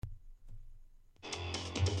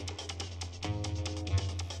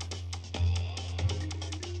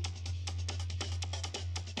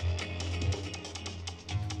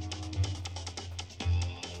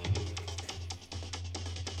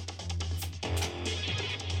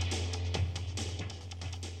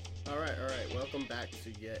welcome back to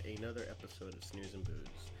yet another episode of Snooze and Booze.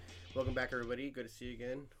 Welcome back, everybody. Good to see you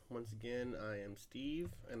again. Once again, I am Steve,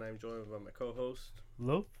 and I'm joined by my co-host,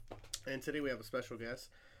 Lo. And today we have a special guest,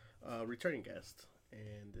 returning guest,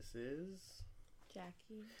 and this is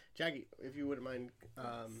Jackie. Jackie. If you wouldn't mind,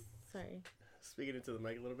 Sorry. speaking into the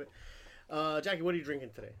mic a little bit. Jackie, what are you drinking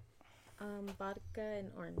today? Vodka and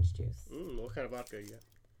orange juice. What kind of vodka you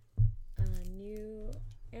got? New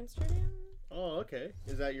Amsterdam? Oh, okay.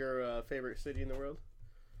 Is that your favorite city in the world?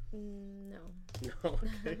 No. No.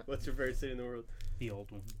 Okay. What's your favorite city in the world? The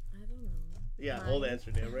old one. I don't know. Yeah, Mine. old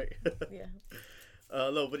Amsterdam, right? Yeah.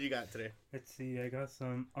 Lo, what do you got today? Let's see. I got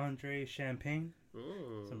some Andre Champagne.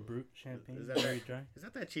 Some Brut Champagne. Is that very dry? Is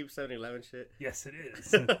that cheap 7-Eleven shit? Yes, it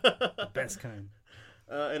is. The best kind.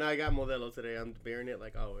 And I got Modelo today. I'm bearing it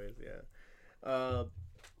like always. Yeah.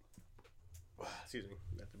 Excuse me.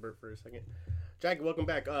 I have to burp for a second. Jackie, welcome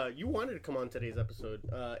back. You wanted to come on today's episode,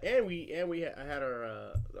 and we had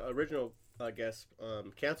our original guest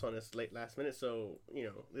cancel on us last minute. So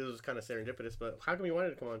this was kind of serendipitous. But how come you wanted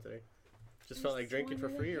to come on today? Just felt like drinking for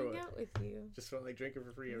free, or what? Out with you. Just felt like drinking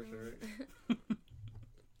for free, No. I'm sure. Right?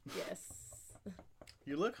 Yes.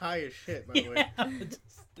 You look high as shit, by the way. Just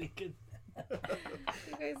thinking.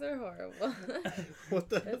 You guys are horrible. What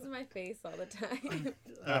the? That's my face all the time.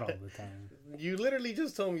 Not all the time. You literally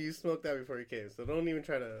just told me you smoked that before you came, so don't even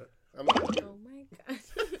try to. I'm Oh my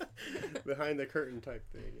god. behind the curtain type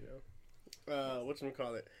thing,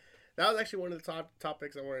 whatchamacallit. That was actually one of the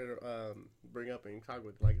topics I wanted to bring up and talk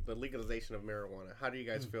with, like the legalization of marijuana. How do you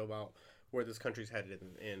guys feel about where this country's headed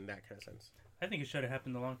in that kind of sense? I think it should have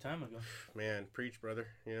happened a long time ago. Man, preach, brother.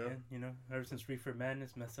 And, ever since Reefer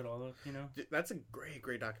Madness messed it all up, That's a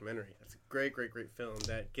great documentary. That's a great film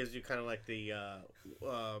that gives you kind of like the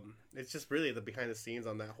it's just really the behind the scenes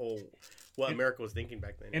on that whole what America was thinking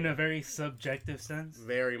back then. In a very subjective sense.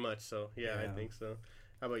 Very much so. Yeah, I Yeah. think so.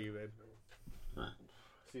 How about you, babe?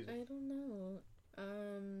 Excuse me. I don't know.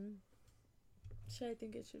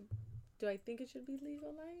 Do I think it should be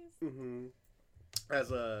legalized? Mm-hmm.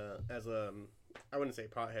 As a I wouldn't say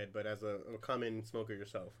pothead, but as a common smoker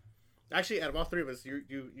yourself. Actually, out of all three of us,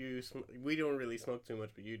 we don't really smoke too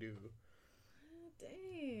much, but you do.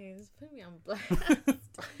 Dang, it's putting me on blast.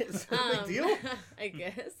 Is that a big deal? I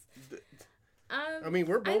guess. I mean,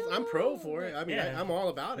 we're both. I'm pro for it. I mean, Yeah. I'm all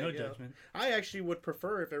about it. No you know. judgment. I actually would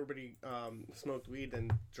prefer if everybody smoked weed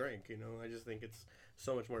than drank. I just think it's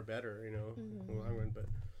so much more better. In the long run, but.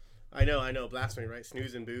 I know, blasphemy, right?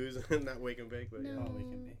 Snooze and booze, not wake and bake, but No, yeah. Oh, we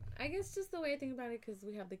can be. I guess just the way I think about it, because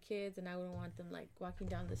we have the kids, and I wouldn't want them like walking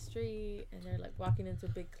down the street and they're like walking into a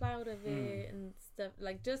big cloud of it and stuff,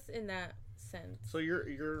 like just in that sense. So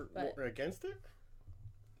you're But- more against it?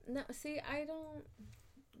 No, see, I don't.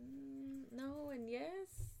 No, and yes.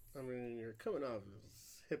 I mean, you're coming off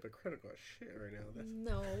as hypocritical as shit right now. That's...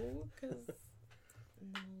 No, because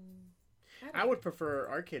no. I would prefer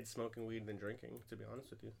our kids smoking weed than drinking, to be honest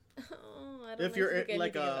with you. Oh, I don't If you're, think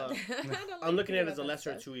like, anything about that. I don't I'm like looking at it thinking as a about lesser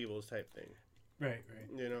that of stuff. two evils type thing, Right.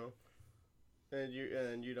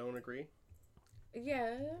 And you don't agree?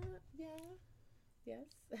 Yeah, yes.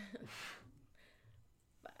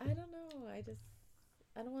 But I don't know. I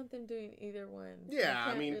don't want them doing either one. Yeah, I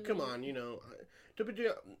can't mean, really- come on,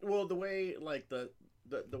 well, the way like the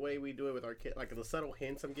way we do it with our kid, like the subtle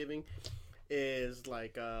hints I'm giving, is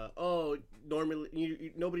like,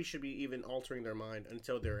 normally nobody should be even altering their mind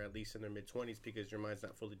until they're at least in their mid-20s because your mind's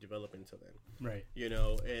not fully developed until then. Right.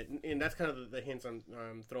 And that's kind of the hints I'm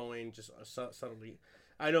throwing just subtly.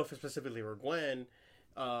 I know specifically for Gwen,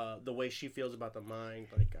 the way she feels about the mind,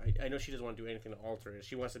 like I know she doesn't want to do anything to alter it.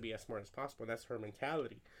 She wants to be as smart as possible. That's her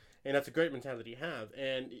mentality, and that's a great mentality to have.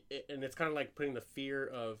 And it's kind of like putting the fear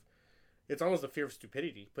of, it's almost the fear of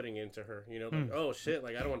stupidity putting it into her. Like, oh shit,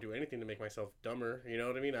 like I don't want to do anything to make myself dumber. You know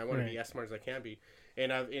what I mean? I want to be as smart as I can be.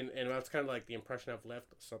 And that's kind of like the impression I've left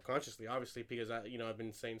subconsciously, obviously, because I've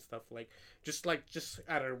been saying stuff like just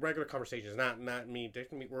out of regular conversations, not me.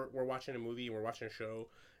 We're watching a movie, we're watching a show,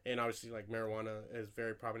 and obviously like marijuana is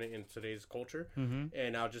very prominent in today's culture.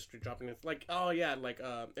 And I'll just be dropping it like, oh yeah, like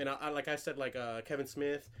and I like I said, like Kevin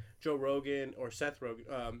Smith, Joe Rogan, or Seth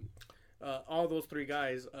Rogen. All those three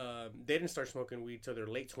guys, they didn't start smoking weed till their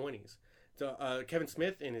late 20s. So, Kevin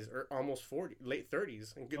Smith in his almost 40, late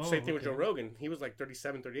 30s. And same thing with Joe Rogan. He was like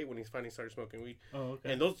 37, 38 when he finally started smoking weed. Oh,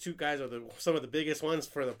 okay. And those two guys are some of the biggest ones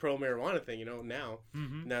for the pro marijuana thing, now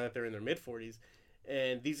that they're in their mid 40s.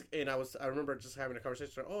 And I remember just having a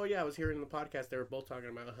conversation. Oh yeah, I was hearing in the podcast, they were both talking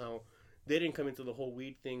about how they didn't come into the whole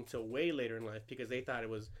weed thing till way later in life because they thought it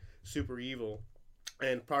was super evil.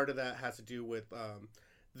 And part of that has to do with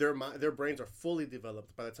their brains are fully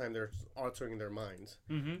developed by the time they're altering their minds,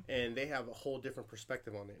 and they have a whole different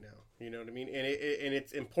perspective on it now. You know what I mean? And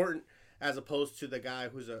it's important as opposed to the guy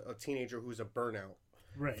who's a teenager who's a burnout.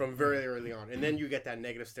 Right. From very early on. And then you get that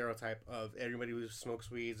negative stereotype of everybody who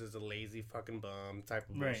smokes weeds is a lazy fucking bum type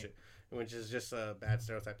of bullshit. Which is just a bad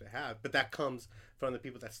stereotype to have. But that comes from the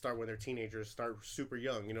people that start when they're teenagers, start super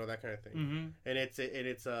young, you know, that kind of thing. And it's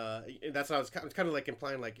that's what I was kind of like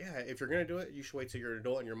implying, like, yeah, if you're going to do it, you should wait till you're an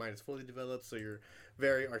adult and your mind is fully developed, so you're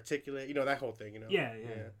very articulate, you know, that whole thing, you know. Yeah.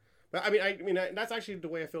 But I mean, that's actually the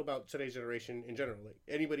way I feel about today's generation in general. Like,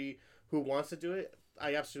 anybody who wants to do it,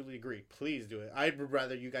 I absolutely agree. Please do it. I'd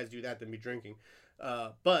rather you guys do that than be drinking.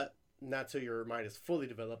 But not till your mind is fully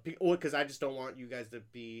developed. Because I just don't want you guys to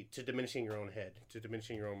diminishing your own head, to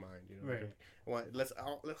diminishing your own mind. You know, right?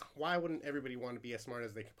 Why wouldn't everybody want to be as smart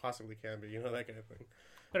as they possibly can be? You know, that kind of thing.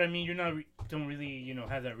 But I mean, don't really, you know,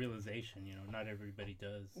 have that realization. You know, not everybody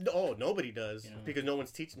does. Oh, nobody does, you know? Because no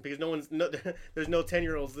one's teaching. Because there's no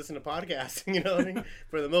 10-year-olds listening to podcasting. You know what I mean?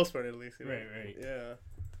 For the most part, at least. You know? Right. Yeah,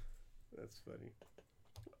 that's funny.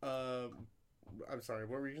 I'm sorry.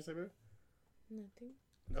 What were you gonna say, babe? Nothing.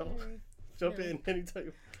 No. Jump in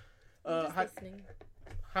anytime.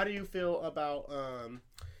 How do you feel about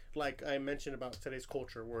like I mentioned about today's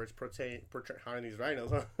culture, where it's portraying these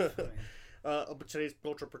rhinos? But today's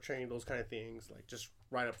culture portraying those kind of things, like just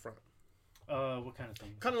right up front. What kind of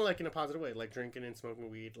things? Kind of like in a positive way, like drinking and smoking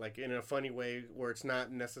weed, like in a funny way where it's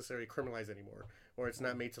not necessarily criminalized anymore, or it's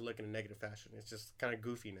not made to look in a negative fashion. It's just kind of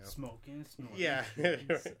goofy now. Smoking. Yeah,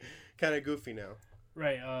 kind of goofy now.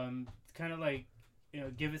 Right. Kind of like, you know,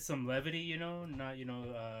 give it some levity. You know, not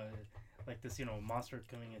like this, you know, monster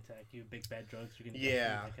coming to attack you, big bad drugs. You can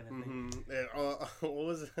that kind of thing. What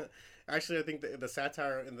was it? Actually, I think the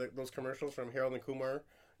satire in those commercials from Harold and Kumar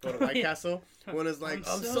go to White Castle. One is like,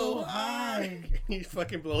 I'm so high. He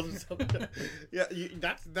fucking blows himself up. Yeah,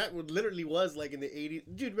 that literally was like in the 80s.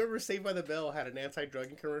 Dude, remember Saved by the Bell had an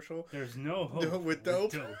anti-drugging commercial? There's no hope with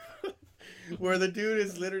dope. Where the dude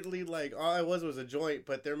is literally like, all I was a joint,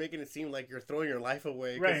 but they're making it seem like you're throwing your life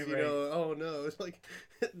away. Right. You know, oh no. It's like,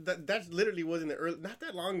 that literally was in the early, not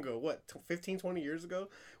that long ago, what, 15, 20 years ago,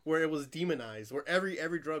 where it was demonized, where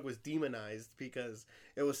every drug was demonized because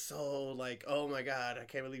it was so like, oh my God, I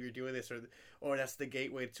can't believe you're doing this, or that's the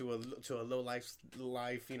gateway to a low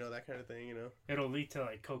life, you know, that kind of thing, you know. It'll lead to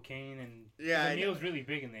like cocaine and it was really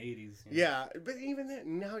big in the 80s. You know? Yeah, but even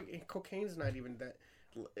then, now cocaine's not even that.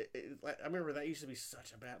 I remember that used to be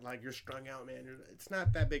such a bad, like, you're strung out, man. It's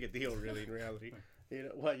not that big a deal, really, in reality. You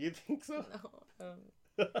know what? You think so? No,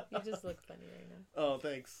 you just look funny right now. Oh,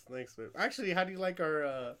 thanks, babe. Actually, how do you like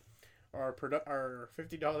our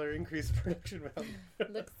 $50 increase in production value?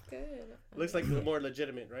 Looks good. Looks like more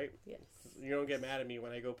legitimate, right? Yes. You don't get mad at me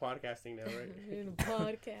when I go podcasting now, right? In a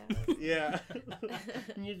podcast. Yeah.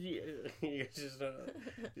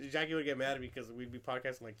 Jackie would get mad at me because we'd be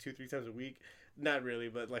podcasting like 2-3 times a week. Not really,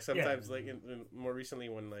 but like sometimes, like more recently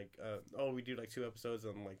when like we do like 2 episodes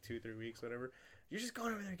in like 2-3 weeks, whatever. You're just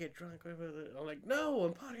going over there to get drunk. I'm like, no,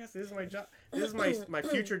 I'm podcasting. This is my job. This is my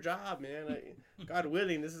future job, man. God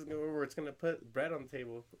willing, this is where it's gonna put bread on the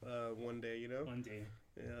table one day, you know. One day.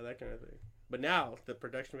 Yeah, that kind of thing. But now the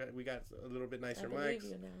production, we got a little bit nicer mics.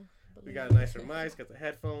 We got you. nicer mics. Got the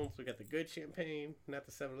headphones. We got the good champagne, not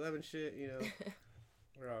the 7-Eleven shit. You know,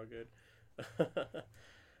 we're all good.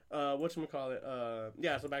 Whatchamacallit?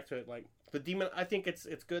 Yeah. So back to it. Like the demon. I think it's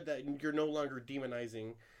good that you're no longer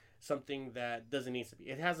demonizing something that doesn't need to be.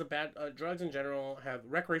 It has a bad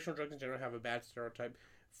recreational drugs in general have a bad stereotype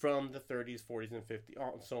from the 30s, 40s, and 50s,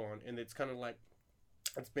 and so on. And it's kind of like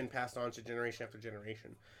it's been passed on to generation after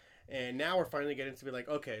generation. And now we're finally getting to be like,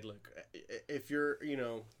 okay, look, if you're, you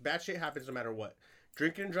know, bad shit happens no matter what.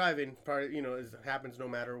 Drinking and driving, happens no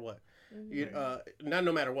matter what. Mm-hmm. Not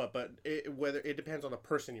no matter what, but whether it depends on the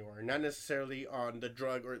person you are, not necessarily on the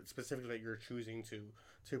drug or specifically that you're choosing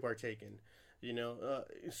to partake in. You know,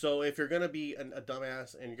 so if you're gonna be a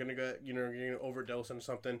dumbass and you're gonna overdose on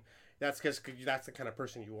something, that's because that's the kind of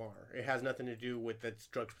person you are. It has nothing to do with that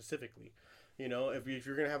drug specifically. You know, if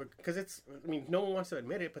you're going to have because no one wants to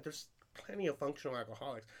admit it, but there's plenty of functional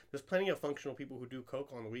alcoholics. There's plenty of functional people who do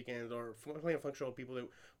coke on the weekends, or plenty of functional people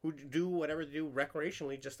who do whatever they do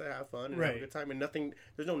recreationally just to have fun and have a good time. And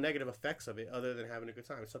there's no negative effects of it other than having a good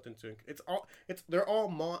time. It's something they're all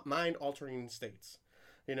mind altering states.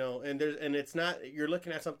 You know, and it's not, you're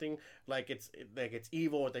looking at something like it's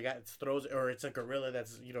evil, they got its throws, or it's a gorilla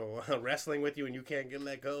that's, you know, wrestling with you and you can't get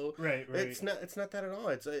let go. Right. It's not that at all.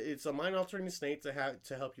 It's a mind altering snake to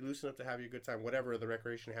help you loosen up, to have you a good time, whatever the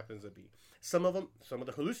recreation happens to be. Some of the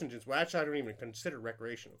hallucinogens, well, actually I don't even consider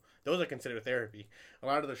recreational. Those are considered therapy. A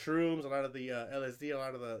lot of the shrooms, a lot of the LSD, a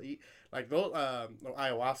lot of the like those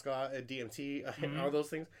ayahuasca, DMT, all those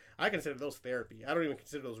things, I consider those therapy. I don't even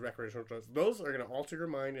consider those recreational drugs. Those are going to alter your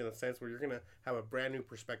mind in a sense where you're going to have a brand new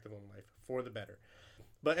perspective on life for the better.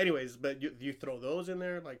 But anyways, you throw those in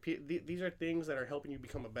there, like these are things that are helping you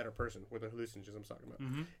become a better person. With the hallucinogens I'm talking about,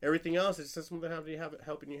 everything else is just something that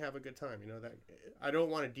helping you have a good time. You know, that I don't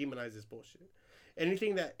want to demonize this bullshit.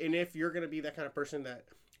 Anything that, and if you're going to be that kind of person that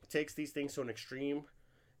takes these things to an extreme,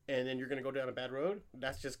 and then you're gonna go down a bad road,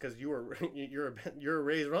 that's just because you're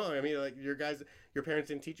raised wrong. I mean, like your parents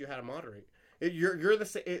didn't teach you how to moderate. You're the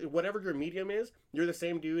same, whatever your medium is. You're the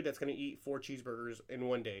same dude that's gonna eat 4 cheeseburgers in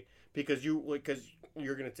one day because you're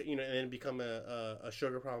gonna and then become a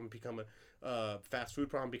sugar problem, become a fast food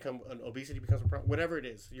problem, become an obesity becomes a problem. Whatever it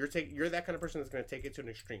is, you're that kind of person that's gonna take it to an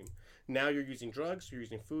extreme. Now you're using drugs, you're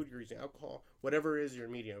using food, you're using alcohol, whatever is your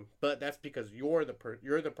medium. But that's because you're the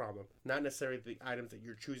problem, not necessarily the items that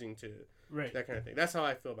you're choosing to. Right. That kind of thing. That's how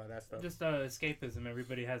I feel about that stuff. Just escapism.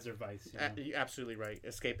 Everybody has their vice. You're absolutely right.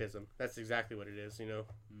 Escapism. That's exactly what it is, you know.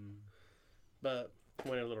 But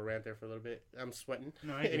went a little rant there for a little bit. I'm sweating.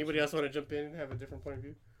 No, anybody else want to jump in and have a different point of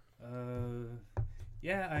view?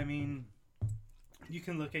 Yeah, I mean, you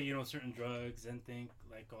can look at, certain drugs and think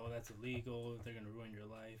like, oh, that's illegal, they're going to ruin your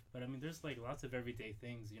life. But I mean, there's like lots of everyday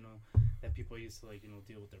things, that people use to like,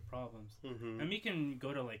 deal with their problems. I mean, you can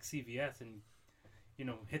go to like CVS and,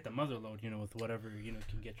 hit the mother load, with whatever,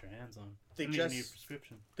 can get your hands on. They need a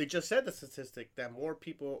prescription. They just said the statistic that more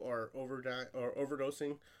people are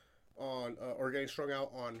overdosing on or getting strung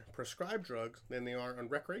out on prescribed drugs than they are on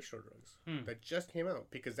recreational drugs. That just came out,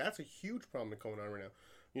 because that's a huge problem going on right now.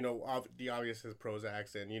 The obvious is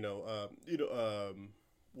Prozac and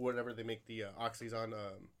whatever they make the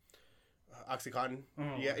Oxycontin.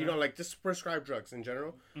 Like just prescribed drugs in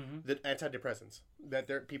general. The antidepressants that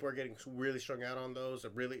people are getting really strung out on those.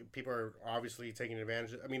 People are obviously taking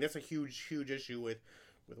advantage of. I mean, that's a huge issue with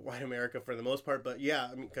white America for the most part. But yeah,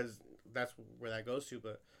 I mean, because that's where that goes to.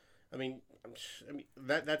 But I mean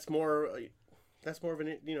that's more of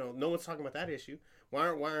an, no one's talking about that issue. Why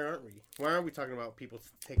aren't we? Why aren't we talking about people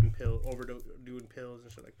taking doing pills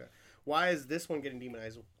and shit like that? Why is this one getting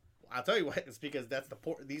demonized? I'll tell you what. It's because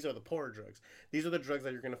these are the poorer drugs. These are the drugs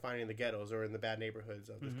that you're going to find in the ghettos or in the bad neighborhoods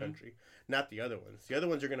of this country, not the other ones. The other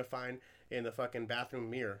ones you're going to find in the fucking bathroom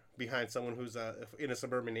mirror behind someone who's in a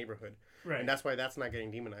suburban neighborhood. Right. And that's why that's not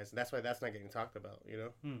getting demonized. And that's why that's not getting talked about.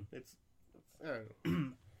 It's I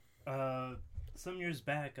don't know. Some years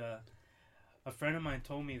back, a friend of mine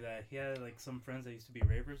told me that he had like some friends that used to be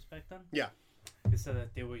ravers back then. Yeah. He said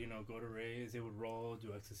that they would, go to raves, they would roll,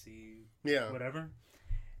 do ecstasy, whatever.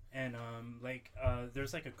 And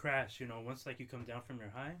there's like a crash, once like you come down from your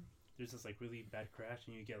high, there's this like really bad crash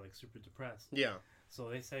and you get like super depressed. Yeah. So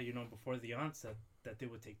they said, before the onset, that they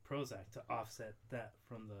would take Prozac to offset that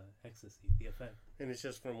from the ecstasy, the effect. And it's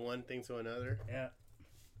just from one thing to another. Yeah.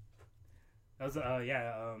 That was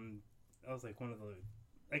that was like one of the,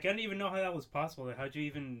 like, I didn't even know how that was possible. Like, how'd you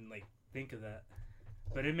even like think of that?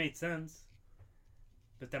 But it made sense.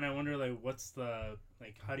 But then I wonder, like, what's the,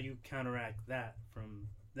 like, how do you counteract that from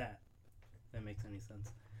that makes any sense?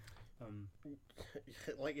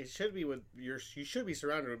 Like, it should be with you should be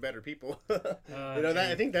surrounded with better people.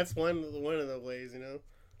 I think that's one of the ways,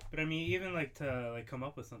 But I mean, even like to like come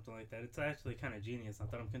up with something like that, it's actually kind of genius. Not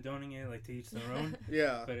that I'm condoning it, like to each their own.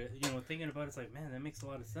 Yeah. But thinking about it's like, man, that makes a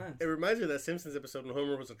lot of sense. It reminds me of that Simpsons episode when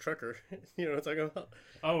Homer was a trucker. You know what I'm talking about?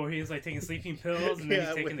 Oh, where he was like taking sleeping pills and then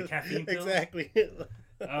he's taking the caffeine pills. Exactly.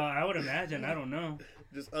 I would imagine. I don't know.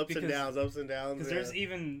 Just ups and downs. Because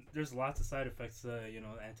there's lots of side effects.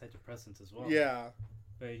 Antidepressants as well. Yeah.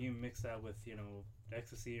 But you mix that with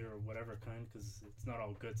ecstasy or whatever kind, because it's not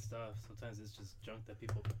all good stuff. Sometimes it's just junk that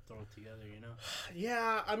people throw together.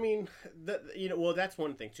 Yeah, I mean, well, that's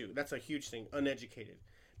one thing too. That's a huge thing. Uneducated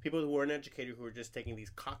people who are uneducated, who are just taking these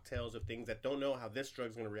cocktails of things that don't know how this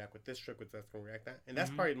drug's going to react with this drug, with that's going to react that, and that's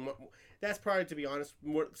probably to be honest,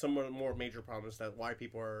 some more major problems that why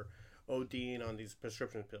people are ODing on these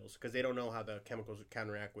prescription pills, because they don't know how the chemicals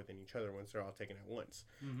counteract within each other once they're all taken at once.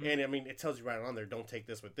 And I mean, it tells you right on there, don't take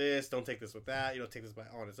this with this, don't take this with that, take this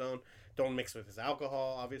on its own, don't mix with this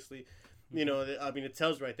alcohol, obviously. I mean, it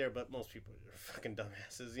tells right there, but most people are fucking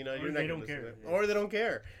dumbasses. You're not going to listen to them. Or they don't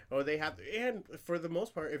care, or they have. And for the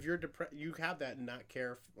most part, if you're depressed, you have that not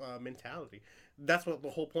care mentality. that's what the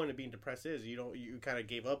whole point of being depressed is. You kind of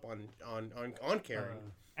gave up on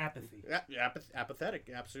caring. Apathy. Apathetic.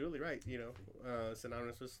 Absolutely right.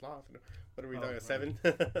 Synonymous with sloth. What are we talking? Right. 7.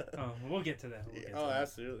 We'll get to that.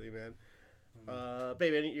 Absolutely, man.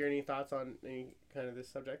 Babe, any thoughts on any kind of this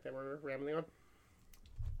subject that we're rambling on?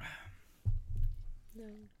 No.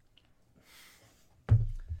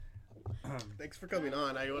 Thanks for coming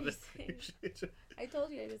on. I told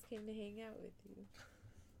you I just came to hang out with you.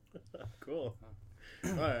 Cool.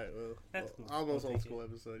 All right. Well, cool. Almost old school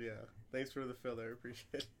episode. Yeah. Thanks for the filler.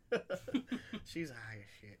 Appreciate it. She's high as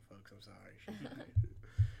shit, folks. I'm sorry. She's high.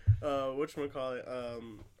 Whatchamacallit?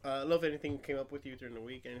 I love anything came up with you during the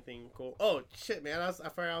week. Anything cool? Oh shit, man! I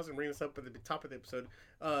forgot I was gonna bring this up at the top of the episode.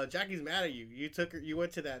 Jackie's mad at you. You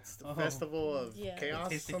went to that festival of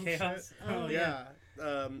chaos. Some chaos. Shit. Oh yeah.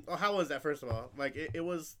 How was that? First of all, like it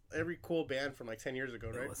was every cool band from like 10 years ago,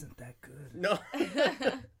 right? It wasn't that good. No.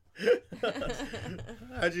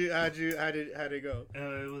 How'd it go?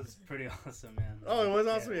 It was pretty awesome, man. Oh, it was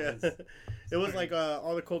awesome. Yeah, it was like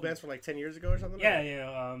all the cool bands from like 10 years ago or something.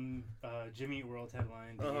 Yeah. Jimmy Eat World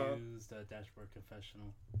headline. Used Dashboard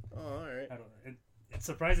Confessional. Oh, all right.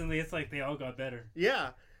 Surprisingly, it's like they all got better.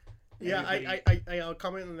 Yeah. Yeah, I'll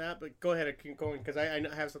comment on that, but go ahead and keep going because I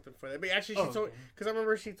have something for that. But actually, because I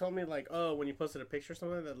remember she told me like, oh, when you posted a picture or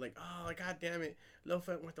something that like, oh, god damn it, Lofa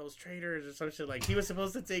went with those traitors or some shit. Like he was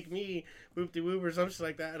supposed to take me, whoop de whoop or some shit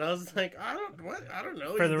like that, and I was like, I don't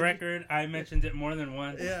know. For the record, I mentioned it more than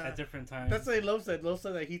once at different times. That's like Lo said. Lo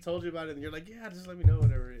said that he told you about it, and you're like, yeah, just let me know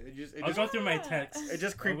whatever. I'll go through my text. It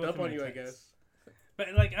just creeped up on you, I guess.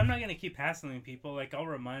 But, like, I'm not going to keep hassling people. Like, I'll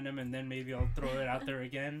remind them, and then maybe I'll throw it out there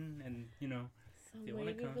again, and, So I'm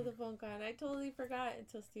waiting for the phone call, and I totally forgot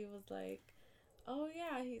until Steve was like, oh,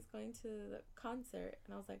 yeah, he's going to the concert.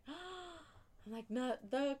 And I was like, I'm like, not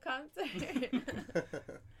the concert.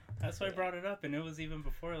 That's why I brought it up, and it was even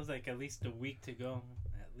before. It was, like, at least a week to go,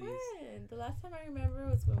 at least. When? The last time I remember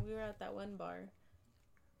was when we were at that one bar.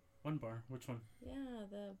 One bar? Which one? Yeah,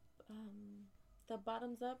 the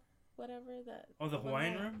Bottoms Up. Whatever that. Oh, the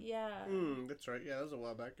Hawaiian room? Yeah. That's right. Yeah, that was a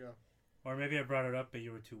while back. Yeah. Or maybe I brought it up, but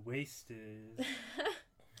you were too wasted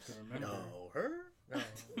to remember. No, her? No.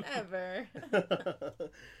 Never.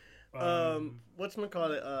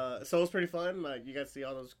 Whatchamacallit? So it was pretty fun. Like you got to see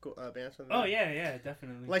all those cool, bands from there. Oh yeah,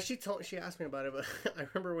 definitely. Like she asked me about it, but I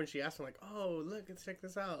remember when she asked me, like, oh look, let's check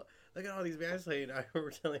this out. Look at all these bands playing. I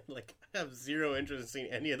remember telling like I have zero interest in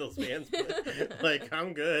seeing any of those bands. Like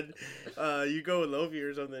I'm good. You go with Lofi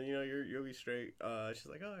or something, you'll be straight. She's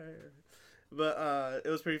like, oh, all right. But it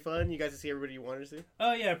was pretty fun. You guys to see everybody you wanted to see.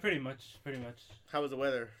 Oh yeah, pretty much. How was the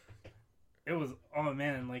weather? It was, oh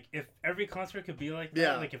man, like if every concert could be like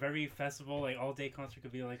that, like if every festival, like all day concert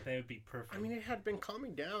could be like that, it would be perfect. I mean, it had been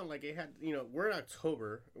calming down. Like it had, we're in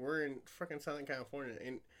October, we're in freaking Southern California,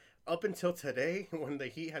 and up until today, when the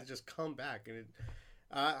heat has just come back, and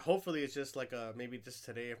hopefully it's just like maybe just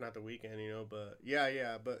today, if not the weekend, But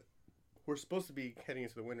yeah, but we're supposed to be heading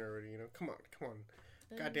into the winter already. Come on,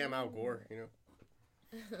 goddamn Al Gore,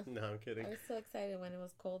 No, I'm kidding. I was so excited when it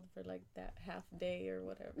was cold for like that half day or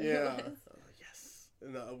whatever. Yeah. Yes.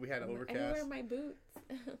 And we had overcast. I wear my boots.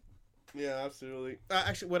 Yeah, absolutely.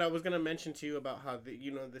 Actually, what I was gonna mention to you about how they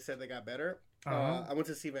said they got better. I went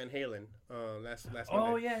to see Van Halen last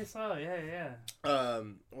Oh Monday. yeah, I saw. Yeah.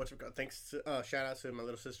 Thanks to shout out to my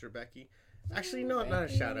little sister Becky. Actually, no, not a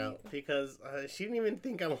shout out because she didn't even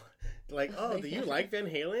think I'm like, oh, do you like Van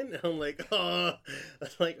Halen? I'm like, oh,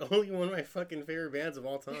 that's like only one of my fucking favorite bands of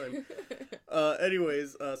all time.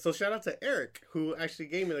 Anyways, so shout out to Eric who actually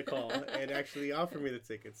gave me the call and actually offered me the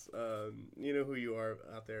tickets. You know who you are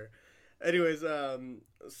out there. Anyways,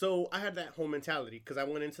 so I had that whole mentality because I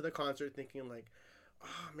went into the concert thinking like,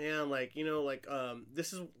 oh man, like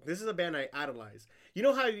this is a band I idolize. You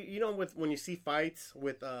know how when you see fights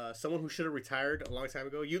with someone who should have retired a long time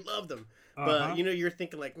ago, you love them, but you're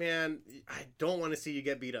thinking like, man, I don't want to see you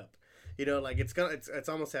get beat up. Like it's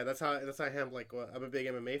almost sad. That's how I am. Like I'm a big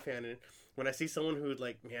MMA fan, and when I see someone who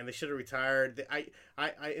like, man, they should have retired. I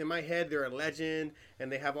in my head they're a legend, and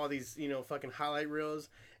they have all these fucking highlight reels,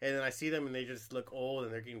 and then I see them and they just look old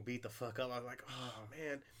and they're getting beat the fuck up. I'm like, oh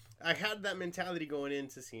man. I had that mentality going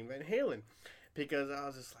into seeing Van Halen because I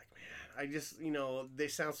was just like, man, I just, they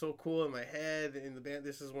sound so cool in my head. In the band,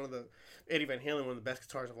 this is Eddie Van Halen, one of the best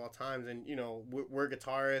guitarists of all times. And, we're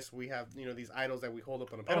guitarists. We have, these idols that we hold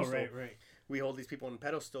up on a pedestal. Oh, right. We hold these people on a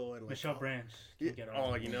pedestal. And Michelle Branch. You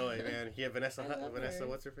know it, man. Yeah, Vanessa,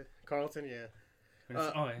 what's her name? Carlton, yeah.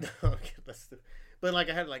 But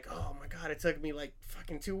like I had like, oh my god, it took me like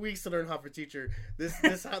fucking 2 weeks to learn Hoffer Teacher. This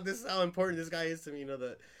is how important this guy is to me.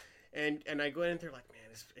 And I go in there like,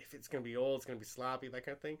 man, if it's gonna be old, it's gonna be sloppy, that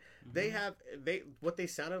kind of thing. What they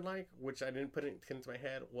sounded like, which I didn't put it into my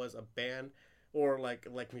head, was a band or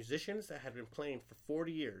like musicians that had been playing for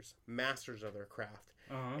 40 years, masters of their craft.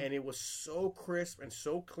 And it was so crisp and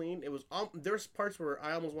so clean. It was there's parts where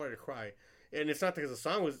I almost wanted to cry, and it's not because the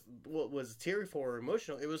song was tearful or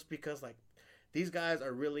emotional. It was because like these guys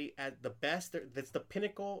are really at the best. That's the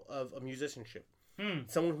pinnacle of musicianship.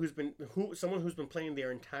 Someone who's been playing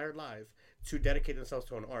their entire life to dedicate themselves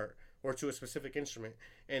to an art or to a specific instrument,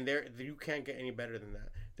 and you can't get any better than that.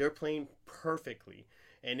 They're playing perfectly,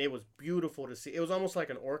 and it was beautiful to see. It was almost like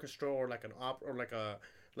an orchestra or like an opera or like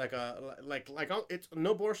it's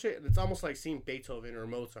no bullshit. It's almost like seeing Beethoven or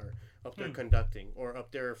Mozart up there conducting or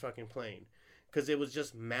up there fucking playing, because it was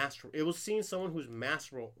just masterful. It was seeing someone who's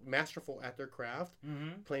masterful at their craft,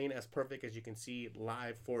 playing as perfect as you can see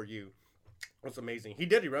live for you. It was amazing. He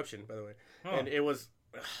did Eruption, by the way, and it was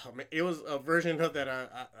a version of that.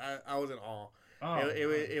 I was in awe.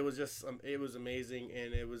 It was just it was amazing,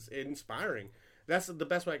 and it was inspiring. That's the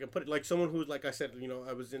best way I can put it. Like someone who's, like I said,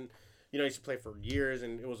 I was in. I used to play for years,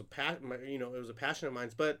 and it was a passion of mine.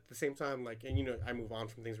 But at the same time, like, and I move on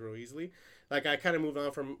from things real easily. Like I kind of moved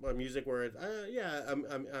on from music where it's,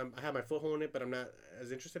 I have my foothold in it, but I'm not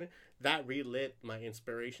as interested in it. That relit my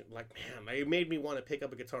inspiration. Like, man, it made me want to pick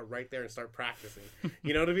up a guitar right there and start practicing.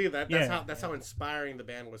 You know what I mean? That's how inspiring the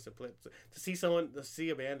band was to play. To see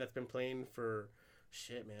a band that's been playing for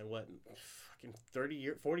shit, man, what, fucking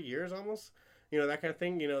 40 years almost. That kind of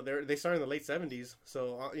thing. They started in the late 70s,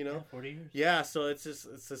 so 40 years. Yeah, so it's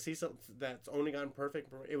to see something that's only gotten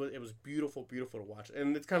perfect. It was beautiful to watch,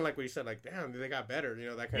 and it's kind of like what you said, like, damn, they got better.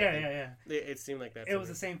 That kind of thing. Yeah. It seemed like that. It was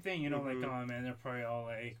the same thing, like, oh man, they're probably all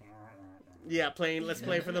like, let's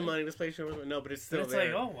play for the money, let's play for no, but it's still it's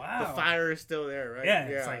there. Like, oh wow, the fire is still there, right? Yeah,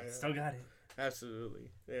 it's like still got it. Absolutely,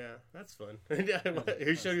 yeah, that's fun.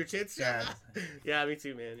 You showed your tits, yeah, me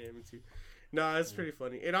too, man. Yeah, me too. No, it's pretty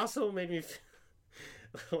funny. It also made me.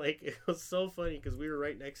 Like, it was so funny because we were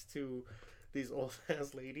right next to these old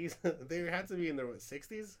ass ladies. They had to be in their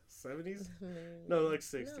 60s, 70s. No, like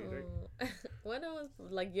 60s. No. Right? One was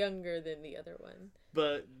like younger than the other one.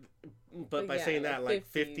 But by saying that, like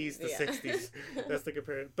 50s to 60s, that's the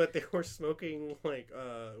comparison. But they were smoking like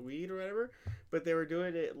weed or whatever. But they were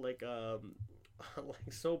doing it like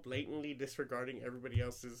so blatantly disregarding everybody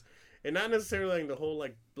else's. And not necessarily like the whole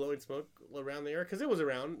like blowing smoke around the air, because it was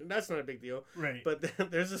around. That's not a big deal. Right. But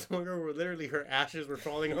there's this one girl where literally her ashes were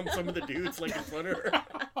falling on some of the dudes like in front of her.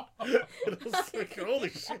 It was like, holy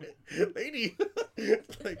shit, lady!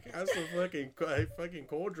 Like, have some fucking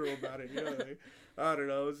cordial about it. Like, I don't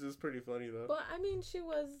know. It was just pretty funny though. Well, I mean, she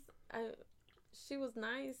was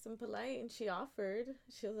nice and polite, and she offered.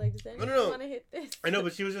 She was like, "Does anyone want to hit this?" I know,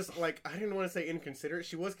 but she was just like, I didn't want to say inconsiderate.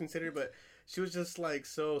 She was considerate, but she was just like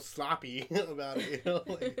so sloppy about it.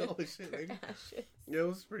 Like, holy shit, lady. It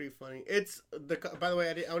was pretty funny. By the way,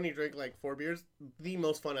 I only drank like 4 beers. The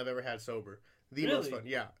most fun I've ever had sober. Most fun.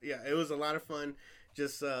 Yeah. It was a lot of fun.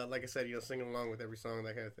 Just like I said, singing along with every song,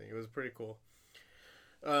 that kind of thing. It was pretty cool.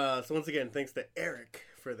 So once again, thanks to Eric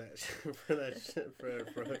for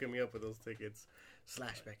for hooking me up with those tickets.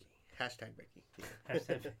 /Becky.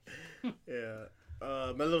 #Becky. Yeah.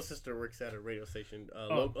 My little sister works at a radio station,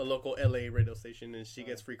 a local LA radio station, and she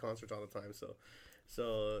gets free concerts all the time.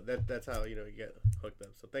 So that's how you get hooked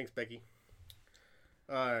up. So thanks, Becky.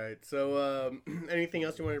 All right. So anything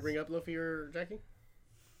else you want to bring up, Luffy or Jackie?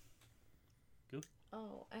 Good.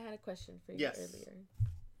 Oh, I had a question for you earlier.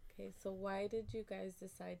 Okay, so why did you guys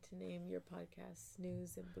decide to name your podcast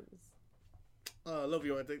Snooze and Booze? Love,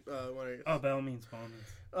 you want to take? By all means,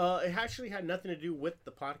 it actually had nothing to do with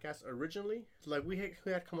the podcast originally. Like we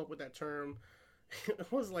had come up with that term.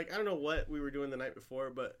 It was like, I don't know what we were doing the night before,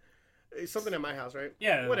 but it's something at my house, right?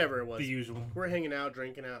 Yeah, whatever it was. The usual. We're hanging out,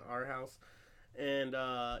 drinking at our house. And,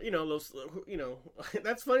 Love's,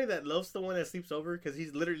 that's funny that Love's the one that sleeps over, because he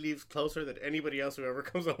literally lives closer than anybody else who ever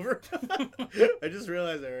comes over. I just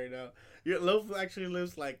realized that right now. Love actually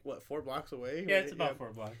lives, 4 blocks away? Yeah, it's about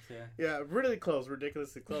 4 blocks, yeah. Yeah, really close,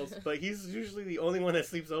 ridiculously close. But he's usually the only one that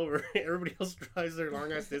sleeps over. Everybody else drives their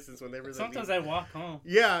long-ass distance whenever they Sometimes I walk home.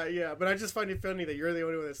 Yeah, but I just find it funny that you're the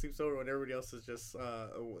only one that sleeps over when everybody else is just,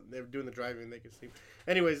 they're doing the driving and they can sleep.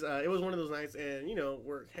 Anyways, it was one of those nights, and,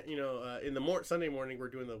 we're, in the Sunday morning, we're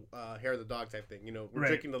doing the hair of the dog type thing. We're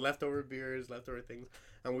drinking the leftover beers, leftover things,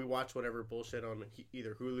 and we watch whatever bullshit on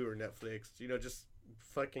either Hulu or Netflix, just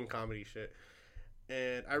fucking comedy shit.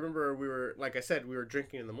 And I remember we were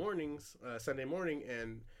drinking in the mornings, Sunday morning,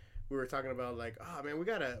 and we were talking about we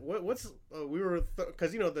gotta,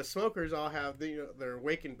 because the smokers all have their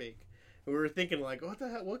wake and bake. we were thinking like, what the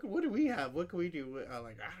hell? What do we have? What can we do?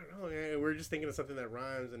 Like, I don't know. And we were just thinking of something that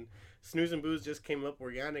rhymes. And Snooze and Booze just came up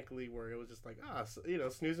organically, where it was just like,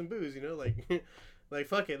 Snooze and Booze. Like, like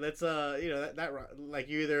fuck it. Let's that like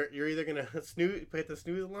you're either gonna hit the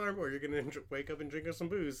snooze alarm, or you're gonna wake up and drink some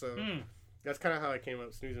booze. So that's kind of how it came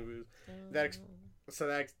up, Snooze and Booze.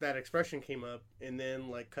 That expression came up, and then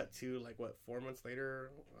like cut to like what 4 months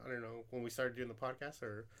later, I don't know, when we started doing the podcast,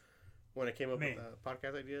 or when it came up with the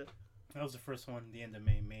podcast idea. That was the first one, the end of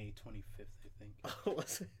May 25th, I think. Oh,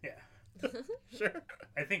 was it? Yeah. Sure.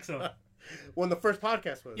 I think so. When the first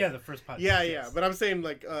podcast was. Yeah, the first podcast. Yeah, yeah. But I'm saying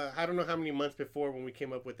like I don't know how many months before when we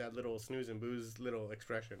came up with that little Snooze and Booze little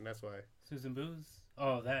expression. That's why. Snooze and Booze?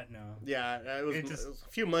 Oh, that no. Yeah, it was a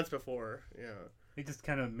few months before. Yeah. It just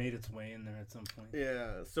kind of made its way in there at some point.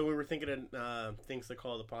 Yeah, so we were thinking of things to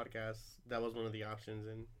call the podcast. That was one of the options,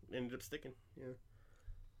 and ended up sticking. Yeah.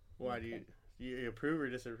 Why do you approve or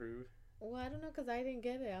disapprove? Well, I don't know, because I didn't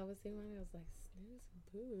get it. I was thinking, I was like, Snooze and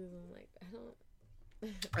Booze. I'm like, I don't.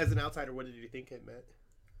 As an outsider, what did you think it meant?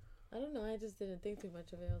 I don't know. I just didn't think too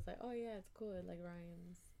much of it. I was like, oh yeah, it's cool. It like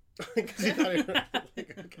rhymes. Because you thought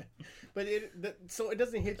okay. But so it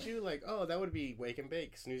doesn't hit you like, oh, that would be Wake and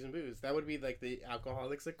Bake, Snooze and Booze. That would be like the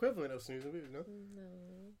alcoholics equivalent of Snooze and Booze, no?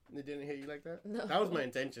 No. It didn't hit you like that? No. That was my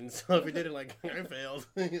intention. So if it didn't, like, I failed.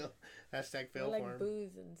 Hashtag fail like farm.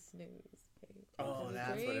 Booze and snooze. Babe. Oh,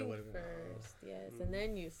 that's what it would have been. First, yes, and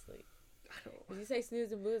then you sleep. When you say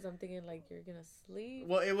snooze and booze, I'm thinking like you're gonna sleep.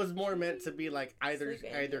 Well, it was more meant to be like either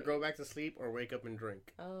go back to sleep or wake up and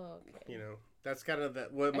drink. Oh, okay. You know, that's kind of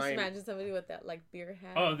what my. Imagine somebody with that like beer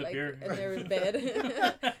hat. Oh, the beer. And they're in bed.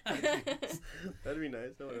 That'd be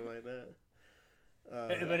nice. I wouldn't mind that.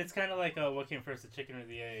 But it's kind of like what came first, the chicken or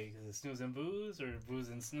the egg? Is it Snooze and Booze or Booze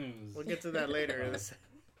and Snooze? We'll get to that later.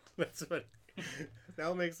 That's what.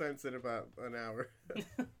 That'll make sense in about an hour.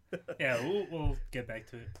 Yeah, we'll get back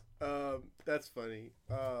to it. That's funny.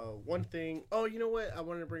 One thing. Oh, you know what? I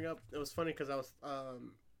wanted to bring up. It was funny because I was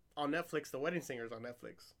on Netflix. The Wedding Singer's on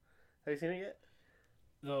Netflix. Have you seen it yet?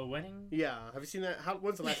 The Wedding? Yeah. Have you seen that?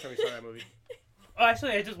 When's the last time you saw that movie? Oh,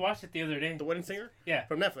 actually, I just watched it the other day. The Wedding Singer? Yeah.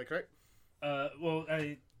 From Netflix, right? Well,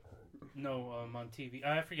 on TV.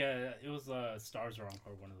 I forget. It was Stars Are On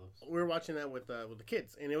or one of those. We were watching that with the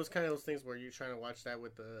kids, and it was kind of those things where you're trying to watch that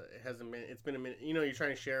with it's been a minute. You know, you're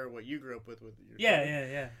trying to share what you grew up with your children.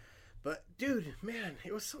 Yeah. But dude, man,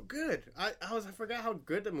 it was so good. I forgot how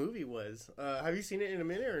good the movie was. Have you seen it in a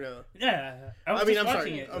minute or no? Yeah, I'm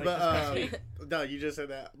sorry, it, but no, you just said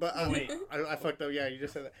that. But wait, I fucked up. Yeah, you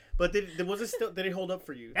just said that. But did it hold up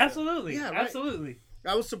for you? Absolutely, yeah, right. Absolutely.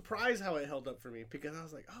 I was surprised how it held up for me because I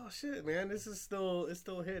was like, oh shit, man, it still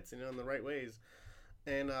hits, in the right ways,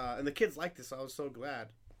 and the kids liked this, so I was so glad.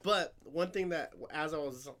 But one thing that as I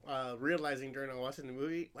was realizing during watching the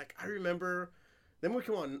movie, like I remember. Then we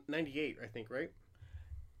came on 98, I think, right?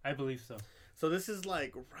 I believe so. So this is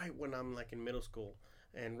like right when I'm like in middle school,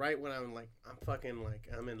 and right when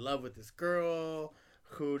I'm in love with this girl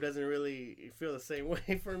who doesn't really feel the same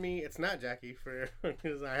way for me. It's not Jackie,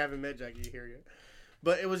 because I haven't met Jackie here yet.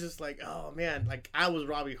 But it was just like, oh man, like I was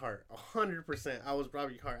Robbie Hart, 100%. I was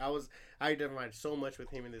Robbie Hart. I identified so much with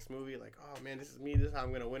him in this movie. Like, oh man, this is me. This is how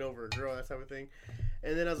I'm gonna win over a girl, that type of thing.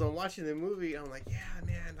 And then as I'm watching the movie, I'm like, yeah,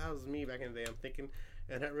 man, that was me back in the day. I'm thinking,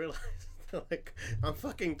 and I realized, like, I'm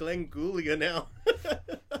fucking Glenn Guglia now.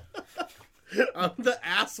 I'm the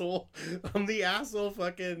asshole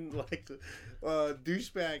fucking, like,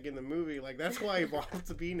 douchebag in the movie. Like, that's who I evolved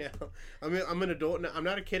to be now. I mean, I'm an adult now. I'm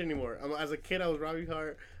not a kid anymore. As a kid, I was Robbie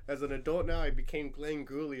Hart. As an adult now, I became Glenn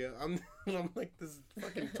Guglia. I'm like this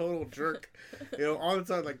fucking total jerk. All the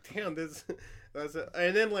time, like, damn, this... That's it.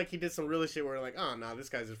 And then like he did some really shit where like, oh no, this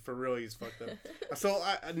guy's for real, he's fucked up. So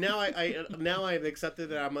now I've accepted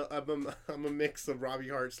that I'm a mix of Robbie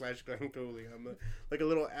Hart / Glenn Guglia. I'm like a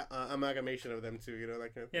little amalgamation of them two,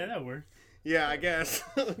 like. Yeah, that works. Yeah, I guess.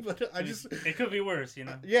 But it could be worse,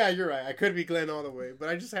 Yeah, you're right. I could be Glenn all the way, but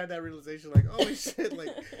I just had that realization, like, holy shit,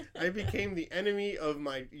 like I became the enemy of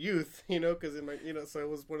my youth, because in my, so it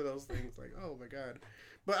was one of those things, like, oh my god.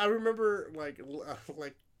 But I remember like.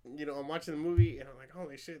 I'm watching the movie and I'm like,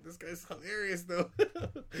 holy shit, this guy's hilarious though.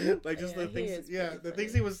 Like just the things, the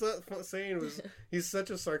things he was saying was he's such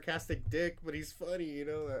a sarcastic dick, but he's funny, I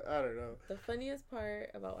don't know. The funniest part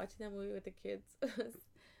about watching that movie with the kids was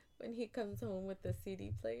when he comes home with the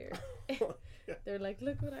CD player. They're like,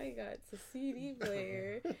 look what I got, it's a CD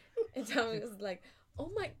player. And Tommy was like, oh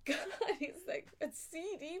my god, he's like, a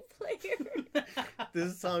CD player.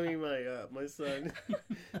 This is Tommy, my son.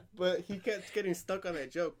 But he kept getting stuck on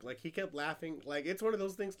that joke. Like, he kept laughing. Like, it's one of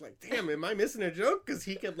those things, like, damn, am I missing a joke? Because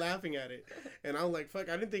he kept laughing at it. And I was like, fuck,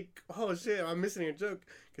 I didn't think, oh shit, I'm missing a joke.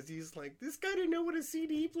 Because he's like, this guy didn't know what a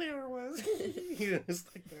CD player was. He's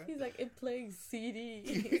like that. He's like, it plays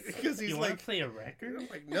CDs. Because he's you like, want to play a record? I'm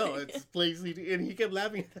like, no, it's play CD. And he kept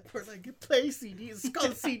laughing at that part, like, it plays CD. It's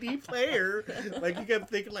called CD player. Like, he kept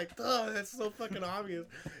thinking, like, oh, that's so fucking obvious.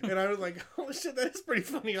 And I was like, oh shit, that is pretty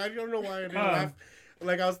funny. I don't know why I didn't laugh.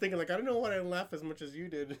 Like, I was thinking, like, I don't know why I didn't laugh as much as you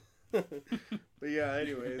did. But yeah,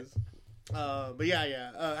 anyways. But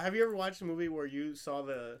yeah. Have you ever watched a movie where you saw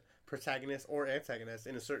the protagonist or antagonist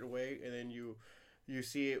in a certain way, and then you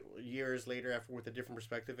see it years later after with a different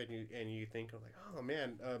perspective, and you think, like, oh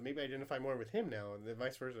man, maybe I identify more with him now, and then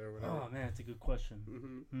vice versa or whatever? Oh man, that's a good question.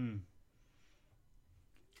 Mm-hmm.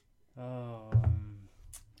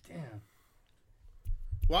 Damn.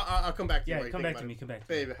 Well, I'll come back to you. Yeah, come back to me.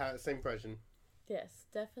 Babe, same question. Yes,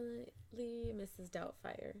 definitely Mrs.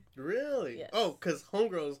 Doubtfire. Really? Yes. Oh, because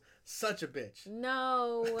Homegirl's such a bitch.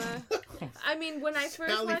 No. I mean, when I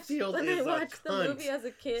first watched the movie as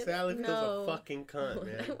a kid. Sally Field's a fucking cunt,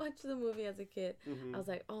 man. When I watched the movie as a kid, I was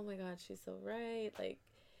like, oh my god, she's so right. Like,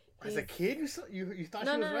 as a kid, you thought she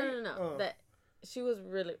was right? No. Oh. That she was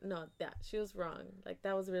really she was wrong. Like,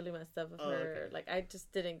 that was really messed up of her. Okay. Like, I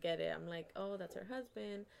just didn't get it. I'm like, oh, that's her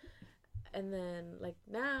husband. And then, like,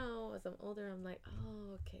 now, as I'm older, I'm like,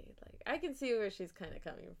 oh, okay. Like, I can see where she's kind of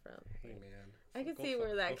coming from. Hey, man. I can see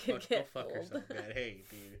where that could get Go fuck old. yourself, man. Hey,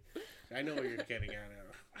 dude. I know what you're getting at.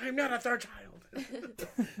 I'm not a third child.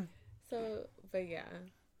 So, but yeah.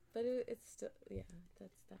 But it's still, yeah,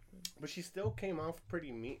 that's definitely. But she still came off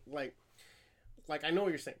pretty mean. Like, I know what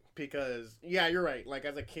you're saying. Because, yeah, you're right. Like,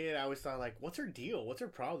 as a kid, I always thought, like, what's her deal? What's her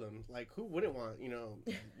problem? Like, who wouldn't want,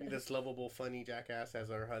 this lovable, funny jackass as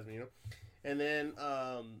her husband, And then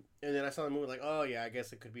I saw the movie, like, oh, yeah, I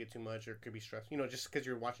guess it could be too much or it could be stress. Just because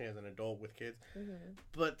you're watching it as an adult with kids. Mm-hmm.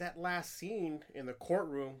 But that last scene in the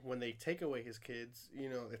courtroom when they take away his kids,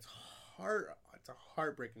 it's a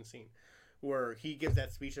heartbreaking scene. Where he gives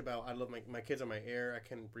that speech about, I love my kids are my heir, I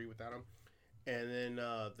can't breathe without them. And then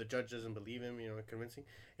the judge doesn't believe him, convincing.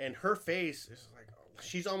 And her face is like,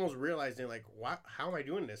 she's almost realizing, like, how am I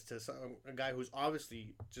doing this to a guy who's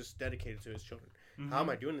obviously just dedicated to his children? Mm-hmm. How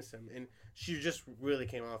am I doing this to him? And she just really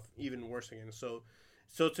came off even worse again. So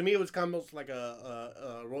to me, it was kind of like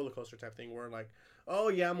a roller coaster type thing where, like, oh,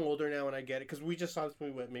 yeah, I'm older now and I get it. Because we just saw this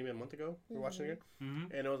movie, maybe a month ago? We're watching it again.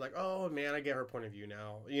 Mm-hmm. And it was like, oh, man, I get her point of view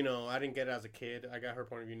now. I didn't get it as a kid. I got her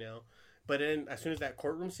point of view now. But then, as soon as that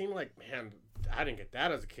courtroom scene, like, man, I didn't get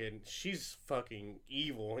that as a kid. She's fucking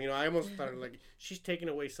evil. I almost thought, like, she's taking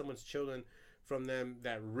away someone's children from them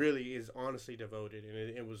that really is honestly devoted. And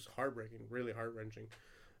it was heartbreaking, really heart-wrenching.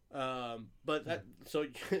 But so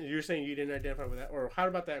you're saying you didn't identify with that? Or how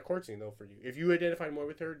about that court scene, though, for you? If you identified more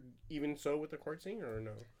with her, even so with the court scene, or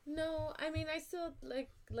no? No, I mean, I still,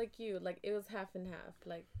 like you, like, it was half and half.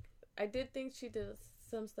 Like, I did think she did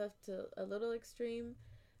some stuff to a little extreme.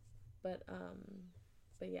 But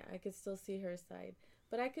yeah, I could still see her side.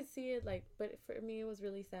 But I could see it, like, but for me, it was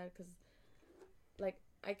really sad because, like,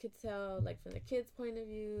 I could tell, like, from the kid's point of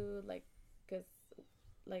view, like, because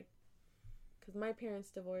my parents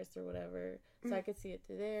divorced or whatever, so I could see it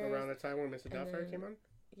through there. Around the time when Mr. Doubtfire came on?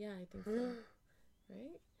 Yeah, I think so.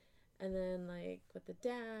 Right? And then, like, with the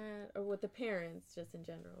dad, or with the parents, just in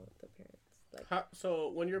general, with the parents. Like, so,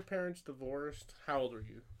 when your parents divorced, how old were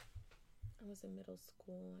you? I was in middle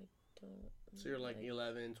school, So you're like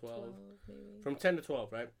 11, 12? Maybe. From 10 to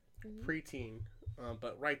 12, right? Mm-hmm. Preteen.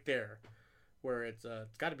 But right there, where it's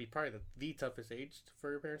got to be probably the toughest age for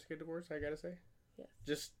your parents to get divorced, I got to say. Yes.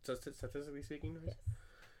 Just statistically speaking? Yes.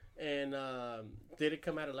 And did it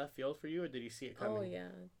come out of left field for you, or did you see it coming? Oh, yeah.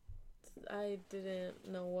 I didn't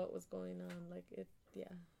know what was going on. Like, it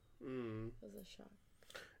was a shock.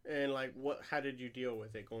 And, like, how did you deal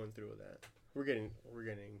with it going through that? We're getting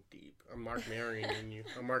deep. I'm Mark Maron in you.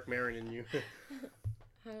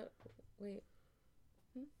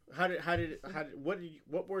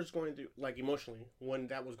 What was going through, like, emotionally when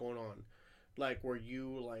that was going on? Like, were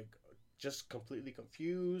you, like, just completely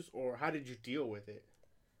confused, or how did you deal with it?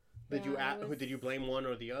 Did you blame one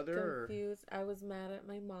or the other? Confused. Or? I was mad at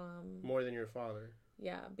my mom more than your father.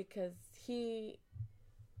 Yeah, because he.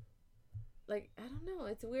 Like, I don't know.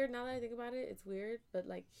 It's weird now that I think about it. It's weird, but,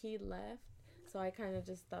 like, he left. So I kind of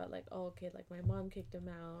just thought, like, oh, okay, like, my mom kicked him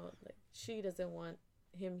out. Like, she doesn't want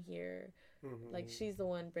him here. Mm-hmm. Like, she's the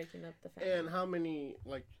one breaking up the family. And how many,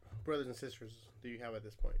 like, brothers and sisters do you have at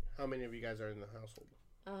this point? How many of you guys are in the household?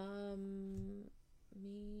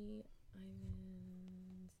 Me,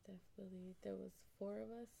 Ivan, Steph, Willie. There was 4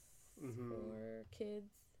 of us, 4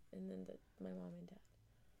 kids, and then my mom and dad.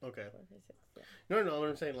 Okay. 4, 5, 6. Yeah. No. What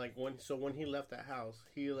I'm saying, like when he left that house,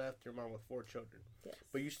 he left your mom with 4 children. Yes.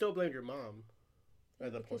 But you still blamed your mom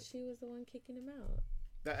at that point. Because she was the one kicking him out.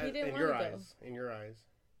 He didn't want to go. In your eyes.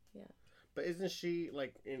 Yeah. But isn't she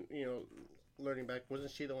like learning back?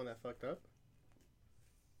 Wasn't she the one that fucked up?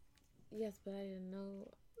 Yes, but I didn't know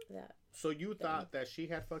that. So you thought that she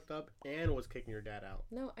had fucked up and was kicking your dad out?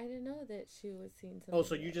 No, I didn't know that she was seeing something. Oh,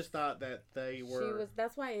 so you just thought that they were... She was.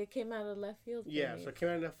 That's why it came out of left field. Yeah, so it came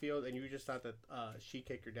out of left field, and you just thought that she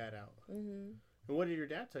kicked your dad out. Mm-hmm. And what did your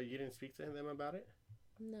dad tell you? You didn't speak to them about it?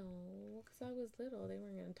 No, because I was little. They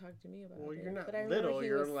weren't going to talk to me about it. Well, you're not little.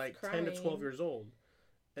 You're like crying. 10 to 12 years old.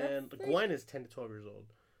 And Gwen is 10 to 12 years old.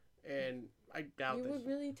 And I doubt you would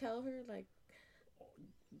really tell her, like...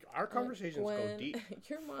 Our conversations go deep.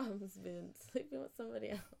 Your mom's been sleeping with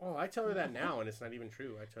somebody else. Oh, I tell her that now, and it's not even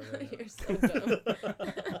true. I tell her that. You're so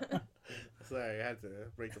dumb. Sorry, I had to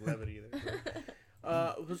break the levity there.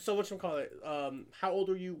 So whatchamacallit? How old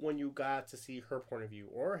were you when you got to see her point of view,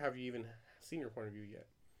 or have you even seen her point of view yet?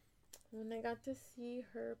 When I got to see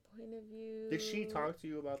her point of view... Did she talk to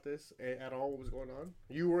you about this at all? What was going on?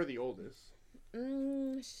 You were the oldest.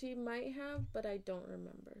 She might have, but I don't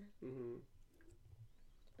remember. Mm-hmm.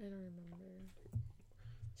 I don't remember.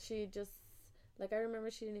 She just... Like, I remember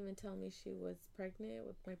she didn't even tell me she was pregnant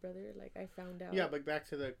with my brother. Like, I found out. Yeah, but back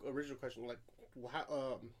to the original question. Like,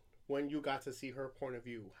 how, when you got to see her point of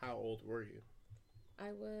view, how old were you?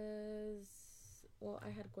 I was... Well, I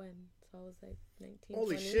had Gwen. So I was like 19,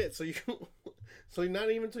 Holy 20. shit. So not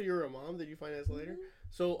even until you were a mom did you find this later?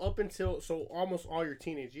 So almost all your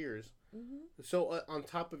teenage years. Mm-hmm. So on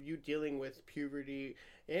top of you dealing with puberty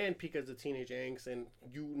and because of teenage angst and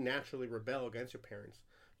you naturally rebel against your parents,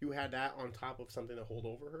 you had that on top of something to hold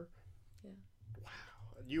over her? Yeah. Wow.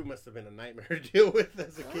 You must have been a nightmare to deal with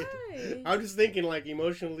as a kid. I'm just thinking like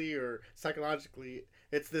emotionally or psychologically,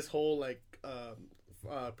 it's this whole like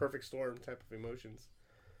perfect storm type of emotions.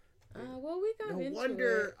 Well, we got into it. No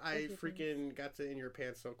wonder I freaking got to in your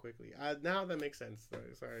pants so quickly. Now that makes sense.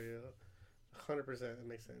 Sorry, 100% that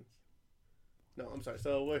makes sense. No, I'm sorry.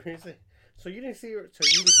 So what were you saying? So you didn't see her. So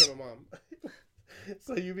you became a mom.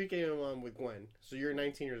 So you became a mom with Gwen. So you're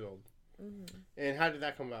 19 years old. Mm-hmm. And how did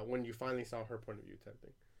that come about? When you finally saw her point of view, type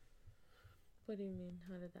thing. What do you mean?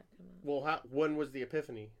 How did that come out? Well, when was the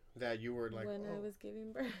epiphany that you were like? When I was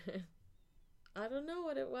giving birth. I don't know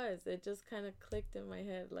what it was. It just kind of clicked in my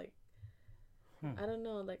head. Like, I don't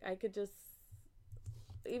know. Like, I could just,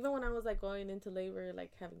 even when I was like going into labor,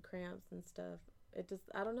 like having cramps and stuff, it just,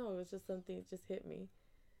 I don't know. It was just something. It just hit me.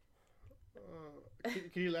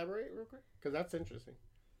 Can you elaborate real quick? Because that's interesting.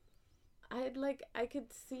 I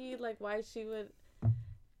could see like why she would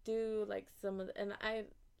do like some of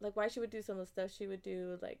why she would do some of the stuff she would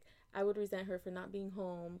do. Like, I would resent her for not being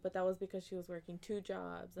home, but that was because she was working 2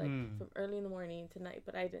 jobs, like from early in the morning to night.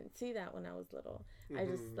 But I didn't see that when I was little. Mm-hmm. I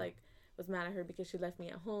just like was mad at her because she left me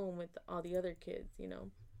at home with all the other kids, you know.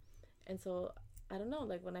 And so I don't know,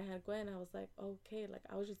 like when I had Gwen, I was like, okay, like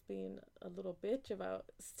I was just being a little bitch about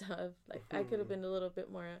stuff. Like I could have been a little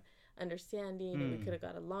bit more understanding and we could have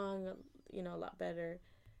got along, you know, a lot better.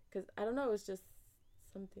 Because I don't know, it was just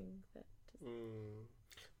something that just...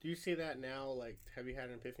 Do you see that now? Like, have you had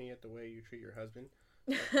an epiphany at the way you treat your husband?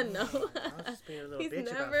 Like, no. I was just being a little bitch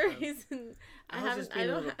about stuff. I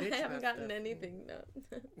haven't gotten stuff. Anything. No.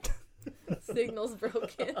 Signal's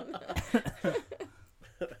broken.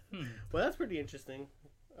 Well, that's pretty interesting.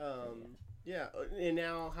 Yeah. And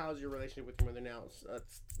now, how's your relationship with your mother now?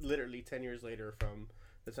 It's literally 10 years later from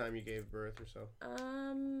the time you gave birth or so.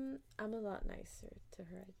 I'm a lot nicer to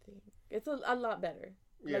her, I think. It's a lot better.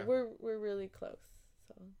 Yeah. Like, we're really close,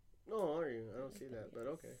 so. Oh, are you? I don't see that, but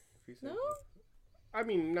okay. If you say no? So. I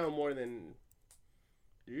mean, no more than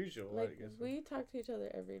usual, like, I guess. We talk to each other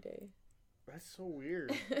every day. That's so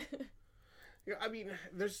weird. Yeah, I mean,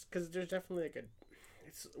 there's definitely like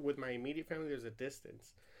it's with my immediate family, there's a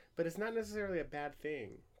distance, but it's not necessarily a bad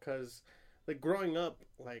thing, because like growing up,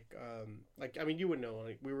 like I mean, you would know,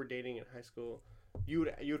 like we were dating in high school,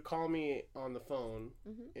 you'd call me on the phone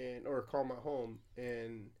and or call my home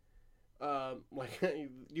and like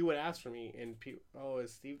you would ask for me and oh,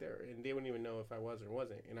 is Steve there? And they wouldn't even know if I was or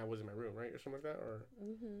wasn't, and I was in my room, right, or something like that, or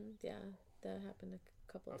yeah, that happened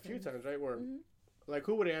a couple of times. A few times, right, where like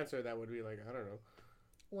who would answer that would be like, I don't know.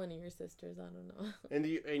 One of your sisters, I don't know.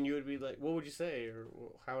 And you would be like, what would you say, or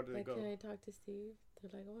how did it go? Can I talk to Steve?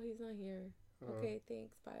 They're like, oh, he's not here. Okay,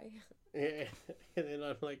 thanks, bye. And then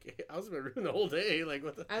I'm like, I was in my room the whole day. Like,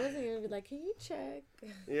 what the? I wasn't gonna be like, can you check?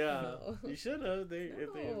 Yeah, no. You should have.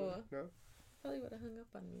 No. Probably would have hung up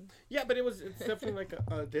on me. Yeah, but it's definitely like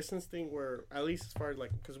a distance thing where, at least as far as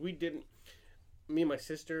like, because me and my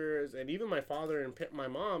sisters, and even my father and my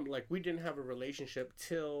mom, like, we didn't have a relationship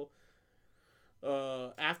till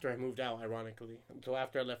after I moved out, ironically, until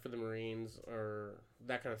after I left for the Marines or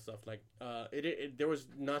that kind of stuff. Like, there was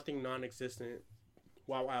nothing non-existent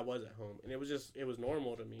while I was at home, and it was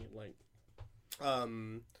normal to me. Like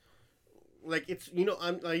it's, you know,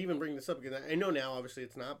 I even bring this up because I know now, obviously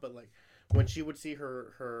it's not, but like when she would see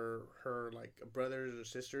her like brothers or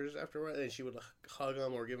sisters afterward, and she would hug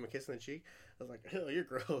them or give them a kiss on the cheek, I was like, "Oh, you're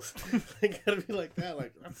gross." I gotta be like that.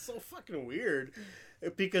 Like, that's so fucking weird,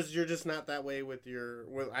 because you're just not that way with your.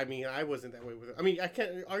 Well, I mean, I wasn't that way with. I mean, I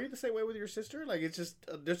can't. Are you the same way with your sister? Like, it's just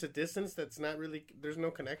there's a distance that's not really. There's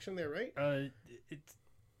no connection there, right? It's.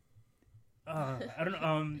 I don't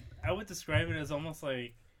know. I would describe it as almost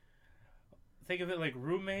like. Think of it like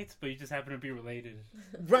roommates, but you just happen to be related.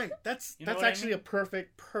 Right. That's actually a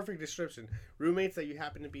perfect description. Roommates that you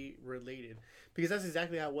happen to be related, because that's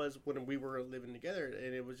exactly how it was when we were living together,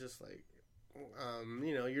 and it was just like,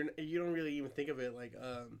 you know, you don't really even think of it like,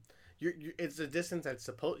 it's a distance that's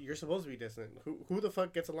you're supposed to be distant. Who the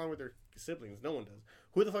fuck gets along with their siblings? No one does.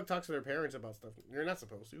 Who the fuck talks to their parents about stuff? You're not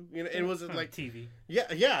supposed to. You know, it was like TV.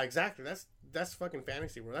 Yeah, exactly. That's fucking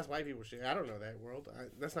fantasy world. That's white people shit. I don't know that world.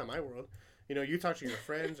 That's not my world. You know, you talk to your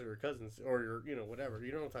friends or your cousins or your, you know, whatever.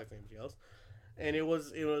 You don't talk to anybody else. And it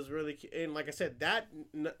was really, and like I said,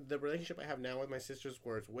 the relationship I have now with my sisters,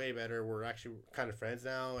 where it's way better. We're actually kind of friends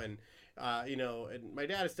now, and you know, and my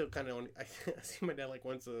dad is still kind of. I see my dad like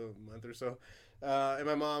once a month or so, and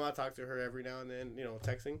my mom, I talk to her every now and then, you know,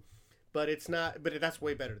 texting, but it's not. But that's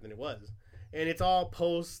way better than it was. And it's all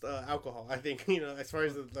post alcohol. I think, you know, as far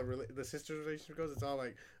as the sister relationship goes, it's all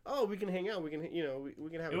like, oh, we can hang out, we can, you know, we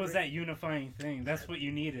can have. It was that unifying thing. That's what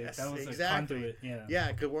you needed. Yes, that was exactly. A conduit. Yeah.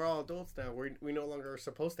 Yeah, because we're all adults now. We no longer are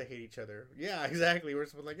supposed to hate each other. Yeah, exactly. We're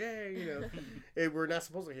supposed to, like, hey, you know, we're not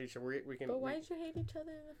supposed to hate each other. We can. But why did you hate each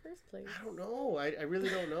other in the first place? I don't know. I really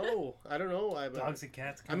don't know. I don't know. Dogs and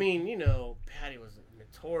cats. I mean, you know, Patty was a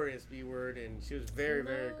notorious B word, and she was very,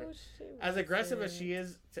 very as aggressive as she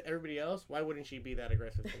is to everybody else. Why wouldn't she be that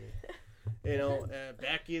aggressive to me? You know,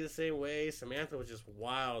 Becky the same way. Samantha was just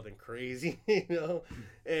wild and crazy, you know,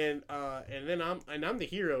 and then I'm the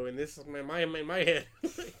hero in this in my head.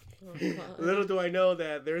 Little do I know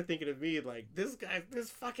that they're thinking of me like, this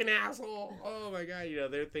fucking asshole. Oh my god, you know,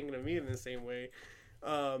 they're thinking of me in the same way.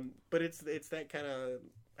 But it's that kind of.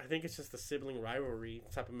 I think it's just the sibling rivalry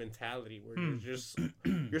type of mentality where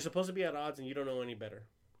you're supposed to be at odds and you don't know any better,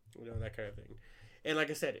 you know, that kind of thing. And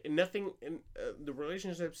like I said, the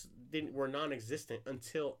relationships were non-existent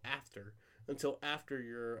until after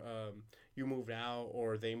you moved out,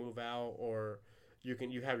 or they move out, or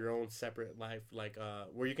you have your own separate life, like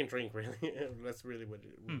where you can drink. Really, that's really what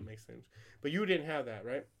makes sense. But you didn't have that,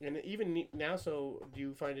 right? And even now, so do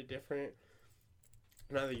you find it different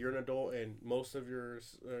now that you're an adult and most of your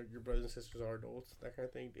brothers and sisters are adults, that kind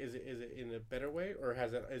of thing? Is it in a better way, or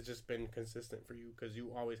has it just been consistent for you because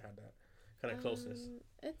you always had that kind of closeness?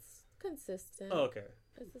 It's consistent. Oh, okay.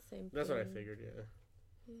 It's the same. That's what I figured. Yeah.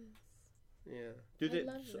 Yes. Yeah. I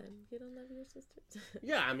love them. You don't love your sisters?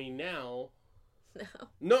 Yeah, I mean now.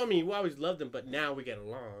 No, I mean we always loved them, but now we get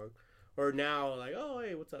along. Or now, like, oh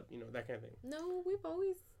hey, what's up? You know, that kind of thing. No, we've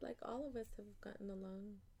always, like, all of us have gotten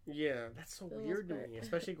along. Yeah, that's so weird to me,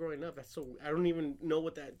 especially growing up. That's so. I don't even know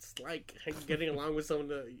what that's like, getting along with someone.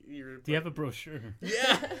 Do you have a brochure?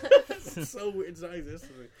 Yeah, it's so weird. It's not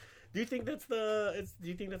existing. Do you think that's Do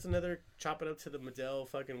you think that's another chop it up to the Madel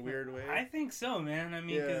fucking weird way? I think so, man. I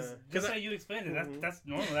mean, because just how you explained it, that's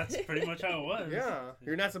normal. That's pretty much how it was. Yeah,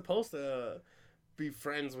 you're not supposed to be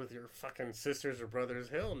friends with your fucking sisters or brothers.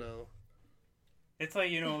 Hell no. It's like,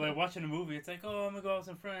 you know, like watching a movie. It's like, oh, I'm gonna go out with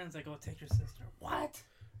some friends. Like, oh, take your sister. What?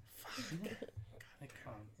 Like,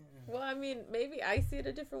 well, I mean, maybe I see it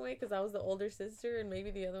a different way because I was the older sister, and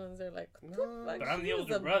maybe the other ones are like, no, but I'm the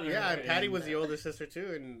older brother. Yeah, and Patty was the older sister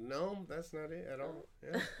too, and no, that's not it at all.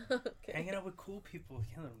 Yeah. Okay. Hanging out with cool people, you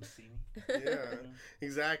can't let them see me. Yeah,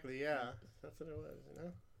 exactly. Yeah, that's what it was, you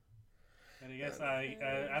know. And I guess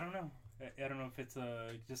I don't know. I don't know if it's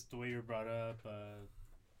just the way you're brought up.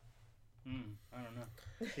 I don't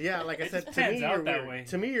know. Yeah, like I said, to me you're weird.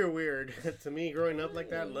 To me you're weird. To me, growing up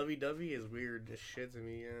like that, lovey-dovey is weird as shit to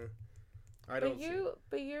me. Yeah,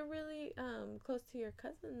 But you're really close to your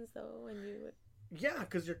cousins though, when you would. Yeah,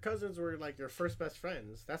 because your cousins were like your first best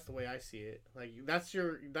friends. That's the way I see it. Like that's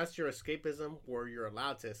your escapism where you're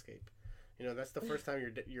allowed to escape. You know, that's the first time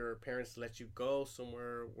your parents let you go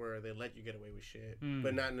somewhere where they let you get away with shit,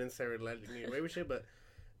 but not necessarily letting you get away with shit, but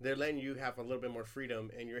they're letting you have a little bit more freedom,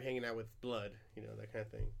 and you're hanging out with blood, you know, that kind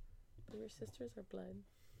of thing. Your sisters are blood.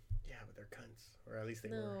 Yeah, but they're cunts, or at least they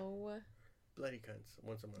were. Bloody cunts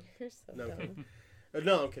once a month. You're so dumb. Kidding.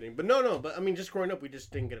 No, I'm kidding. But no. But I mean, just growing up, we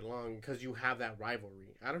just didn't get along because you have that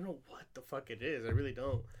rivalry. I don't know what the fuck it is. I really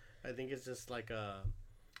don't. I think it's just like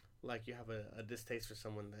you have a distaste for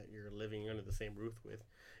someone that you're living under the same roof with,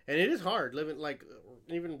 and it is hard living, like,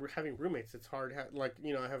 even having roommates. It's hard. Like,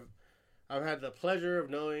 you know, I've had the pleasure of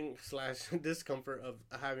knowing / discomfort of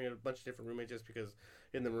having a bunch of different roommates just because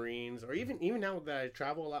in the Marines, or even now that I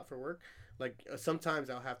travel a lot for work, like sometimes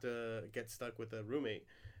I'll have to get stuck with a roommate,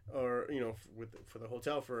 or, you know, for the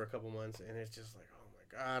hotel for a couple months, and it's just like, oh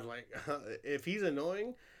my god, like if he's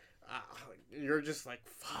annoying, you're just like,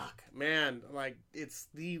 fuck, man, like it's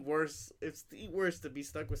the worst to be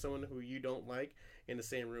stuck with someone who you don't like in the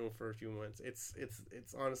same room for a few months. It's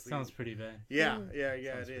honestly sounds pretty bad. Yeah,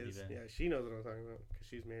 it is. Yeah, she knows what I'm talking about because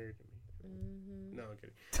she's married to me. Mm-hmm. No, I'm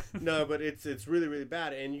kidding. No, but it's really, really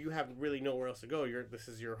bad, and you have really nowhere else to go. This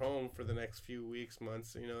is your home for the next few weeks,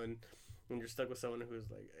 months, you know, and when you're stuck with someone who's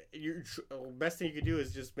like, best thing you could do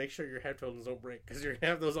is just make sure your headphones don't break, because you're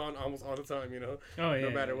gonna have those on almost all the time, you know. Oh yeah.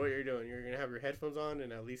 No matter what you're doing, you're gonna have your headphones on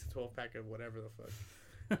and at least a 12-pack of whatever the fuck.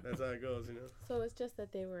 That's how it goes, you know. So it's just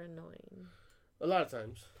that they were annoying. A lot of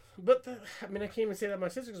times. But, I mean, I can't even say that about my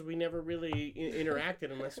sister because we never really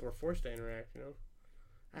interacted unless we're forced to interact, you know?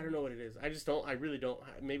 I don't know what it is. I really don't.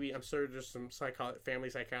 Maybe I'm sure there's some family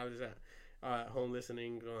psychologists at home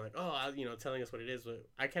listening going like, telling us what it is, but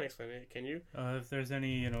I can't explain it. Can you? If there's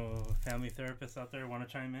any, family therapists out there want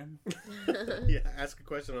to chime in? Yeah, ask a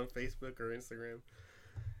question on Facebook or Instagram.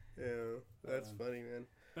 Yeah, that's funny, man.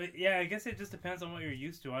 But, yeah, I guess it just depends on what you're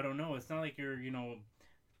used to. I don't know. It's not like you're,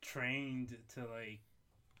 trained to, like,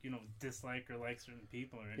 dislike or like certain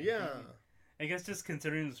people or anything. Yeah. I guess just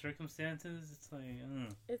considering the circumstances, it's like, I don't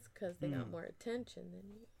know. It's because they got more attention than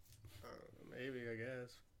you. Maybe, I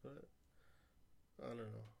guess. But I don't know.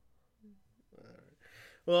 All right.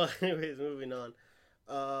 Well, anyways, moving on.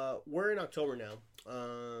 We're in October now.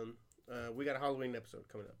 We got a Halloween episode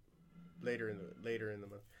coming up later in the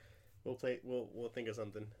month. We'll think of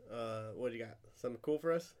something. What do you got? Something cool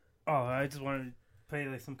for us? Oh, I just wanted to play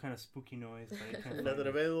like some kind of spooky noise. Nothing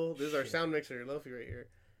available? This is our sound mixer, Luffy, right here.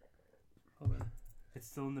 Hold on. It's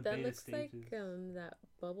still in the beta stages. That looks like that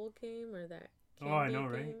bubble game or that candy I know,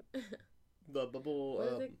 game. Right? The bubble... What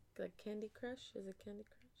is it? Like Candy Crush? Is it Candy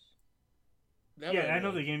Crush? Yeah, I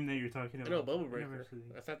know the game that you're talking about. I know, Bubble Breaker.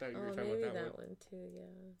 I thought that you were talking about that one. Maybe that one too,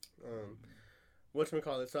 yeah.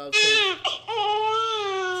 Whatchamacallit? So I was saying...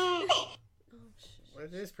 Well,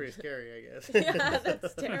 it is pretty scary, I guess. Yeah,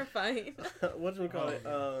 that's terrifying.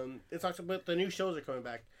 Whatchamacallit? It talks about the new shows are coming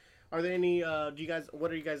back. Are there any, what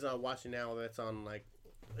are you guys watching now that's on, like,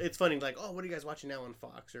 it's funny, like, oh, what are you guys watching now on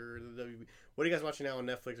Fox or the WB? What are you guys watching now on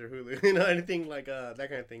Netflix or Hulu? Anything like that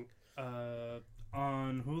kind of thing.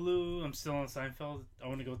 On Hulu, I'm still on Seinfeld. I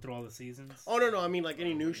want to go through all the seasons. Oh, no, I mean, like,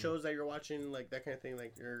 any new shows that you're watching, like, that kind of thing,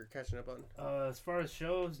 like, you're catching up on? As far as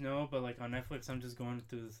shows, no, but, like, on Netflix, I'm just going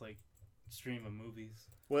through this, like, stream of movies.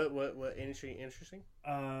 What industry interesting?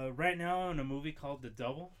 Right now, on a movie called The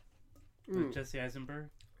Double with Jesse Eisenberg.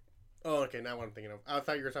 Oh, okay, now what I'm thinking of. I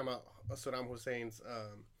thought you were talking about Saddam Hussein's,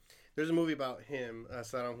 there's a movie about him,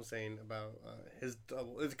 Saddam Hussein, about his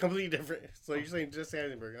double. It's completely different. So you're saying Jesse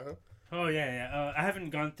Eisenberg, huh? Oh, yeah. I haven't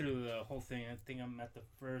gone through the whole thing. I think I'm at the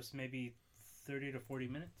first maybe 30 to 40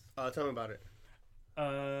 minutes. Tell me about it.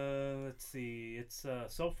 Let's see. It's,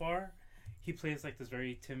 so far, he plays like this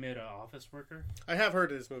very timid office worker. I have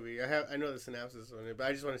heard of this movie. I know the synopsis on it, but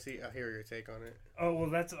I just want to hear your take on it.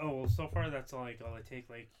 So far that's all I take.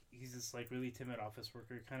 Like, he's this like really timid office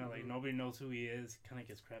worker, kind of like nobody knows who he is, kind of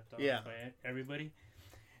gets crapped on by everybody.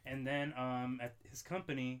 And then at his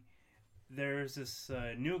company, there's this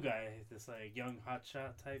new guy, this like young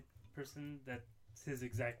hotshot type person that's his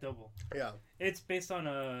exact double. Yeah. It's based on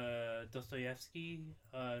Dostoevsky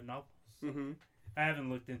novels. Mm-hmm. I haven't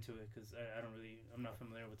looked into it because I'm not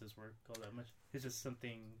familiar with his work all that much. It's just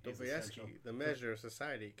something. Dostoevsky, the measure of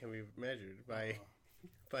society can be measured by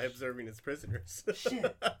observing its prisoners.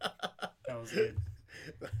 Shit. That was good.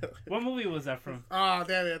 What movie was that from? Oh,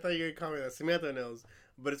 damn it. I thought you were going to call me that. Samantha knows,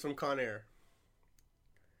 but it's from Con Air.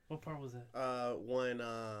 What part was that? When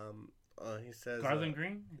he says... Garland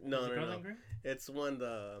Green? No. Green? It's when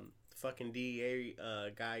the fucking DEA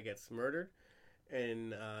guy gets murdered.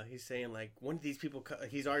 And he's saying, like, when did these people...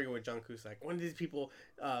 He's arguing with John Cusack. When did these people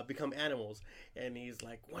become animals? And he's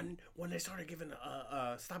like, when they started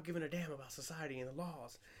stop giving a damn about society and the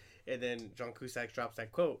laws. And then John Cusack drops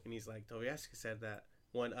that quote, and he's like, Dostoevsky said that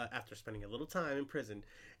one after spending a little time in prison,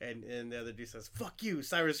 and the other dude says, "Fuck you."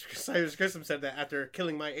 Cyrus Grissom said that after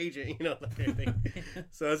killing my agent, you know, that kind of thing.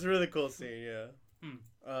 So it's a really cool scene, yeah.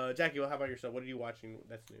 Jackie, well, how about yourself? What are you watching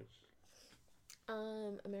that's new?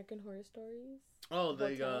 American Horror Stories. Oh,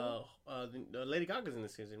 the Lady Gaga's in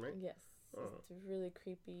this season, right? Yes. It's really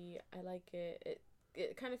creepy. I like it.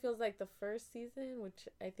 It kind of feels like the first season, which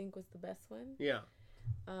I think was the best one. Yeah.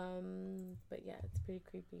 But yeah, it's pretty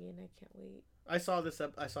creepy, and I can't wait. I saw this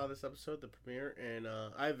episode, the premiere, and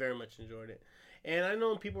I very much enjoyed it. And I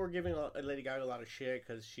know people were giving Lady Gaga a lot of shit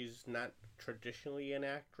because she's not traditionally an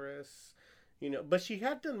actress, you know. But she's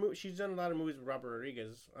done a lot of movies with Robert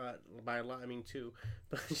Rodriguez. By a lot, I mean two.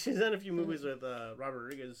 But she's done a few movies with Robert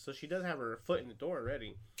Rodriguez, so she does have her foot in the door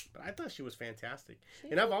already. But I thought she was fantastic,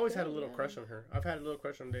 and I've always had a little crush on her. I've had a little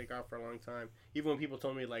crush on Lady Gaga for a long time. Even when people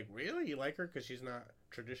told me like, "Really, you like her because she's not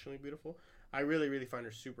traditionally beautiful?" I really, really find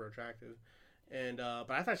her super attractive. And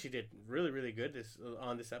but I thought she did really, really good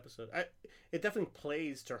on this episode. It definitely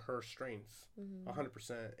plays to her strengths,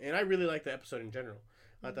 100%. And I really like the episode in general.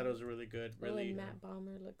 I thought it was a really good. Really, and Matt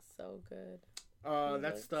Bomer looks so good.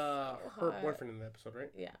 That's her boyfriend in the episode,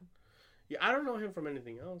 right? Yeah. Yeah, I don't know him from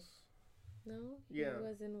anything else. No. He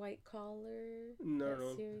was in White Collar.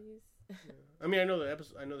 No. Series. Yeah. I mean, I know the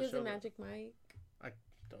episode. I know the show. He was in Magic Mike. I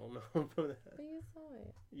don't know about that. But you saw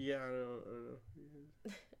it. Yeah, I know.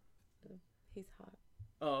 He's hot.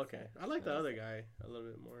 Oh, okay. I like the other guy a little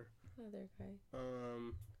bit more. Other guy.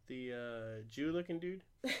 The Jew-looking dude,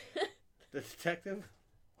 the detective.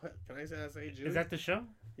 What can I say? Jew. Is that the show?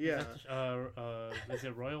 Yeah. Is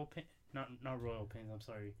it Royal Pains? Not Royal Pains. I'm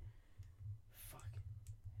sorry. Fuck.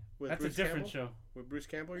 With that's Bruce a different Campbell? show. With Bruce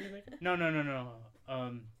Campbell, you're thinking? No.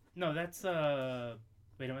 No, that's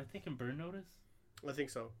Wait, am I thinking Burn Notice? I think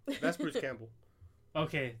so. That's Bruce Campbell.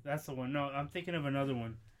 Okay, that's the one. No, I'm thinking of another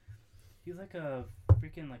one. He's like a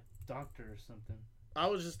freaking like doctor or something. I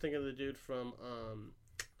was just thinking of the dude from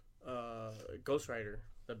Ghost Rider,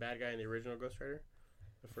 the bad guy in the original Ghost Rider.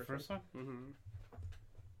 The first one? Mm-hmm.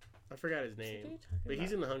 I forgot his name, but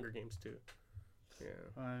he's in the Hunger Games too. Yeah.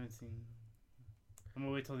 Oh, I haven't seen. I'm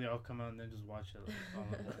gonna wait till they all come out and then just watch it. Like, all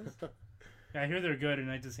at once. Yeah, I hear they're good,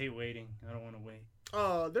 and I just hate waiting. I don't want to wait.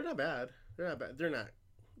 Oh, they're not bad. I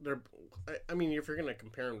mean, if you're gonna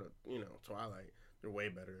compare them to, Twilight, they're way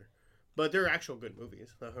better. But they're actual good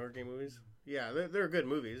movies. The Hunger Games movies. Yeah, they're good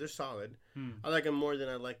movies. They're solid. I like them more than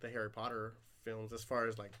I like the Harry Potter films as far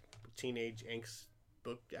as like teenage angst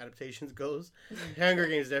book adaptations goes. Hunger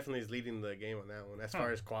Games definitely is leading the game on that one as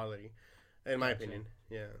far as quality, in my opinion.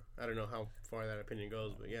 Yeah, I don't know how far that opinion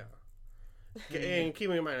goes, but yeah. And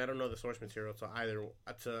keeping in mind, I don't know the source material to either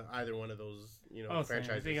one of those, franchises.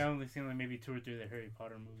 I think I only seen like maybe 2 or 3 of the Harry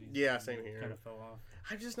Potter movies. Yeah, same here. Kind of fell off.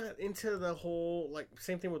 I'm just not into the whole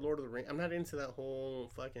same thing with Lord of the Rings. I'm not into that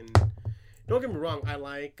whole fucking. Don't get me wrong. I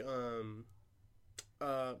like I'm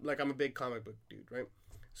a big comic book dude, right?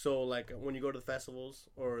 So like when you go to the festivals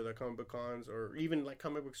or the comic book cons or even like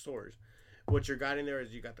comic book stores, what you're got in there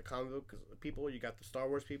is you got the comic book people, you got the Star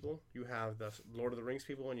Wars people, you have the Lord of the Rings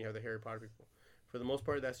people, and you have the Harry Potter people. For the most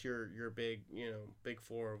part, that's your big, big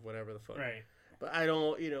four of whatever the fuck. Right. But I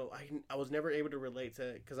don't, I was never able to relate to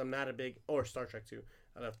it because I'm not a big, or Star Trek too.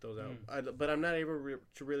 I left those out. But I'm not able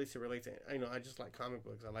to really relate to it. I just like comic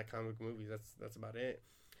books. I like comic book movies. That's about it.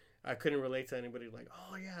 I couldn't relate to anybody like,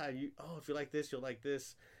 oh yeah, if you like this, you'll like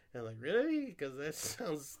this. And I'm like, really? Because that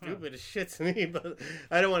sounds stupid as shit to me. But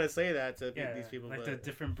I don't want to say that to these people. Like the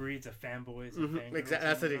different breeds of fanboys and fangirls. Exactly.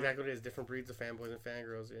 That's exactly what it is. Different breeds of fanboys and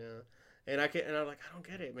fangirls. Yeah. And I'm like, I don't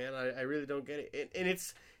get it, man. I really don't get it. And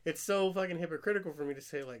it's so fucking hypocritical for me to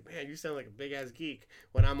say, like, man, you sound like a big ass geek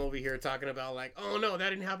when I'm over here talking about like, oh no,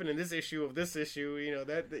 that didn't happen in this issue of this issue.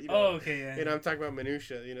 Oh, okay, yeah. And I'm talking about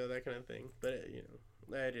minutia, that kind of thing. But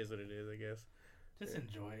that is what it is, I guess. Just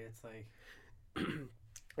enjoy it. It's like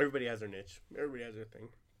everybody has their niche. Everybody has their thing.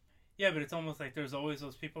 Yeah, but it's almost like there's always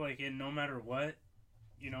those people like no matter what,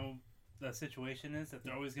 the situation is, that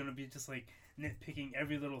they're always gonna be just like nitpicking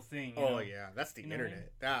every little thing. Oh yeah, that's the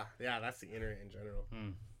internet. Yeah, that's the internet in general.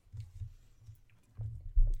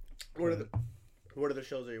 What other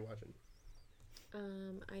shows are you watching?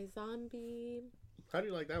 iZombie. How do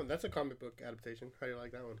you like that one? That's a comic book adaptation. How do you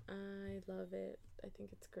like that one? I love it. I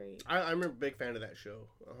think it's great. I'm a big fan of that show.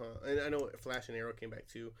 And I know Flash and Arrow came back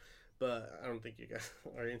too, but I don't think you guys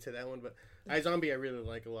are into that one. But iZombie I really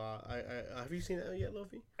like a lot. I have you seen that yet,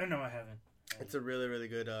 Lofi? No, I haven't. It's a really, really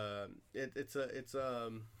good. How would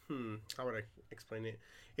I explain it?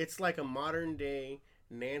 It's like a modern day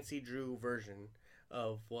Nancy Drew version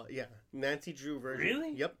of what? Yeah, Nancy Drew version.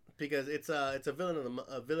 Really? Yep. Because it's a villain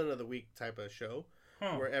of the week type of show,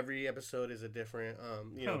 where every episode is a different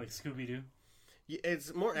like Scooby Doo.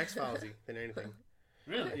 It's more X-Filesy than anything.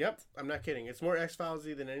 Really? Yep. I'm not kidding. It's more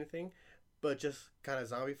X-Filesy than anything, but just kind of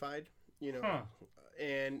zombified,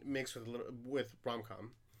 and mixed with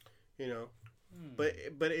rom-com, But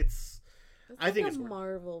it's I like think it's it's a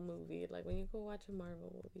Marvel movie. Like when you go watch a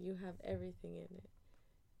Marvel movie, you have everything in it.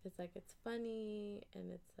 It's like it's funny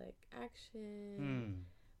and it's like action.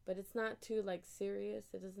 But it's not too like serious.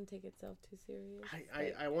 It doesn't take itself too serious.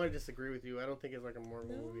 I want to disagree with you. I don't think it's like a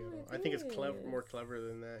Marvel movie at all. I think it's more clever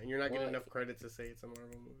than that. And you're not getting enough credit to say it's a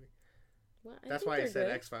Marvel movie. Well, that's why I said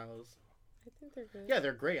X-Files. I think they're good. Yeah,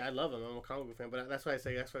 they're great. I love them. I'm a comic book fan, but that's why I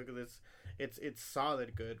say X-Files because it's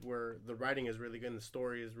solid good. Where the writing is really good and the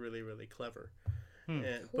story is really really clever. Who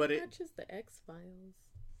watches the X-Files?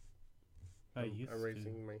 I'm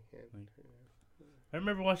raising my hand. I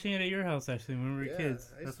remember watching it at your house actually when we were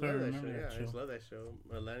kids. That's why I remember that show. I just love that show.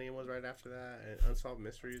 Millennium was right after that, and Unsolved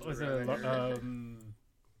Mysteries was right after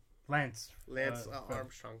Lance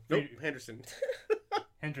Armstrong. Nope, Henderson.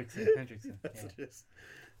 Hendrickson.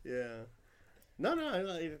 Yeah. No.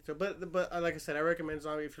 But like I said, I recommend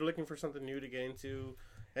Zombie if you're looking for something new to get into.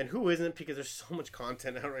 And who isn't? Because there's so much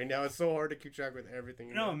content out right now. It's so hard to keep track with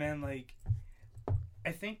everything. No, man, like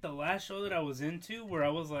I think the last show that I was into where I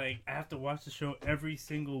was like, I have to watch the show every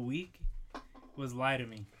single week was Lie to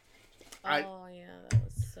Me. Yeah, that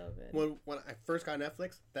was so good. When I first got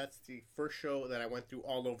Netflix, that's the first show that I went through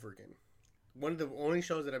all over again. One of the only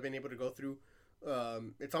shows that I've been able to go through.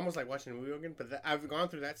 It's almost like watching a movie again, but I've gone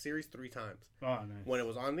through that series 3 times. Oh, nice. When it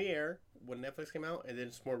was on the air, when Netflix came out, and then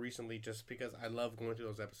just more recently, just because I love going through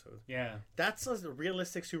those episodes. Yeah. That's a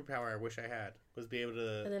realistic superpower I wish I had, was be able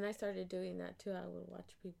to... And then I started doing that, too. I would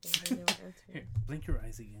watch people when they were answering. Here, blink your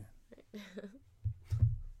eyes again.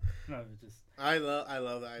 No, just... I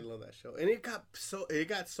love that show. And it got so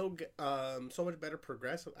much better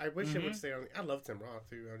progressive. I wish it would stay on... I love Tim Roth,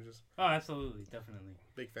 too. I'm just... Oh, absolutely. Definitely.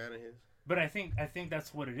 Big fan of his. But I think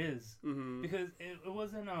that's what it is. Mm-hmm. Because it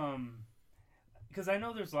wasn't because I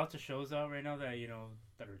know there's lots of shows out right now that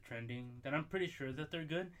that are trending that I'm pretty sure that they're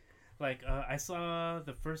good. Like I saw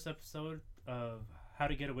the first episode of How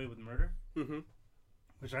to Get Away with Murder,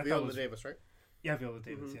 which I thought was Viola Davis, right? Yeah, Viola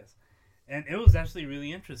Davis, yes. And it was actually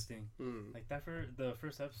really interesting. Like that for the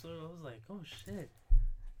first episode, I was like, oh shit,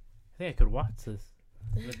 I think I could watch this.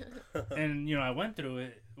 And I went through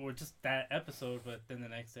it, or just that episode, but then the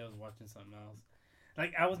next day I was watching something else.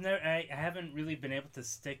 Like I haven't really been able to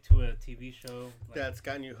stick to a TV show that's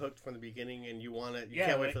gotten you hooked from the beginning, and you want it. You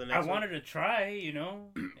can't wait for the next one. I wanted to try,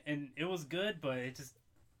 and it was good, but it just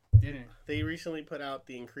didn't. They recently put out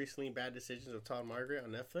The Increasingly Bad Decisions of Todd Margaret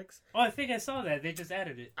on Netflix. Oh, I think I saw that. They just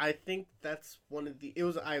added it. I think that's it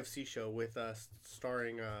was an IFC show with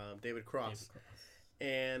starring David Cross.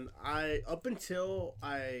 And up until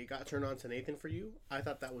I got turned on to Nathan For You, I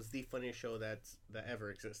thought that was the funniest show that ever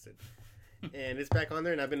existed. And it's back on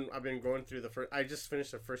there, and I've been going through the first. I just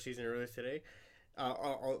finished the first season earlier today.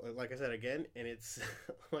 Like I said again, and it's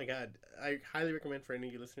oh my god, I highly recommend for any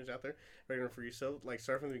of you listeners out there, recommend For You. So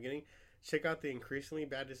start from the beginning, check out The Increasingly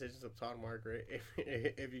Bad Decisions of Todd Margaret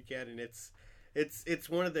if you can, and it's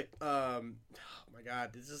one of the oh my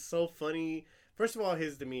god, this is so funny. First of all,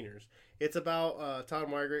 his demeanors. It's about Todd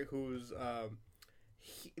Margaret, who's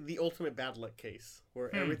the ultimate bad luck case,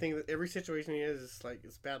 where every situation he is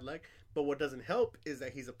it's bad luck. But what doesn't help is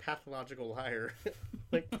that he's a pathological liar.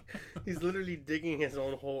 He's literally digging his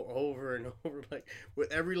own hole over and over.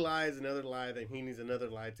 With every lie is another lie that he needs another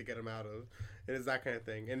lie to get him out of. And it's that kind of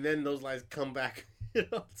thing. And then those lies come back.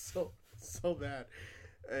 It's so bad.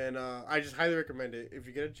 And I just highly recommend it. If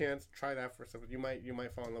you get a chance, try that for something. You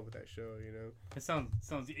might fall in love with that show. It sounds.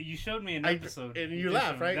 You showed me an episode, and you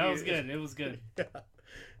laughed, right? That was good. It was good. Yeah,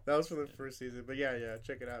 that was for the first season. But yeah,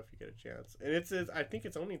 check it out if you get a chance. And I think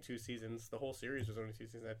it's only 2 seasons. The whole series was only 2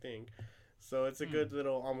 seasons, I think. So it's a good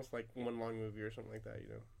little, almost like one long movie or something like that.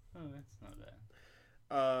 Oh, that's not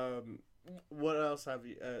bad. What else have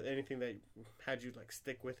you? Anything that had you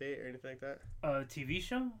stick with it or anything like that? TV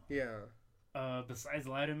show? Yeah. Besides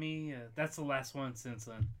Lie to Me, that's the last one since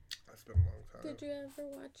then. That's been a long time. Did you ever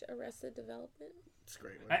watch Arrested Development? It's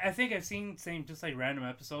great. I think I've seen just random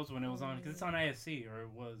episodes when it was on, because it's on IFC, or it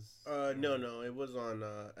was. No, it was on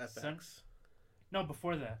FX. No,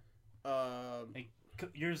 before that.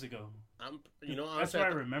 Years ago. Honestly, that's where I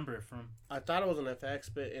remember it from. I thought it was on FX,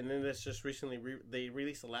 and then it's just recently they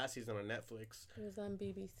released the last season on Netflix. It was on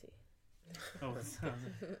BBC. Oh,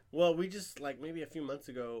 well, we just maybe a few months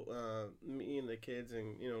ago, me and the kids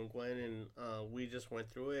and Gwen and we just went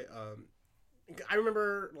through it. I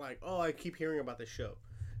remember like, oh, I keep hearing about this show.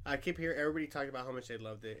 I keep hearing everybody talking about how much they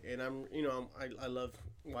loved it, and I love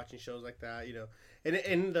watching shows like that,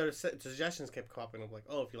 and the suggestions kept popping up like,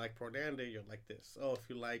 oh, if you like Portlandia, you'll like this. Oh, if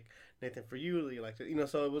you like Nathan For You like it.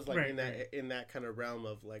 So it was like in that kind of realm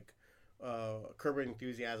of like Curb Your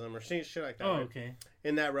Enthusiasm or shit like that. Oh, right? okay.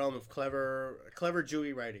 In that realm of clever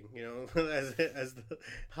Jewy writing, as the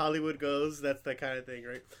Hollywood goes, that's the kind of thing,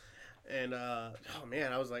 right? And oh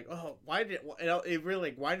man, I was like, oh, why did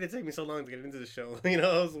it take me so long to get into the show? It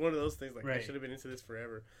was one of those things like I should have been into this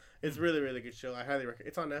forever. It's really, really good show. I highly recommend.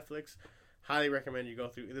 It's on Netflix. Highly recommend you go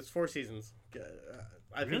through. There's 4 seasons.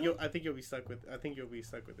 I think you'll be stuck with. I think you'll be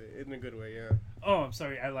stuck with it in a good way. Yeah. Oh, I'm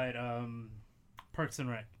sorry. I lied. Parks and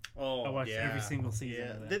Rec. Oh, I watched every single season.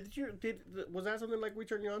 Yeah. Of that. Was that something like we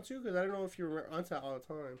turned you on to? Because I don't know if you were onto that all the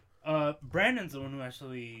time. Brandon's the one who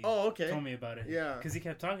actually told me about it. Yeah. Because he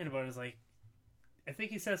kept talking about it. It's like, I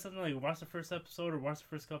think he said something like, watch the first episode or watch the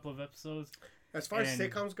first couple of episodes. As far as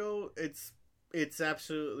sitcoms go, it's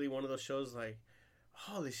absolutely one of those shows like,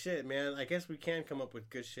 holy shit, man. I guess we can come up with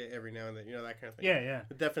good shit every now and then. That kind of thing. Yeah.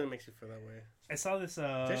 It definitely makes you feel that way. I saw this.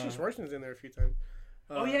 Jason Schwartzman's in there a few times.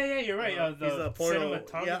 Yeah, you're right. He's a porno.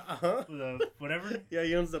 Yeah, the whatever. Yeah,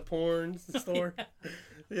 he owns the porn store.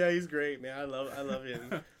 Yeah, he's great, man. I love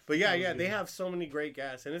him. But yeah, they have so many great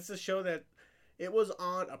guests, and it's a show that it was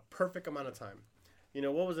on a perfect amount of time.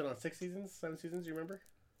 What was it on? 6 seasons, 7 seasons? You remember?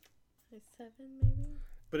 7 maybe.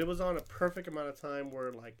 But it was on a perfect amount of time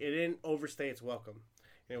where like it didn't overstay its welcome,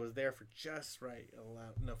 and it was there for just right,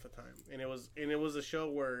 enough of time. And it was a show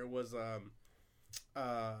where it was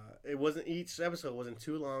it wasn't, each episode wasn't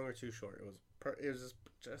too long or too short. It was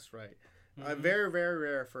just right. Mm-hmm. Very, very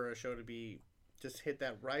rare for a show to be just hit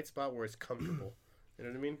that right spot where it's comfortable. You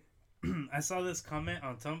know what I mean? I saw this comment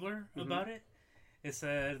on Tumblr about it. It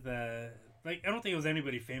said that, like, I don't think it was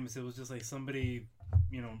anybody famous. It was just like somebody,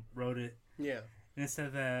 wrote it. Yeah. And it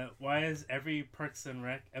said that, why is every Parks and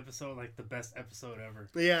Rec episode like the best episode ever?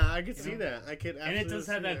 Yeah, I could see that. I could absolutely. And it does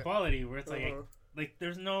have that quality where it's like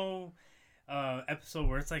there's no episode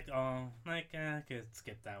where it's like, I could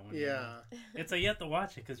skip that one. Yeah. It's like you have to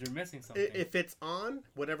watch it because you're missing something. If it's on,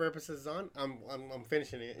 whatever episode is on, I'm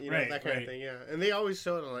finishing it. That kind of thing. Yeah. And they always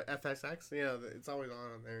show it on like FXX. It's always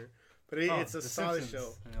on there. But it's a solid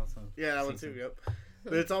show. Yeah, that one too. Yep.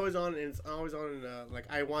 But it's always on, and it's always on. Like,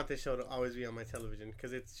 I want this show to always be on my television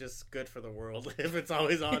because it's just good for the world if it's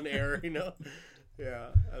always on air. Yeah,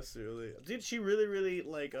 absolutely. Did she really, really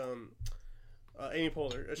like Amy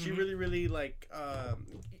Poehler? She really, really like.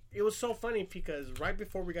 It was so funny because right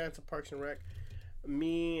before we got into Parks and Rec,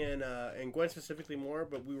 me and Gwen specifically more,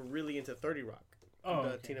 but we were really into 30 Rock,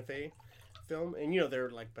 the Tina Fey film, and they're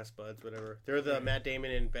like best buds, whatever. They're the Matt Damon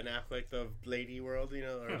and Ben Affleck of lady world,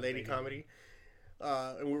 or lady comedy.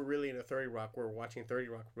 And we're really into 30 Rock. We're watching 30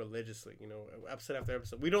 Rock religiously, episode after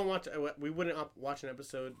episode. We wouldn't watch an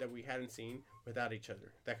episode that we hadn't seen without each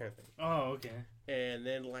other, that kind of thing. Oh, okay. And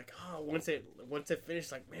then like, once it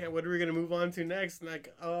finished, like, man, what are we gonna move on to next? And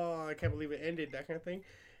like, I can't believe it ended, that kind of thing.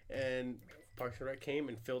 And Parks and Rec came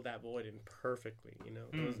and filled that void in perfectly.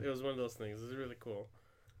 It was one of those things. It was really cool.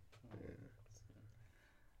 Yeah.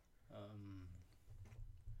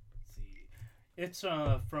 It's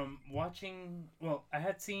from watching. Well, I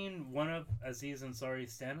had seen one of Aziz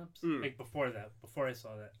Ansari's stand-ups like before I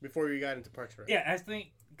saw that. Before you got into Parks and Rec. Yeah, I think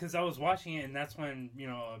because I was watching it, and that's when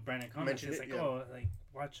Brandon commented. It's like,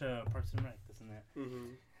 watch Parks and Rec, this and that. Mm-hmm.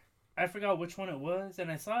 I forgot which one it was,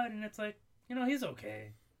 and I saw it, and it's like, he's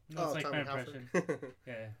okay. That's like Tom my impression.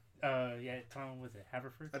 Yeah. Tom, was it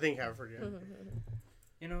Haverford? I think Haverford.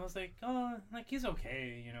 Yeah. I was like, he's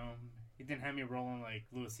okay. He didn't have me rolling like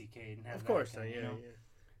Louis C.K. Of course, yeah.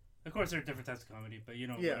 Of course, there are different types of comedy, but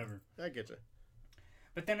whatever. I get you.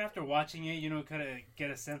 But then after watching it, kind of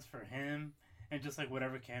get a sense for him and just like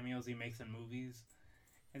whatever cameos he makes in movies.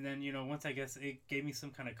 And then, once I guess it gave me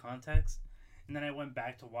some kind of context, and then I went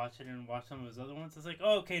back to watch it and watch some of his other ones. It's like,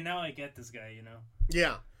 oh, okay, now I get this guy,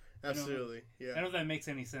 Yeah. Absolutely, yeah. I don't know if that makes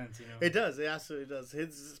any sense, It does. It absolutely does.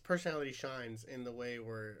 His personality shines in the way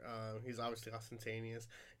where he's obviously ostentatious.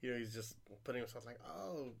 He's just putting himself like,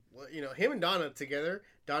 him and Donna together.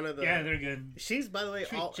 Yeah, they're good. She's, by the way,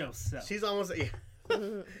 yourself. She's almost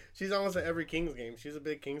she's almost at every Kings game. She's a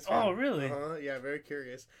big Kings fan. Oh, really? Yeah, very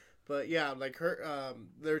curious. But yeah, like her,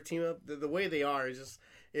 their team up, the way they are is just,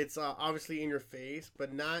 It's obviously in your face,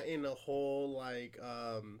 but not in a whole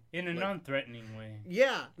in a non-threatening way.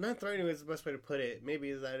 Yeah, non-threatening is the best way to put it.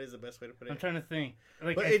 Maybe that is the best way to put it. I'm trying to think.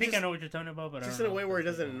 Like, I think I know what you're talking about, but just in a way where it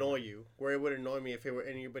doesn't annoy you. Where it would annoy me if it were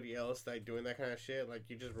anybody else like doing that kind of shit. Like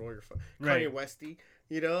you just roll your phone. Right. Kanye Westy,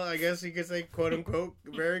 I guess you could say quote unquote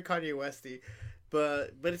very Kanye Westy.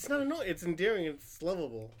 But it's not annoying. It's endearing. It's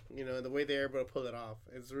lovable. The way they're able to pull it off.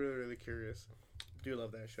 It's really, really curious. Do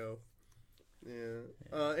love that show.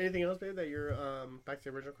 Yeah. Anything else, babe, that you're back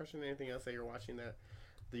to the original question? Anything else that you're watching that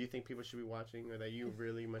you think people should be watching or that you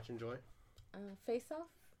really much enjoy? Face Off.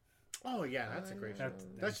 Oh yeah, that's a great show.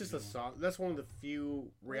 That's just that's one of the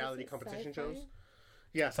few reality competition shows.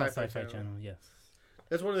 Yeah, Sci-Fi Channel. Yes.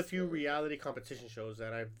 That's one of the few reality competition shows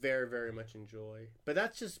that I very, very much enjoy. But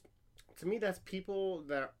that's just, to me, that's people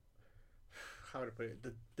that, how would I put it?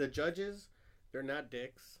 The judges, they're not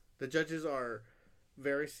dicks. The judges are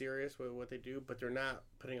very serious with what they do, but they're not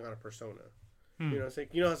putting on a persona. It's like,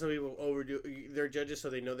 how some people overdo, they're judges so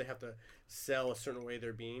they know they have to sell a certain way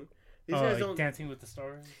they're being. These guys don't. Dancing with the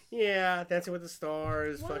Stars? Yeah, Dancing with the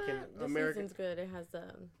Stars. What? Fucking American. This season's good. It has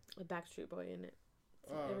a Backstreet Boy in it.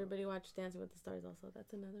 So everybody watched Dancing with the Stars also.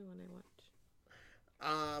 That's another one I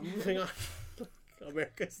watch. Moving on.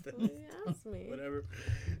 America's ask me. Whatever.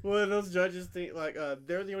 Well, those judges think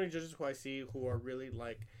they're the only judges who I see who are really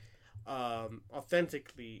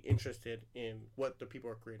authentically interested in what the people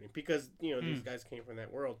are creating, because these guys came from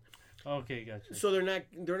that world. Okay, gotcha. So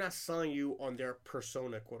they're not selling you on their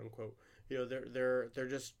persona, quote unquote. They're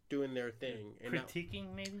just doing their thing. And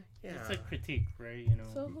critiquing, maybe. Yeah, it's a critique, right?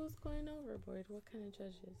 So who's going overboard? What kind of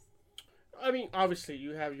judges? I mean, obviously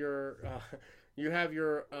you have your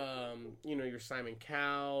your Simon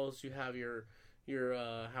Cowells, you have your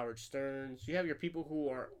Howard Sterns, you have your people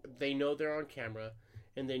who they know they're on camera.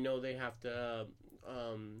 And they know they have to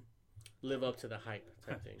live up to the hype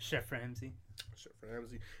type thing. Chef Ramsay.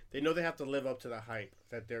 They know they have to live up to the hype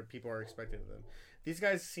that their people are expecting of them. These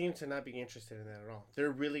guys seem to not be interested in that at all.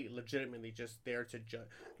 They're really legitimately just there to judge.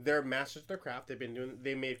 They're masters of their craft.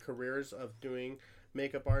 They made careers of doing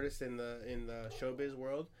makeup artists in the showbiz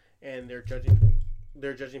world, and they're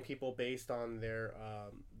judging people based on their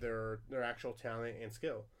actual talent and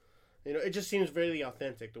skill. It just seems really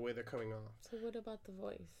authentic the way they're coming off. So what about The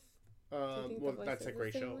Voice? Well, that's a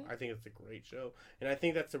great show. I think it's a great show. And I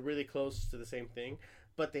think that's really close to the same thing.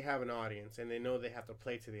 But they have an audience, and they know they have to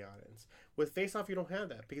play to the audience. With Face Off, you don't have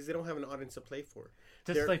that, because they don't have an audience to play for.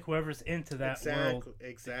 Like whoever's into that world.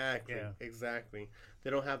 Exactly. They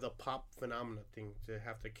don't have the pop phenomena thing to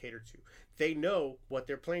have to cater to. They know what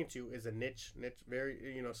they're playing to is a niche,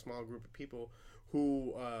 very small group of people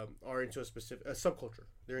who are into a subculture.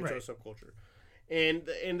 They're into a subculture, and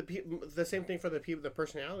the same thing for the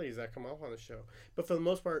personalities that come off on the show. But for the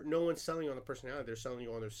most part, no one's selling you on the personality. They're selling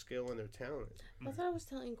you on their skill and their talent. That's what I was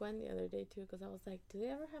telling Gwen the other day too, because I was like, do they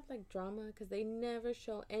ever have drama? Because they never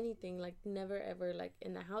show anything, never ever,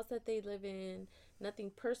 in the house that they live in.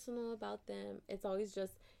 Nothing personal about them. It's always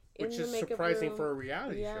just in the makeup room. Which is surprising for a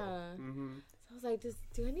reality show. Mm-hmm. So I was like,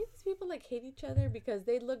 do any of these people hate each other? Because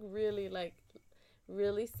they look really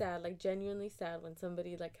really sad, genuinely sad when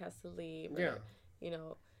somebody has to leave. Or,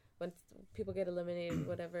 when people get eliminated,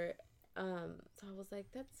 whatever. So I was like,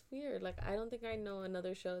 that's weird. I don't think I know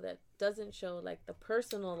another show that doesn't show the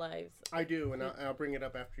personal lives. I do, and I'll bring it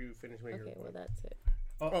up after you finish making your point. Well, that's it.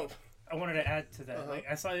 Oh, I wanted to add to that. Uh-huh.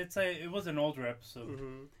 I saw it was an older episode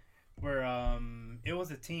where it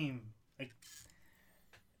was a team. It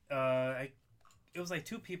was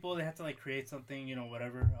two people. They had to create something,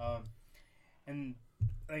 whatever. And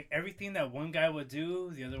everything that one guy would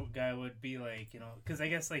do, the other guy would be because I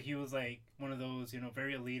guess he was one of those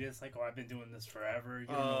very elitist, I've been doing this forever.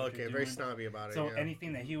 Okay, very snobby about it. So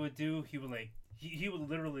anything that he would do, he would he would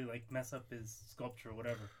literally mess up his sculpture or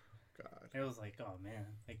whatever. God, it was oh man,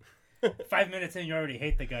 5 minutes in you already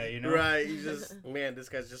hate the guy, Right, you just man, this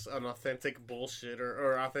guy's just an authentic bullshit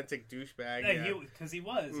or authentic douchebag. Yeah, because he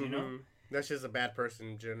was, That's just a bad person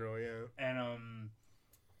in general, yeah. And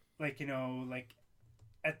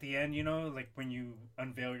at the end, when you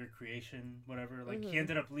unveil your creation, whatever, he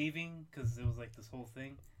ended up leaving because it was this whole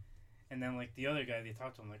thing. And then the other guy, they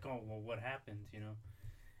talked to him oh, well, what happened, And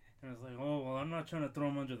I was oh, well, I'm not trying to throw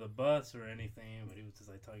him under the bus or anything, but he was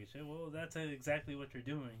just talking shit. Well, that's exactly what you're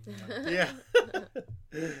doing. Yeah.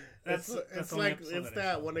 It's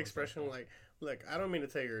that one expression look, I don't mean to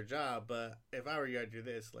take your job, but if I were you, I'd do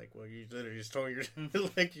this. Well, you literally just told me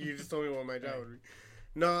you just told me what my job would be.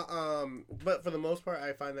 No, but for the most part,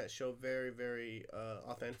 I find that show very, very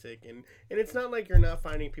authentic, and it's not you're not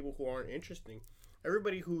finding people who aren't interesting.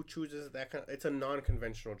 Everybody who chooses it's a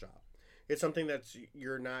non-conventional job. It's something that's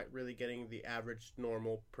you're not really getting the average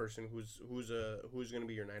normal person who's going to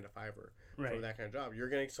be your 9-to-5er for that kind of job. You're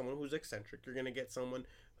getting someone who's eccentric. You're going to get someone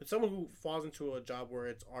who falls into a job where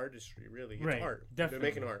it's artistry. Really, it's art. Definitely, they're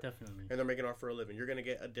making art, and they're making art for a living. You're going to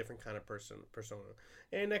get a different kind of persona,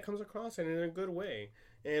 and that comes across in a good way.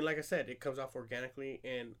 And like I said, it comes off organically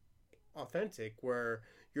and authentic. Where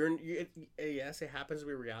yes, it happens to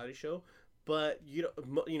be a reality show, but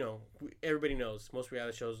everybody knows most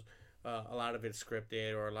reality shows. A lot of it's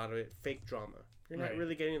scripted or a lot of it fake drama. You're not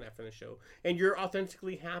really getting that from the show, and you're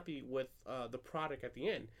authentically happy with the product at the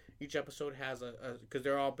end. Each episode has because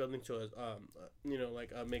they're all building to a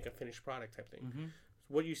make a finished product type thing. Mm-hmm.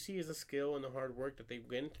 What you see is the skill and the hard work that they've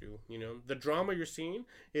been through. The drama you're seeing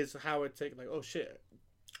is how it takes. Like, oh shit,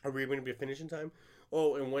 are we going to be finished in time?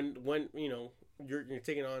 Oh, and when you're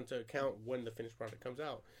taking on into account when the finished product comes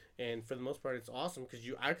out. And for the most part, it's awesome because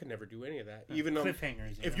I could never do any of that. Even though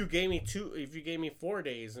cliffhangers. If you gave me 4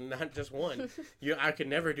 days and not just one, I could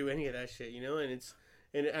never do any of that shit.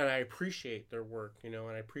 And I appreciate their work. And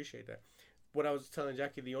I appreciate that. What I was telling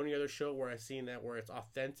Jackie, the only other show where I've seen that where it's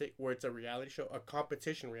authentic, where it's a reality show, a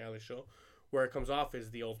competition reality show, where it comes off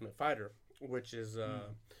is The Ultimate Fighter, which is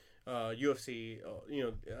UFC.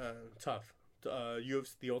 Tough.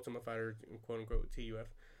 UFC, The Ultimate Fighter, quote unquote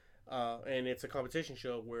TUF. And it's a competition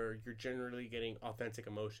show where you're generally getting authentic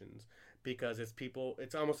emotions because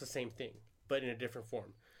it's almost the same thing, but in a different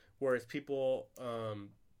form. Whereas people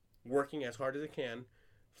working as hard as they can,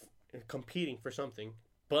 competing for something,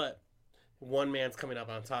 but one man's coming up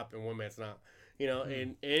on top and one man's not.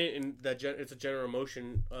 And it's a general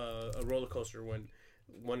emotion, a roller coaster when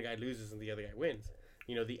one guy loses and the other guy wins.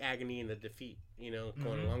 The agony and the defeat,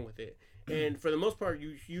 going along with it. And for the most part,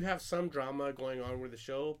 you have some drama going on with the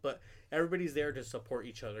show, but everybody's there to support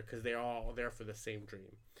each other because they're all there for the same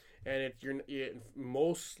dream. And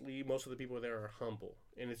most of the people there are humble,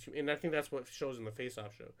 and I think that's what shows in the Face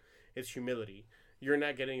Off show. It's humility. You're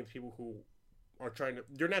not getting people who are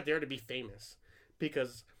you're not there to be famous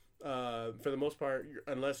because for the most part,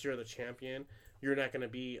 unless you're the champion, you're not going to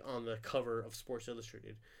be on the cover of Sports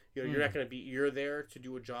Illustrated. You're not going to be. You're there to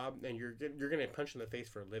do a job, and you're going to punch in the face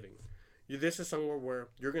for a living. This is somewhere where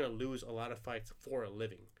you're going to lose a lot of fights for a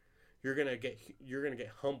living. You're going to get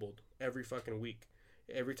humbled every fucking week,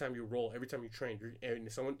 every time you roll, every time you train.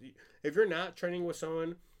 If you're not training with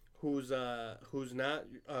someone who's not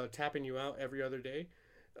tapping you out every other day,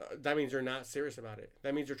 that means you're not serious about it.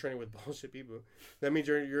 That means you're training with bullshit people. That means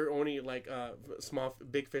you're only like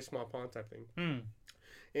big fish, small pond type thing.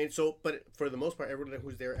 And so, but for the most part, everyone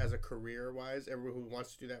who's there as a career-wise, everyone who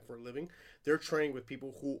wants to do that for a living, they're training with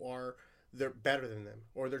people who they're better than them,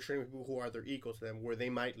 or they're training with people who are their equal to them, where they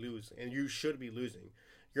might lose, and you should be losing.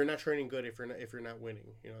 You're not training good if you're not winning,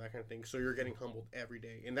 that kind of thing. So you're getting humbled every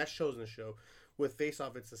day, and that shows in the show. With Face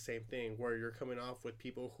Off, it's the same thing, where you're coming off with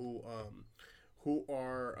people who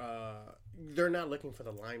are they're not looking for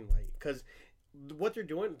the limelight because. What they're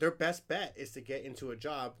doing, their best bet is to get into a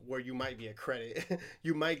job where you might be a credit.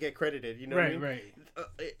 You might get credited. You know what I mean? Right.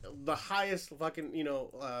 The highest fucking,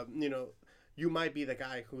 you might be the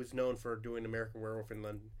guy who's known for doing American Werewolf in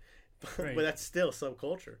London. Right. But that's still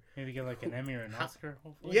subculture. Maybe get like an Emmy or an Oscar,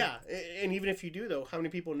 hopefully. Yeah, and even if you do, though, how many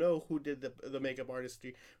people know who did the makeup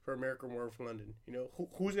artistry for American Werewolf in London?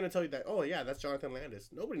 Who's going to tell you that, oh, yeah, that's Jonathan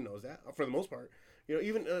Landis? Nobody knows that, for the most part.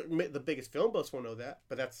 Even the biggest film buffs won't know that,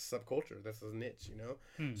 but that's subculture. That's a niche,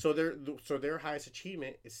 So their highest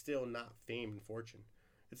achievement is still not fame and fortune.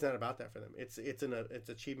 It's not about that for them. It's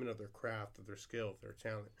achievement of their craft, of their skill, of their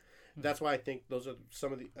talent. That's why I think those are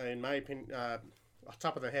some of the, in my opinion,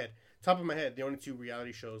 top of my head, the only two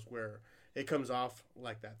reality shows where it comes off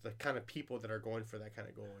like that. The kind of people that are going for that kind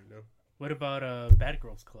of goal, What about Bad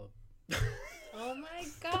Girls Club? Oh my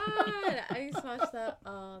god! I used to watch that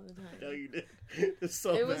all the time. No, you did. It's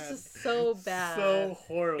so it bad. was just so bad. So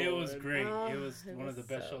horrible. It was great. It was one of the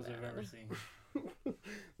best shows I've ever seen.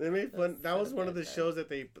 They made fun. That was one of the shows that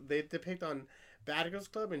they depict on Bad Girls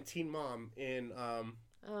Club and Teen Mom in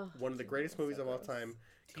one of the greatest movies of all time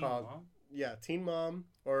called Teen Mom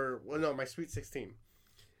My Sweet 16.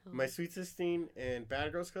 Oh. My Sweet 16 and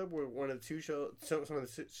Bad Girls Club were one of the two shows. Some of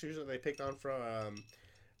the shows that they picked on from.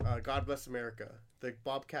 God Bless America, the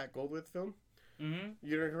Bobcat Goldthwait film. Mm-hmm.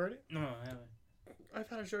 You never heard it? No, I haven't. I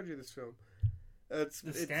thought I showed you this film. It's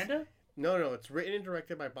stand-up? No. It's written and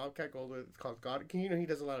directed by Bobcat Goldthwait. It's called God. He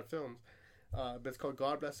does a lot of films, but it's called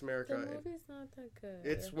God Bless America. The movie's not that good.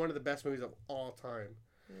 It's one of the best movies of all time,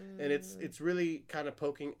 and it's really kind of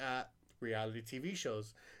poking at reality TV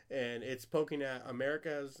shows, and it's poking at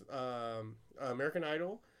America's American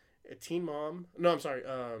Idol. Teen Mom. No, I'm sorry.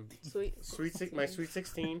 My Sweet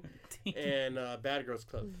 16, and Bad Girls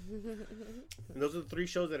Club. And those are the 3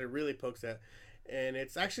 shows that it really pokes at. And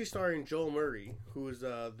it's actually starring Joel Murray, who is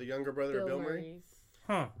the younger brother of Bill Murray.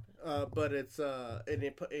 Huh. But it's man,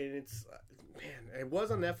 it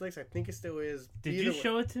was on Netflix. I think it still is. Did you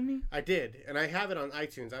show it to me? I did, and I have it on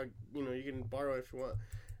iTunes. You can borrow it if you want.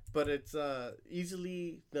 But it's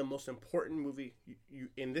easily the most important movie you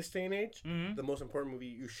in this day and age. Mm-hmm. The most important movie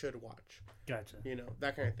you should watch. Gotcha.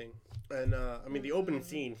 That kind of thing. And the opening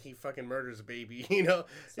scene, he fucking murders a baby.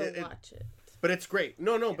 So watch it. But it's great.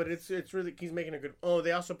 No, but it's really, he's making a good. Oh,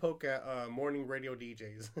 they also poke at morning radio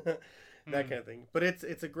DJs, that kind of thing. But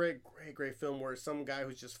it's a great film where some guy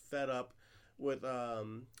who's just fed up with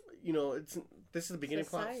this is the beginning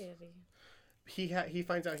plot. He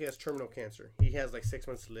finds out he has terminal cancer. He has like 6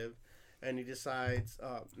 months to live, and he decides.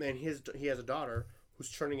 And he has a daughter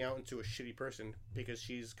who's turning out into a shitty person because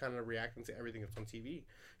she's kind of reacting to everything that's on TV.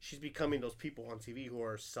 She's becoming those people on TV who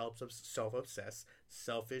are self-obsessed,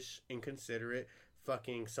 selfish, inconsiderate,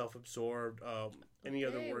 fucking self-absorbed. Any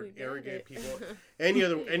other word, arrogant people. Any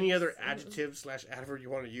other adjective / adverb you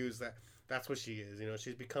want to use. That's what she is.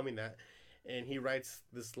 She's becoming that. And he writes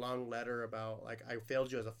this long letter about like, I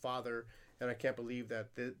failed you as a father, and I can't believe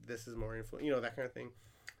that this is more influence. That kind of thing.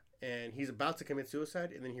 And he's about to commit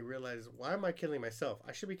suicide, and then he realizes, why am I killing myself?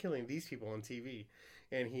 I should be killing these people on TV.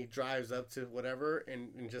 And he drives up to whatever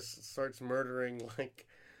and just starts murdering, like,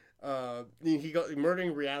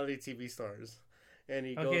 murdering reality TV stars. And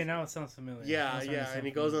he goes, okay, now it sounds familiar. Yeah, and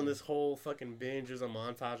he goes on this whole fucking binge. There's a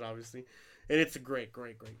montage, obviously. And it's a great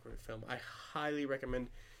film. I highly recommend.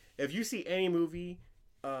 If you see any movie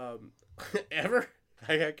ever,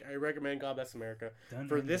 I recommend God Bless America.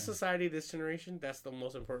 For this society, this generation, that's the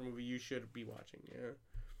most important movie you should be watching. Yeah.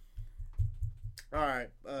 All right,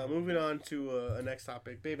 moving on to a next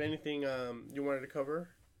topic. Babe, anything you wanted to cover?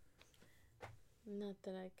 Not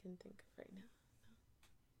that I can think of right now.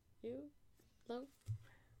 You? Lo?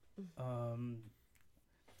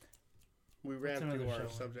 We ran through our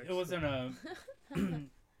subjects. It wasn't a...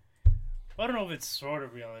 I don't know if it's sort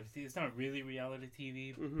of reality. It's not really reality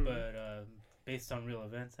TV, mm-hmm. but based on real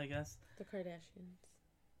events, I guess. The Kardashians.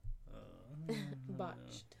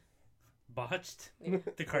 Botched. Botched? Yeah.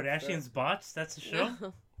 The Kardashians botched? That's a show?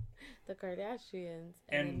 No. The Kardashians.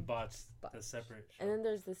 And botched. The separate show. And then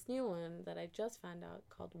there's this new one that I just found out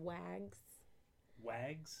called Wags.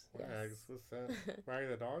 Wags? Yes. Wags. What's that? Wag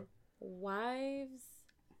the dog? Wives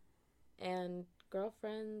and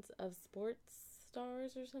girlfriends of sports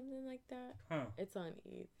stars or something like that. Huh. It's on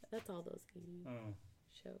E. That's all those E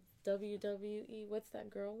shows. WWE. What's that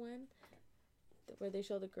girl one? Where they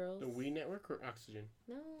show the girls. The We Network or Oxygen?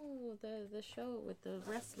 No, the show with the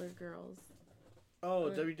wrestler girls.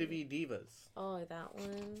 Oh, WWE Divas. Oh, that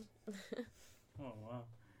one. Oh, wow.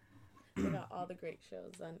 They got all the great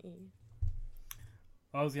shows on E.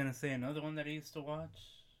 I was gonna say another one that I used to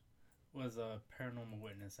watch was Paranormal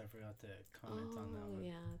Witness. I forgot to comment on that one.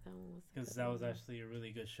 Yeah, that one was. Because that was actually a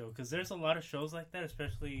really good show. Because there's a lot of shows like that,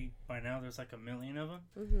 especially by now. There's like a million of them.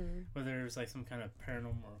 Mm-hmm. Where there's like some kind of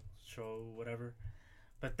paranormal show, whatever.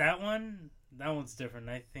 But that one's different.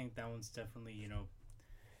 I think that one's definitely,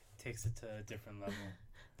 takes it to a different level.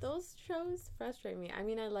 Those shows frustrate me. I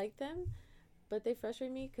mean, I like them, but they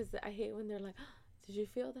frustrate me because I hate when they're like, oh, "Did you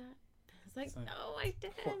feel that?" It's like, no, I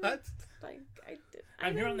didn't. What? Like, I did.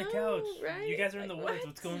 I'm here on the couch. Right? You guys are in the woods.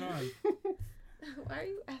 What's going on? Why are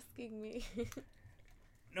you asking me?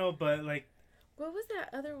 No, but like. What was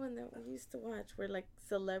that other one that we used to watch where like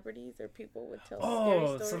celebrities or people would tell scary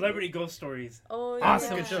stories? Celebrity Ghost Stories. Oh, yeah.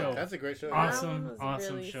 Awesome show. That's a great show. Awesome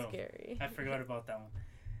really show. Scary. I forgot about that one.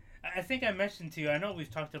 I think I mentioned to you. I know we've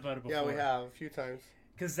talked about it before. Yeah, we have a few times.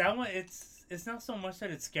 Because that one, it's not so much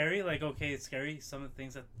that it's scary. Like, okay, it's scary. Some of the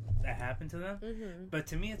things that happen to them. Mm-hmm. But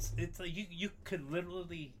to me, it's like you could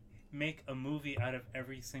literally make a movie out of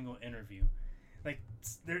every single interview. Like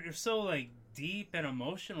they're so like deep and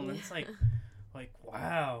emotional. And it's like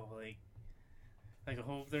wow, like I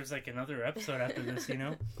hope there's like another episode after this.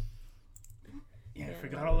 Yeah, I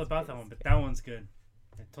forgot all about that one, but that one's good.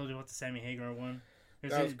 I told you about the Sammy Hagar one.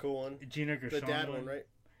 That was a cool one. Gina Gershon the dad one, right?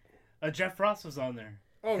 Jeff Ross was on there.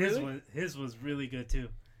 Oh, really? His was really good too.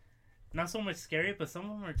 Not so much scary, but some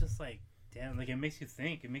of them are just like, damn, like it makes you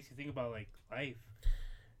think. It makes you think about like life.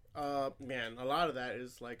 Man, a lot of that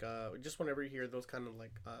is like, just whenever you hear those kind of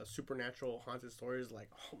like supernatural haunted stories, like,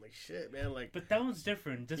 holy shit, man, like. But that one's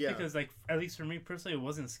different, just because, like, at least for me personally, it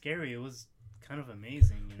wasn't scary. It was kind of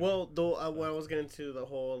amazing. Well, though, when I was getting to the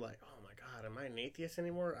whole like, oh my god, am I an atheist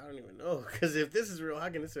anymore? I don't even know. Because if this is real, how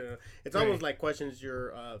can this be real? It's almost like questions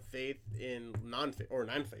your faith in non-faith or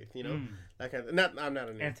non-faith, you know? That kind of, I'm not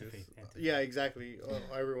an atheist. Anti-faith. Yeah, exactly.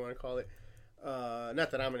 However you want to call it.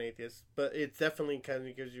 Not that I'm an atheist, but it definitely kind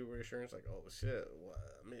of gives you reassurance, like, oh shit,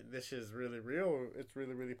 I mean, this is really real. It's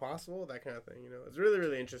really, really possible. That kind of thing, you know. It's really,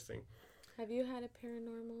 really interesting. Have you had a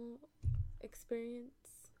paranormal experience?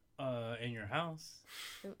 In your house.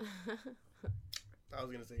 I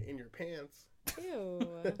was gonna say in your pants. Ew.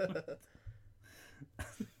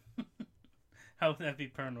 How would that be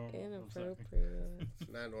paranormal? Inappropriate.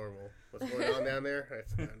 It's not normal. What's going on down there?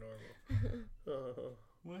 It's not normal.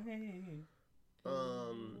 Wait.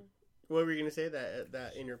 What were you gonna say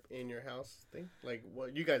that in your house thing? Like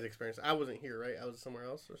what you guys experienced? I wasn't here, right? I was somewhere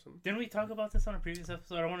else or something. Didn't we talk about this on a previous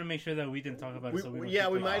episode? I want to make sure that we didn't talk about it.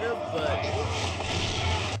 We might have, but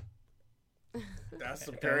that's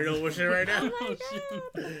some paranormal shit right now.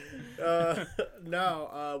 Oh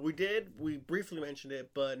no, we did. We briefly mentioned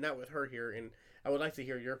it, but not with her here. And I would like to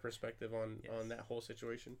hear your perspective on that whole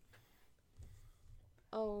situation.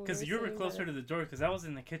 Oh, because you were closer to the door. Because I was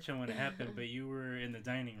in the kitchen when it happened, but you were in the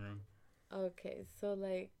dining room. Okay, so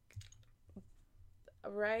like,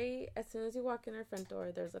 right as soon as you walk in our front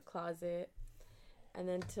door, there's a closet, and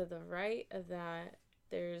then to the right of that,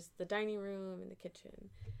 there's the dining room and the kitchen.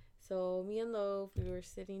 So me and Loaf, we were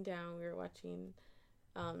sitting down, we were watching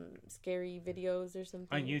scary videos or something.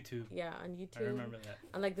 On YouTube. Yeah, on YouTube. I remember that.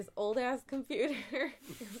 On like this old ass computer.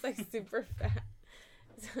 It was like super fat.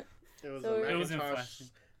 It was a Macintosh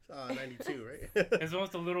 92, right? It's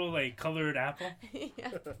almost a little like colored apple.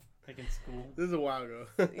 Yeah. Like in school. This is a while ago.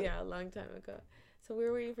 Yeah, a long time ago. So we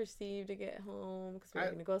were waiting for Steve to get home because we were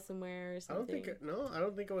going to go somewhere or something. I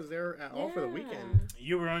don't think I was there at all for the weekend.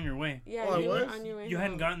 You were on your way. Yeah, you were on your way. You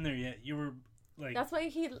hadn't gotten there yet. You were like. That's why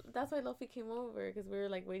Lofi came over because we were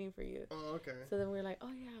like waiting for you. Oh, okay. So then we were like,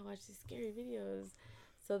 oh yeah, watch these scary videos.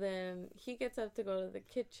 So then he gets up to go to the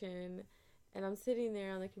kitchen, and I'm sitting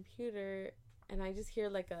there on the computer, and I just hear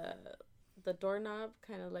like the doorknob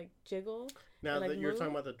kind of like jiggle. Now like you're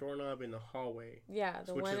talking about the doorknob in the hallway. Yeah,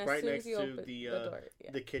 which is right next to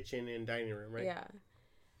the kitchen and dining room, right? Yeah.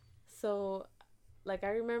 So, like I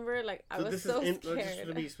remember, like I was so scared. Just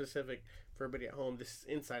to be specific for everybody at home, this is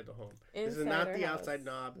inside the home. This is not the outside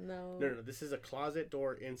knob. No. This is a closet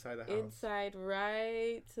door inside the house. Inside,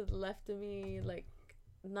 right to the left of me, like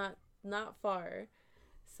not far.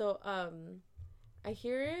 So I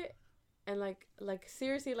hear it. And like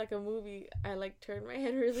seriously, like a movie, I like turn my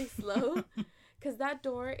head really slow, cause that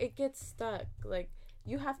door, it gets stuck. Like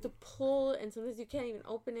you have to pull, and sometimes you can't even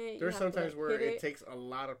open it. There's sometimes where it takes a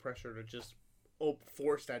lot of pressure to just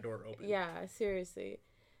force that door open. Yeah, seriously.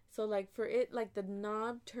 So like for it, like the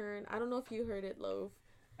knob turn. I don't know if you heard it, Loaf.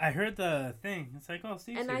 I heard the thing. It's like, oh,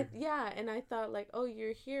 Steve's here. And I thought like, oh,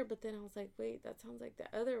 you're here, but then I was like, wait, that sounds like the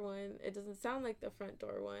other one. It doesn't sound like the front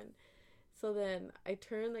door one. So then I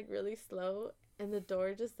turn like really slow, and the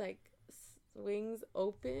door just like swings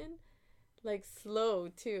open, like slow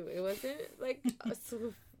too. It wasn't like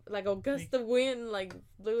like a gust of wind like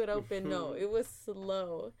blew it open. No, it was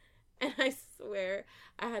slow, and I swear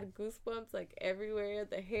I had goosebumps like everywhere.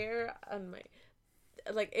 The hair on my,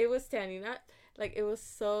 like it was standing up. Like it was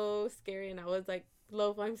so scary, and I was like,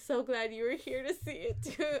 Loaf, I'm so glad you were here to see it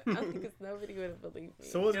too. Because nobody would have believed me.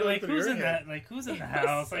 So what's going like, who's in that? Like, who's in the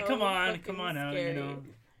house? So like, come on out, you know.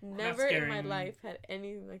 Never in my life had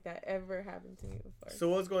anything like that ever happened to me before. So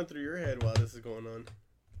what's going through your head while this is going on?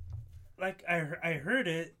 Like, I heard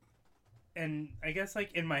it, and I guess,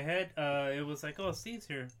 like, in my head, it was like, oh, Steve's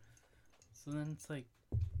here. So then it's like,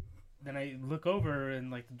 then I look over, and,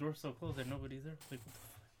 like, the door's so closed that nobody's there. Like, what the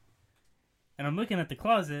fuck? And I'm looking at the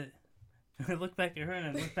closet. I look back at her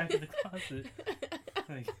and I look back at the closet.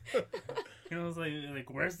 Like, you know, I was like,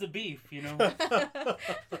 where's the beef? You know,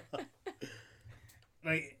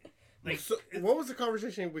 like. So what was the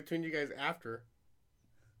conversation between you guys after?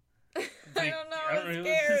 I don't know. I'm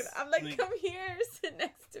scared. I'm like, come here, sit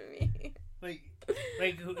next to me. Like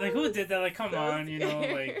who did that? Like, come on, you know,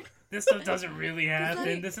 like. This stuff doesn't really happen.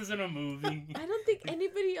 Like, this isn't a movie. I don't think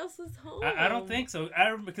anybody else was home. I don't think so.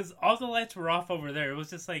 Because all the lights were off over there. It was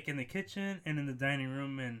just like in the kitchen and in the dining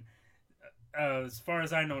room, and as far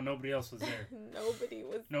as I know, nobody else was there.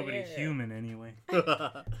 Nobody human, anyway.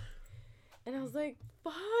 And I was like,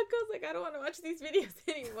 fuck. I was like, I don't want to watch these videos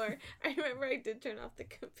anymore. I remember I did turn off the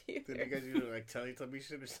computer. Did you guys do like Teletubby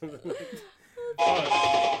shit or something like that?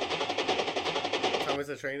 Thomas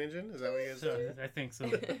the Train Engine? Is that what you guys said? I think so.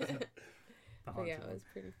 But yeah, it was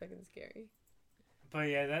pretty fucking scary. But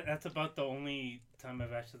yeah, that's about the only time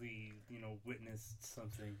I've actually, you know, witnessed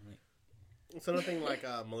something. Like, So nothing like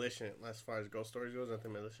malicious as far as ghost stories goes.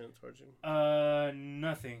 Nothing malicious towards you.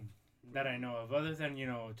 Nothing that I know of, other than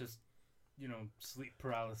just sleep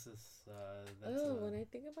paralysis. When I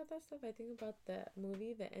think about that stuff, I think about that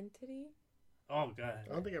movie, The Entity. Oh God!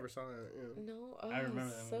 I don't think I ever saw it. Yeah. No, I remember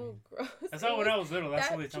that so movie. Gross. I saw it when I was little. That's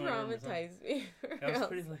the only time I remember. That traumatized me. That was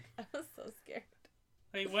pretty like. I was so scared.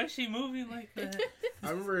 Like, why is she moving like that? I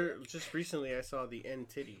remember just recently I saw The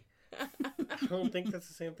Entity. I don't think that's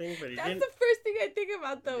the same thing, but that's the first thing I think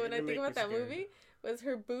about though when I think about that movie. Was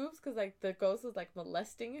her boobs, because like the ghost was like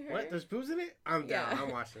molesting her. What? There's boobs in it? I'm down.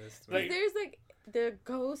 I'm watching this. Like, there's like the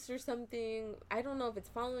ghost or something. I don't know if it's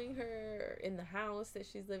following her in the house that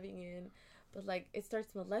she's living in, but like it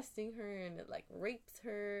starts molesting her and it like rapes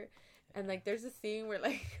her, and like there's a scene where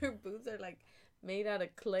like her boobs are like made out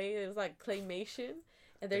of clay. It was like claymation,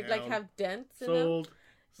 and they like have dents in them.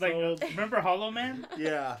 Like, remember Hollow Man?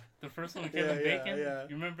 Yeah. The first one with Kevin Bacon? Yeah.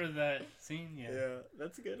 You remember that scene? Yeah. Yeah,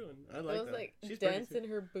 that's a good one. I like that. It was like she's dents in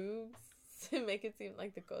her boobs to make it seem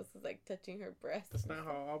like the ghost is like touching her breast. That's not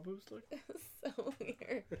how all boobs look? It was so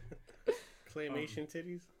weird. Claymation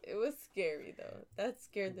titties? It was scary, though. That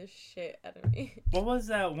scared the shit out of me. What was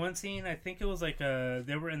that one scene? I think it was like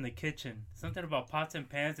they were in the kitchen. Something about pots and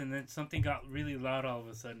pans, and then something got really loud all of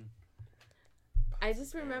a sudden. I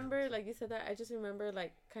just remember, like you said that, I just remember,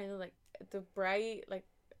 like, kind of, like, the bright, like,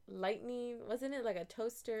 lightning. Wasn't it, like, a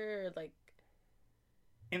toaster or, like...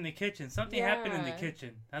 In the kitchen. Something happened in the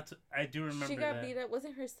kitchen. I do remember that. She got beat up.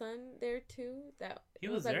 Wasn't her son there, too? He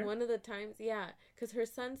was like, there? one of the times. Yeah, because her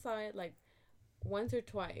son saw it, like, once or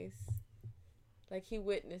twice. Like, he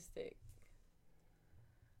witnessed it.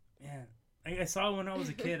 Yeah. I saw it when I was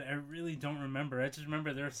a kid. I really don't remember. I just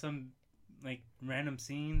remember there were some, like, random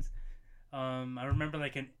scenes. I remember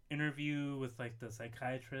like an interview with like the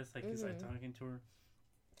psychiatrist, like he's like talking to her.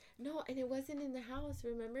 No, and it wasn't in the house.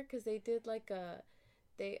 Remember, because they did like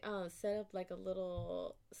they set up like a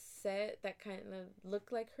little set that kind of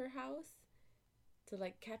looked like her house to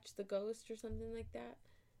like catch the ghost or something like that.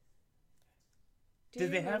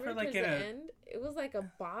 Did they have her like in a? End? It was like a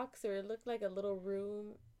box, or it looked like a little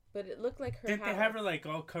room, but it looked like her. Didn't they have her like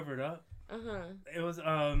all covered up? It was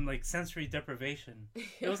like sensory deprivation.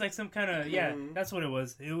 It was like some kind of that's what it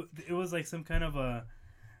was. It was like some kind of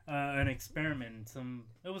an experiment.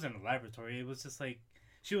 It wasn't a laboratory. It was just like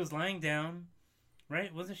she was lying down,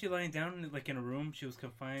 right? Wasn't she lying down like in a room? She was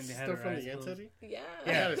confined. They had her eyes closed. Yeah.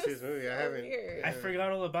 I haven't seen this movie. I haven't. Weird. I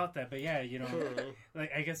forgot all about that, but yeah,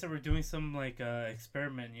 like I guess they were doing some like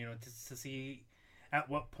experiment, to see at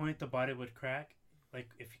what point the body would crack. Like,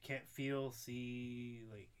 if you can't feel, see,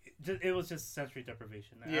 like... It was just sensory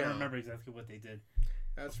deprivation. I don't remember exactly what they did.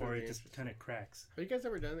 That's before it just kind of cracks. Have you guys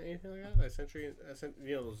ever done anything like that? Like sensory...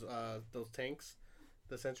 those tanks?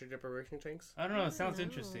 The sensory deprivation tanks? I don't know. It sounds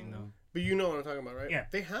interesting, though. But you know what I'm talking about, right? Yeah.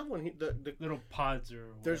 They have one. The little pods or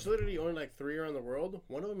whatever. There's literally only like 3 around the world.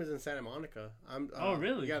 One of them is in Santa Monica. Oh,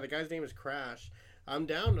 really? Yeah, the guy's name is Crash. I'm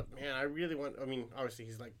down. Man, I really want... I mean, obviously,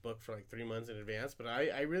 he's, like, booked for, like, 3 months in advance, but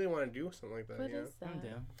I really want to do something like that. What is that? I'm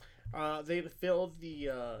down. They filled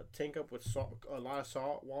the tank up with a lot of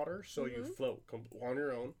salt water, so you float on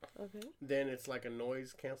your own. Okay. Then it's, like, a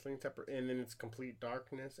noise-canceling and then it's complete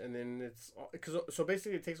darkness, and then it's... So,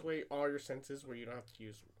 basically, it takes away all your senses where you don't have to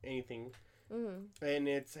use anything. Mm-hmm. And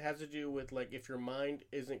it has to do with, like, if your mind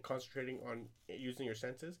isn't concentrating on using your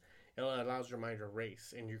senses... It allows your mind to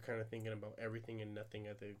race, and you're kind of thinking about everything and nothing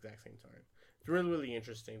at the exact same time. It's really, really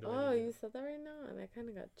interesting. You said that right now, and I kind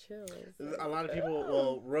of got chills. A lot of people,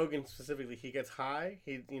 well, Rogan specifically, he gets high.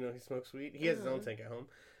 He smokes weed. He has his own tank at home.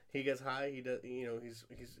 He gets high. He does, he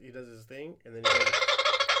does his thing, and then. Oh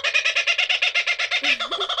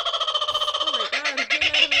my God! Who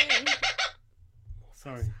let him in?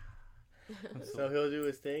 Sorry. So he'll do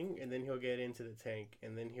his thing, and then he'll get into the tank,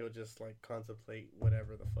 and then he'll just like contemplate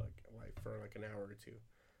whatever the fuck, like for like an hour or two.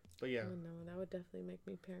 But yeah. Oh no, that would definitely make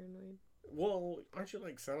me paranoid. Well, aren't you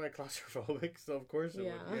like semi-claustrophobic? So of course it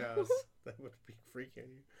would. Yeah, that would be freaking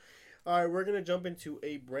you. All right, we're gonna jump into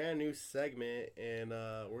a brand new segment, and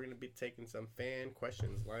we're gonna be taking some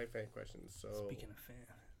live fan questions. So speaking of fan,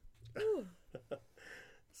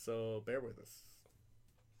 so bear with us.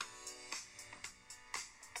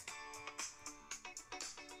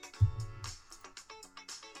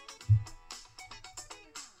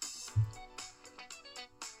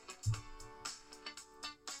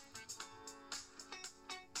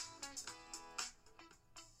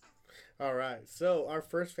 All right, so our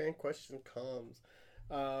first fan question comes.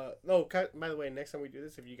 By the way, next time we do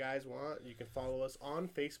this, if you guys want, you can follow us on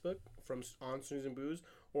Facebook on Snooze and Booze,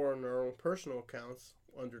 or on our own personal accounts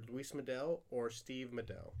under Luis Medell or Steve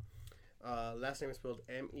Medell. Last name is spelled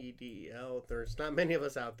Medel. There's not many of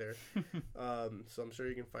us out there, so I'm sure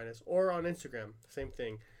you can find us. Or on Instagram, same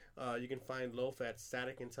thing. You can find Loaf at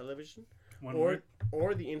Static and Television,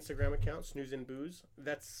 or the Instagram account Snooze and Booze.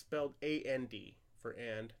 That's spelled AND for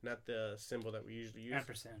and, not the symbol that we usually use.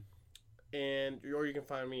 Ampersand. Or you can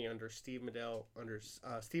find me under Steve Medel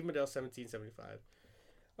Steve Medel 1775.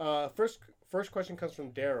 First question comes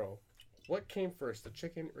from Daryl. What came first, the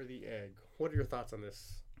chicken or the egg? What are your thoughts on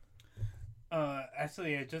this?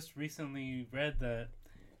 Actually, I just recently read that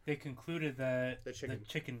they concluded that the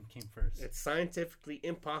chicken came first. It's scientifically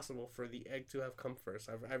impossible for the egg to have come first.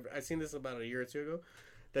 I've seen this about a year or two ago.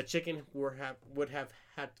 The chicken would have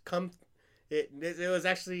had come. It was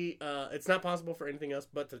actually it's not possible for anything else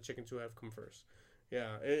but the chicken to have come first.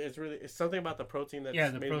 Yeah, it's something about the protein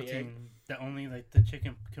that's the protein that only like the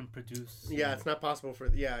chicken can produce. Yeah, it's not possible for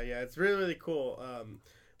it's really cool.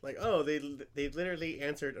 They literally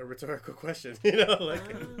answered a rhetorical question. It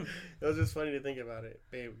was just funny to think about it.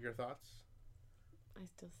 Babe, your thoughts? I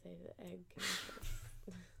still say the egg came first.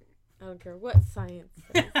 I don't care what science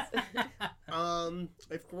says.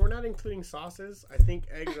 If we're not including sauces, I think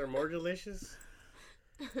eggs are more delicious.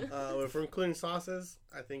 If we're including sauces,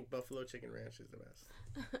 I think buffalo chicken ranch is the best.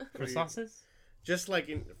 For sauces? Just like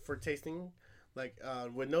for tasting,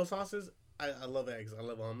 with no sauces, I love eggs. I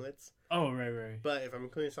love omelets. Oh, right. But if I'm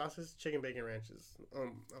including sauces, chicken bacon ranch is,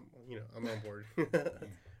 I'm on board.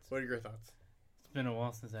 What are your thoughts? It's been a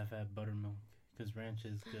while since I've had buttermilk because ranch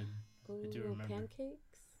is good. Ooh, I do remember.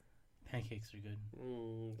 Pancakes are good.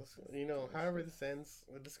 However this ends,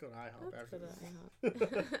 let's go to IHOP after this.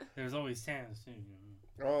 There's always Sam's too.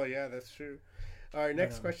 Oh yeah, that's true. All right,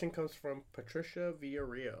 next question comes from Patricia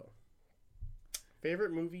Villarreal.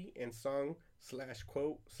 Favorite movie and song /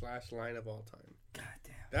 quote / line of all time. God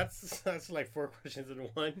damn. That's like 4 questions in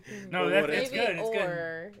one. No, that's good. It's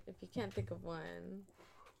good. If you can't think of one.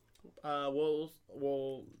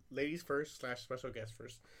 Well, ladies first / special guest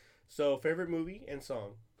first. So favorite movie and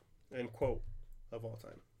song and quote of all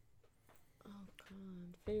time. Oh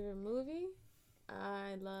god, favorite movie?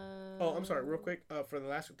 I love. Oh, I'm sorry. Real quick, for the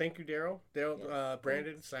last. Thank you, Daryl. Yes,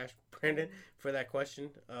 Brandon for that question.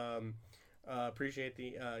 Appreciate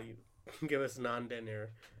the you give us non-dead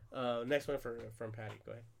air. Next one from Patty.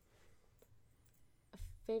 Go ahead.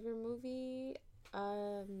 Favorite movie?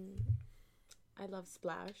 I love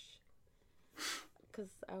Splash because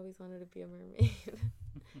I always wanted to be a mermaid.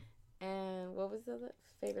 And what was the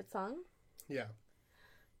favorite song? Yeah.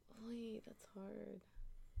 Wait, that's hard.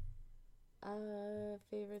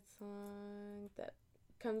 Favorite song that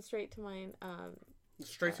comes straight to mind.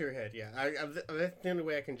 Straight to your head, yeah. That's the only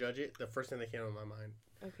way I can judge it. The first thing that came to my mind.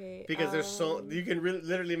 Okay. Because there's you can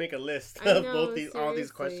literally make a list of all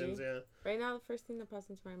these questions. Yeah. Right now, the first thing that pops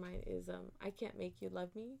into my mind is I Can't Make You Love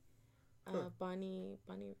Me. Bonnie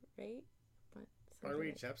Raitt. Bonnie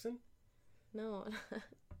Raitt Jepsen? No.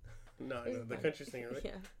 No, the country singer, right?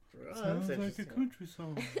 Yeah. Sounds like a country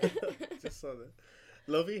song. Just saw that.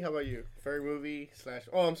 Lovey, how about you? Favorite movie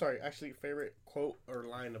 / oh, I'm sorry. Actually, favorite quote or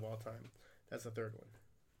line of all time. That's the third one.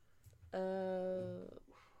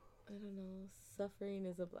 I don't know. Suffering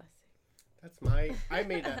is a blessing. That's I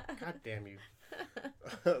made that. God damn you.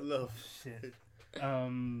 Love. Shit.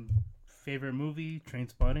 Favorite movie,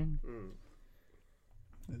 Trainspotting.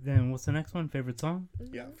 Then what's the next one? Favorite song?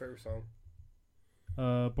 Mm-hmm. Yeah, favorite song.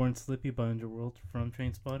 Born Slippy by Underworld from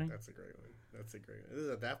Trainspotting. That's a great one. This is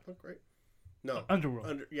a Daft Punk, right? No. Underworld.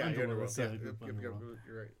 Underworld. Yeah, you're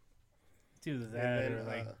right. It's either that or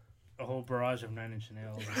like a whole barrage of 9 Inch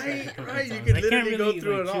Nails. Right. You can literally go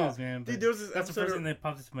through it all. Man, dude, there was this that's the first thing that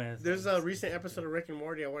popped into my head. There's a recent episode of Rick and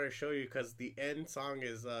Morty I want to show you because the end song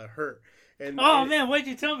is "Hurt." Man, why'd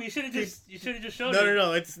you tell me? You should have just showed me.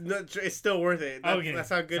 No. It's still worth it. That's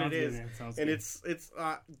how good it is. Sounds and good. it's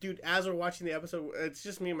dude. As we're watching the episode, it's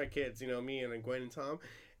just me and my kids. Me and Gwen and Tom.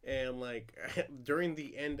 And like during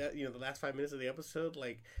the end, the last 5 minutes of the episode,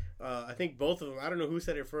 I think both of them. I don't know who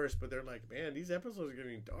said it first, but they're like, "Man, these episodes are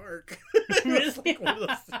getting dark." I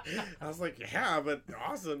was like, "Yeah, but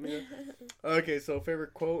awesome." Okay, so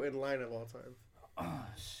favorite quote and line of all time. Oh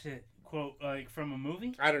shit. Quote like from a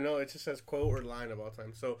movie? I don't know. It just says quote or line of all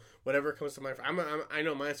time. So whatever comes to mind. I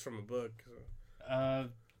know mine's from a book. So.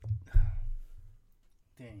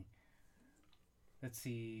 Dang. Let's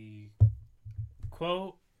see.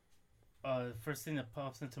 Quote. First thing that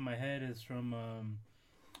pops into my head is from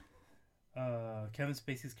Kevin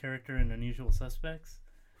Spacey's character in Unusual Suspects.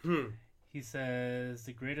 He says,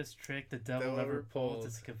 "The greatest trick the devil ever pulled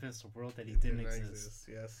is to convince the world that he didn't exist."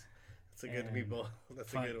 Yes. That's a good meatball.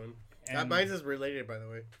 That's a good one. Mine's is related, by the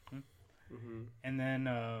way. And then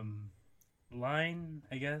line,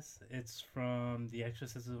 I guess. It's from The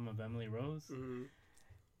Exorcism of Emily Rose,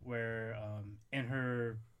 where in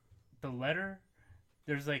the letter,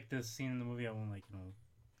 there's like this scene in the movie. I won't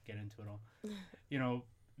get into it all.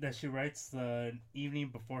 That she writes the evening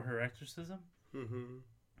before her exorcism,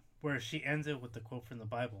 where she ends it with the quote from the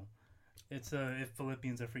Bible. It's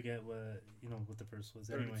Philippians. I forget what the verse was.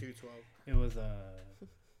 Anyway, 32:12. It was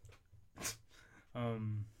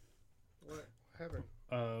what happened?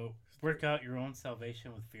 Work out your own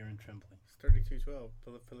salvation with fear and trembling. It's 32:12.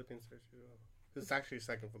 Philippians 32:12. It's actually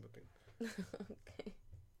second Philippians. Okay.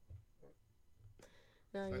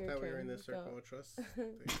 Now I thought we were in the circle of trust.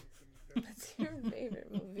 What's your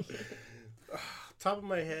favorite movie? Top of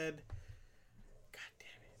my head, god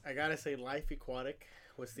damn it, I gotta say Life Aquatic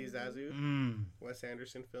with Steve Zissou, Wes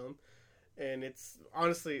Anderson film, and it's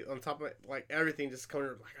honestly on top of everything just coming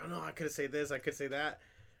I don't know, I could say this, I could say that.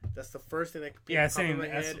 That's the first thing that could pop in my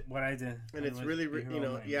head. That's what I did. And it's really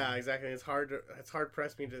exactly. It's hard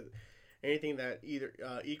pressed me to anything that either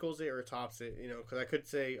equals it or tops it, because I could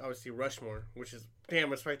say obviously Rushmore, which is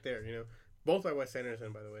it's right there, both by Wes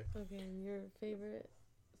Anderson, by the way. Okay, and your favorite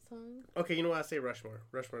song? Okay, you know what? I say Rushmore.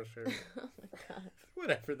 Rushmore's favorite. Oh my god.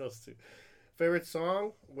 Whatever, those two. Favorite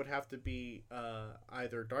song would have to be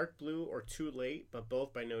either Dark Blue or Too Late, but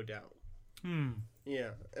both by No Doubt.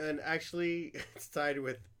 Yeah, and actually it's tied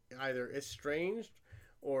with either Estranged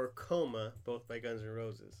or Coma, both by Guns N'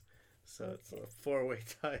 Roses. So it's a 4-way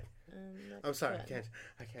tie. I'm sorry, I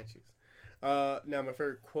can't choose. Now my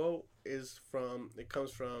favorite quote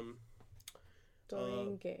comes from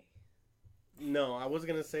Dorian Gray. No, I was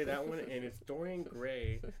gonna say that one, and it's Dorian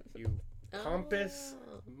Gray. You pompous.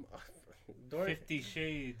 50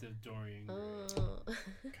 Shades of Dorian Gray. God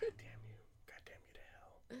damn you to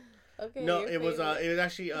hell. Okay. No, it was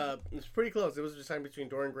actually it's pretty close. It was decided between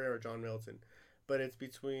Dorian Gray or John Milton, but it's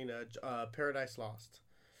between Paradise Lost.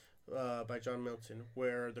 By John Milton,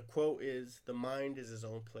 where the quote is, "The mind is his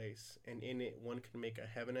own place, and in it one can make a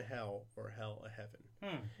heaven a hell or hell a heaven."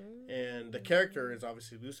 And the character is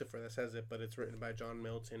obviously Lucifer that says it, but it's written by John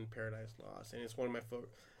Milton, Paradise Lost, and it's one of my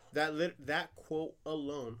favorite. That quote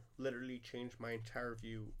alone literally changed my entire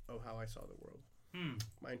view of how I saw the world.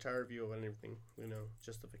 My entire view of everything,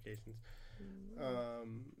 justifications.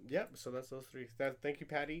 Yep. So that's those three. Thank you,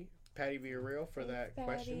 Patty Villarreal, for that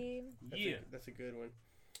question. That's a good one.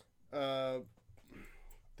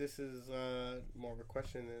 This is more of a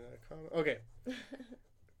question than a comment.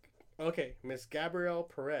 Okay, Miss Gabrielle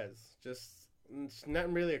Perez. Just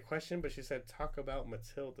not really a question, but she said, "Talk about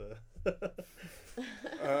Matilda."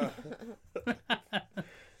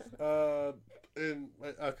 And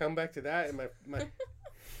I'll come back to that. And my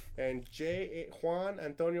and Juan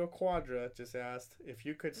Antonio Quadra just asked if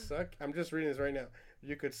you could suck. I'm just reading this right now.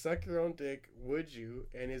 You could suck your own dick, would you?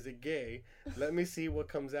 And is it gay? Let me see what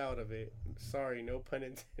comes out of it. Sorry, no pun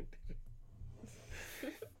intended.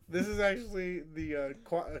 This is actually the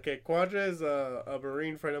Quadra is a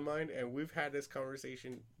Marine friend of mine, and we've had this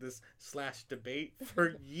conversation, this / debate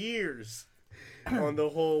for years on the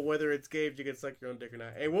whole whether it's gay if you can suck your own dick or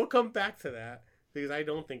not. And we'll come back to that because I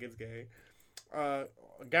don't think it's gay.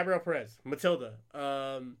 Gabrielle Perez, Matilda.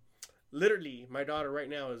 Literally, my daughter right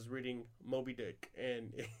now is reading Moby Dick,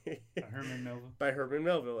 and Herman Melville. By Herman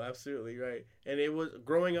Melville, absolutely right. And it was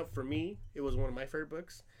growing up for me. It was one of my favorite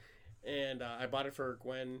books, and I bought it for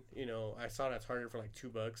Gwen. I saw it at Target for like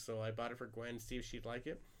 $2, so I bought it for Gwen to see if she'd like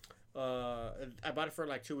it. I bought it for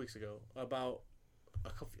like 2 weeks ago. About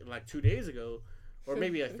 2 days ago, or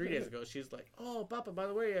maybe like 3 days ago, she's like, "Oh, Papa, by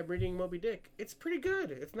the way, I'm reading Moby Dick. It's pretty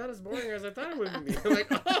good. It's not as boring as I thought it would be." I'm like,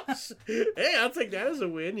 "Oh, hey, I'll take that as a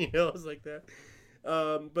win." I was like that.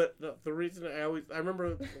 But the reason I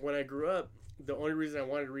remember when I grew up, the only reason I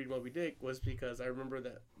wanted to read Moby Dick was because I remember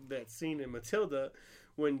that scene in Matilda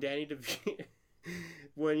when Danny DeVito,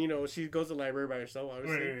 when she goes to the library by herself,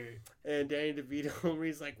 obviously, and Danny DeVito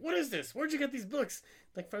reads like, "What is this? Where'd you get these books?"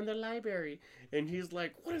 Like, "From the library." And he's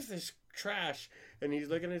like, "What is this trash?" And he's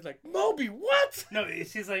looking, and he's like, "Moby, what?" No,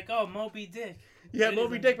 she's like, "Oh, Moby Dick." Yeah,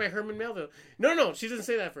 Moby Dick by Herman Melville. No, she doesn't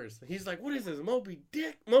say that first. He's like, "What is this, Moby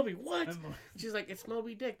Dick? Moby what?" She's like, "It's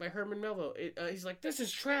Moby Dick by Herman Melville." He's like, "This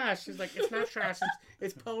is trash." She's like, "It's not trash.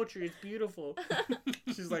 It's poetry. It's beautiful."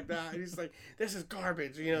 She's like that. And he's like, "This is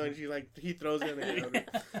garbage," and he throws it in the ground.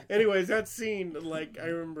 Anyways, that scene, I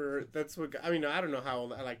remember that's what. I don't know how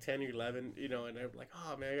old, I 10 or 11, and I'm like,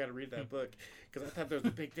 "Oh man, I gotta read that book." Because I thought there was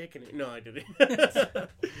a big dick in it. No, I didn't.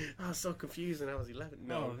 I was so confused, and I was 11.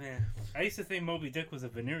 No, man. I used to think Moby Moby Dick was a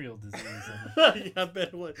venereal disease. Yeah, I bet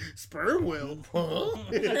it was. Sperm whale. Huh?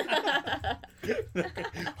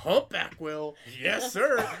 Humpback whale. Yes,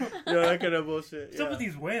 sir. That kind of bullshit. What's up with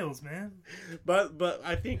these whales, man? But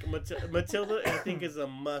I think Matilda, I think, is a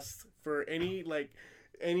must for any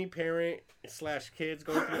parent / kids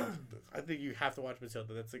going through. I think you have to watch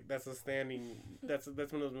Matilda. That's a standing. That's one of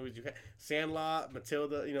those movies you have. Sandlot,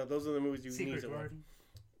 Matilda. Those are the movies you need to watch.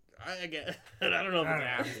 I get. I don't know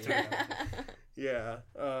if it's after. Yeah.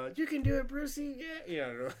 You can do it, Brucey. Yeah.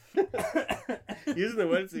 I don't know. He's the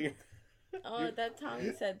wedding singer. Oh, that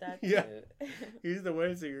Tommy said that too. Yeah. He's the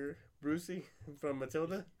wedding singer, Brucey from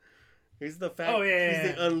Matilda. He's the fat. Oh yeah.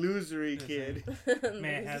 He's the unlosery kid.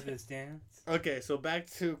 May I have this dance? Okay, so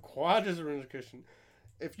back to quadrilateral cushion.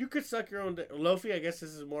 If you could suck your own dick, Lofi, I guess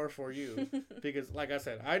this is more for you because, like I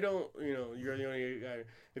said, I don't. You're the only guy.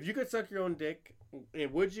 If you could suck your own dick,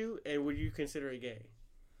 would you? And would you consider it gay?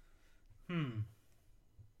 Damn.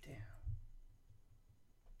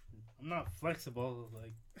 I'm not flexible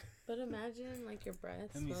like. But imagine like your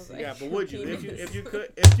breath smells like. Yeah, but would you? If you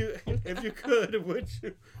could, would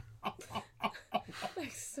you?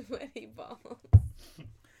 Like sweaty balls.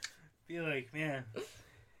 Be like, man.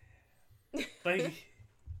 Like,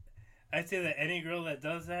 I'd say that any girl that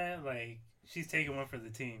does that, like, she's taking one for the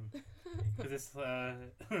team. Because it's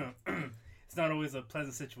not always a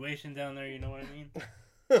pleasant situation down there, you know what I mean?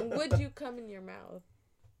 Would you come in your mouth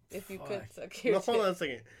if you could suck your dick? Hold on a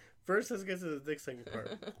second. First, let's get to the dick sucking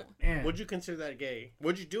part. Man. Would you consider that gay?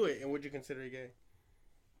 Would you do it, and would you consider it gay?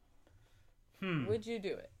 Would you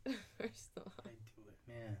do it? First of all. I'd do it,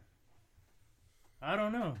 man. I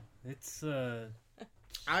don't know. It's, I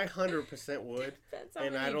 100% would,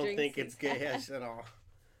 and I don't think it's gay at all.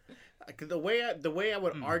 The way I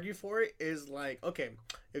would argue for it is like, okay,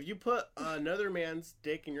 if you put another man's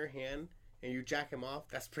dick in your hand and you jack him off,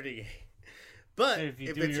 that's pretty gay. But if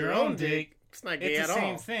it's your own dick, it's not gay at all.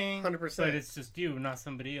 It's the same thing, 100%. But it's just you, not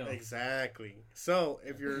somebody else. Exactly. So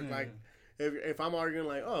if you're like, if I'm arguing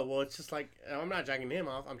like, oh well, it's just like I'm not jacking him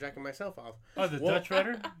off, I'm jacking myself off. Oh, the Dutch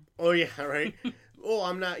rudder. Oh yeah, right. Oh,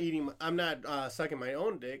 I'm not sucking my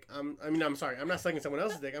own dick. I'm sorry. I'm not sucking someone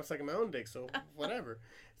else's dick. I'm sucking my own dick. So whatever.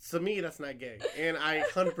 To me, that's not gay, and I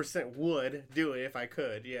 100% would do it if I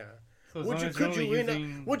could. Yeah. So could you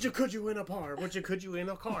in a bar? Could you in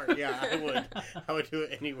a car? Yeah, I would. I would do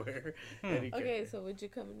it anywhere. Okay, so would you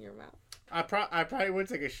come in your mouth? I probably would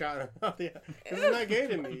take a shot. Yeah, because it's not gay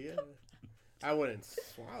to me. Yeah. I wouldn't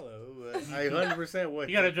swallow, but I 100% would.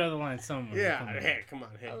 You gotta draw the line somewhere. Yeah, hey, come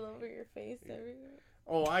on, hey. All over your face, everywhere.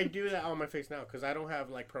 Oh, I do that on my face now because I don't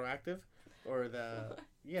have like Proactive, or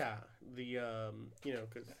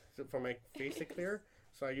because for my face to clear,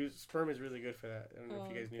 so I use sperm is really good for that. I don't know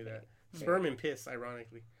if you guys knew that. Sperm and piss,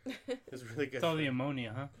 ironically, is really good. It's all the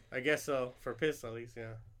ammonia, huh? I guess so for piss at least,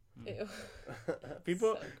 yeah. Ew.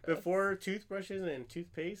 People before toothbrushes and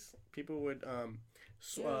toothpaste, people would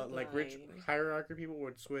like rich hierarchy people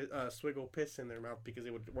would swiggle piss in their mouth because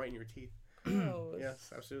it would whiten your teeth.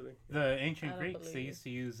 Yes, absolutely. The ancient Greeks, they used to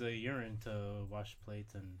use urine to wash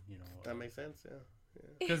plates, and that makes sense. Yeah.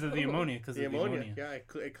 Because of the ammonia. The ammonia. Yeah,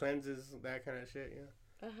 it cleanses that kind of shit.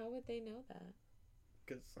 Yeah. How would they know that?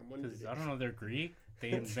 Because someone. Because I don't know. They're Greek.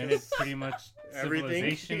 They invented pretty much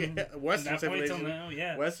everything. Yeah. Western civilization. Now,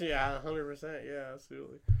 yeah. Western, yeah, 100%. Yeah,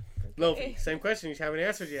 absolutely. Lofi, same question. You haven't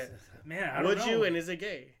answered yet. Man, I don't know. Would you, and is it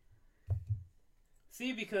gay?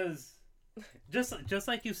 See, because just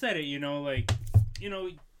like you said it,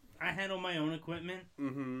 I handle my own equipment.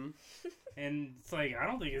 Mm-hmm. And it's like, I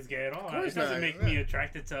don't think it's gay at all. It doesn't make me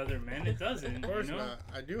attracted to other men. It doesn't. Of course not.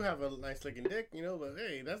 I do have a nice looking dick, but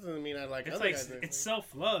hey, that doesn't mean I like other guys. It's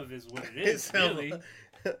self-love is what it is, really.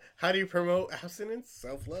 How do you promote abstinence?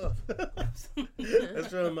 Self-love. That's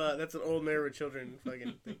an old Married with Children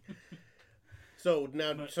fucking thing. So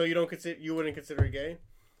now, you wouldn't consider it gay?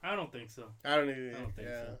 I don't think so. I don't think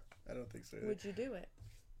so. I don't think so. Would you do it?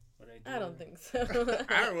 I don't think so.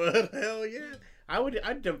 I would. Hell yeah.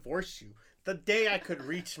 I'd divorce you. The day I could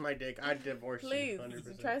reach my dick, I'd divorce you. 100%.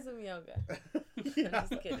 Please, try some yoga. Yeah. I'm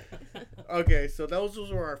just kidding. Okay, so those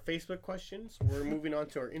were our Facebook questions. We're moving on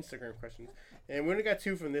to our Instagram questions. And we only got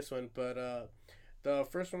 2 from this one, but the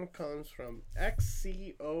first one comes from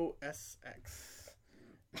XCOSX.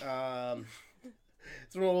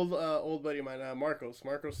 It's an old buddy of mine, Marco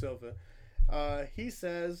Silva. He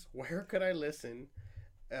says, where could I listen?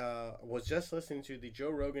 Was just listening to the Joe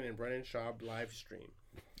Rogan and Brennan Schaub live stream.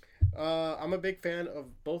 I'm a big fan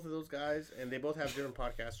of both of those guys, and they both have different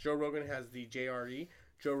podcasts. Joe Rogan has the JRE,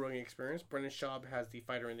 Joe Rogan Experience. Brennan Schaub has the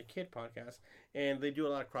Fighter and the Kid podcast, and they do a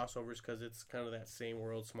lot of crossovers because it's kind of that same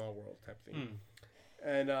world, small world type thing.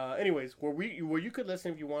 And anyways, where you could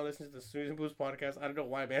listen if you want to listen to the Snooze and Booze podcast. I don't know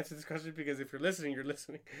why I'm answering this question because if you're listening, you're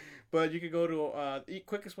listening. But you could go to the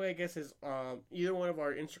quickest way, I guess, is either one of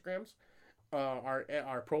our Instagrams,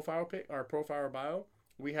 our profile bio.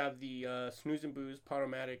 We have the Snooze and Booze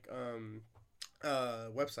Podomatic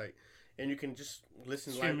website, and you can just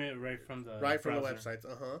listen stream it right from the websites.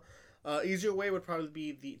 Easier way would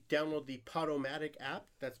probably be download the Podomatic app.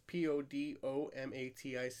 That's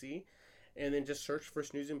Podomatic, and then just search for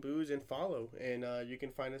Snooze and Booze and follow, and you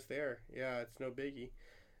can find us there. Yeah, it's no biggie.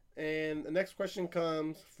 And the next question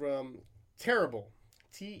comes from Terrible,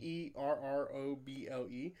 Terroble,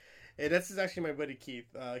 and this is actually my buddy Keith.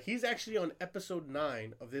 He's actually on episode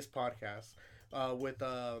 9 of this podcast with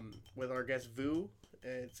our guest Vu.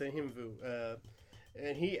 It's him Vu.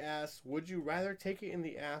 And he asks, would you rather take it in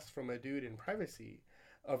the ass from a dude in privacy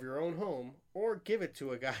of your own home or give it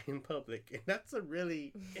to a guy in public? And that's a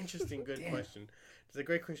really interesting, good question. It's a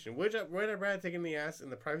great question. Would I rather take it in the ass in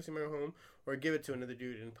the privacy of my home or give it to another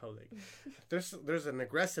dude in public? There's an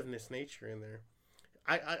aggressiveness nature in there.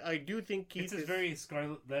 I do think Keith is very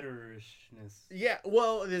Scarlet Letter-ishness. Yeah,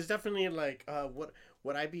 well, there's definitely like,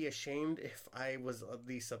 would I be ashamed if I was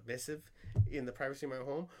the submissive in the privacy of my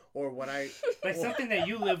home, or would I like something that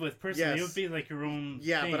you live with personally? Yes. It would be like your own.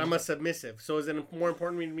 Yeah, thing. But I'm a submissive. So is it more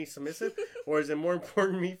important to be submissive, or is it more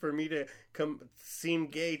important for me to seem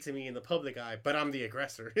gay to me in the public eye, but I'm the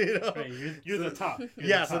aggressor? You know, right, you're the top.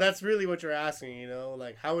 So that's really what you're asking. You know,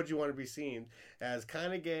 like how would you want to be seen as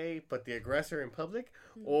kind of gay but the aggressor in public,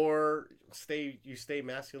 or stay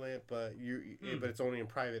masculine but but it's only in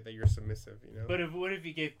private that you're submissive. You know. But what if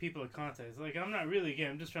you gave people a context? Like, I'm not really gay.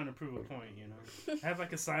 I'm just trying to prove a point. You know, have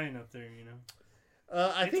like a sign up there. You know.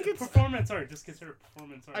 I think it's performance art. Just consider it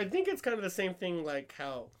performance art. I think it's kind of the same thing, like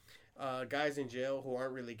how guys in jail who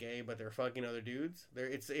aren't really gay but they're fucking other dudes.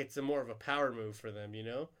 It's a more of a power move for them, you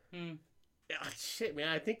know. Shit, man.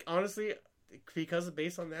 I think honestly, because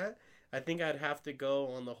based on that, I think I'd have to go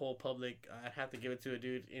on the whole public. I'd have to give it to a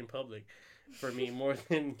dude in public. For me, more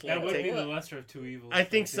than that would be the lesser of two evils. I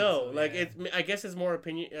think so. Like I guess it's more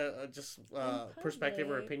opinion, perspective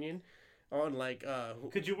or opinion. On like,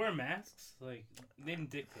 could you wear masks? Like they didn't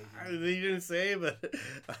dictate. They didn't say, but but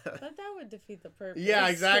that would defeat the purpose. Yeah,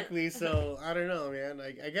 exactly. So I don't know, man.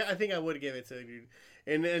 I think I would give it to a dude,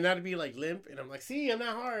 and that'd be like limp, and I'm like, see, I'm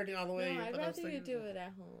not hard all the way. No, I'd rather you do it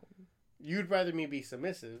at home. You'd rather me be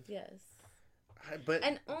submissive. Yes. But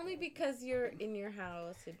and only because you're in your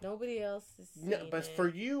house and nobody else is seeing but for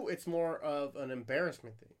you, it's more of an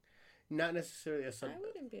embarrassment thing. Not necessarily a I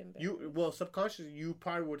wouldn't be embarrassed. Subconsciously, you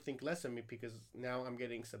probably would think less of me because now I'm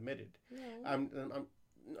getting submitted. No. I'm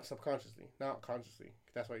subconsciously, not consciously.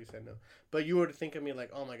 That's why you said no. But you would think of me like,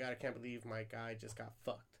 oh my god, I can't believe my guy just got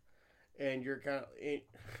fucked. And you're kind of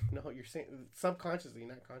no, you're saying subconsciously,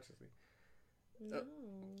 not consciously. No.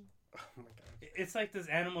 Oh my god. It's like this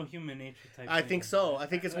animal human nature type I thing. think so. I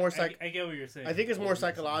think it's more I get what you're saying. I think it's more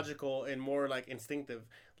psychological and more like instinctive.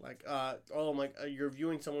 Like you're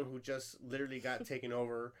viewing someone who just literally got taken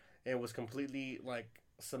over and was completely like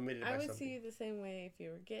submitted I by would something. see the same way if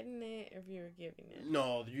you were getting it or if you were giving it.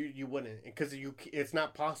 No, you wouldn't, because it's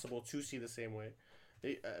not possible to see the same way.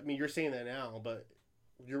 I mean, you're saying that now, but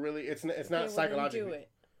you're really it's not psychologically. Do it.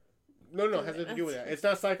 No, it has nothing to do with that. It's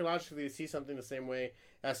not psychologically to see something the same way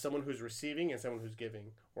as someone who's receiving and someone who's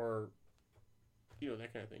giving, or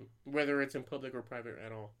that kind of thing. Whether it's in public or private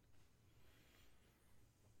at all.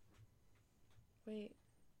 Wait,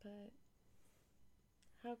 but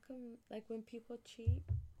how come like when people cheat,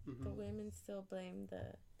 the women still blame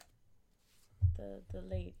the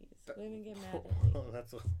ladies? Women get mad at ladies. Oh,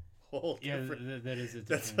 that's a whole different. Yeah, that is a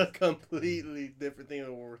That's different. a completely different thing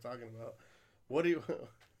than what we're talking about. What do you?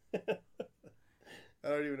 I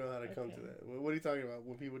don't even know how to come to that. What are you talking about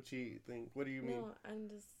when people cheat? What do you mean? No, I'm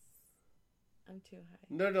too high.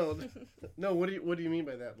 No. What do you mean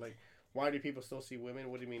by that? Like, why do people still see women?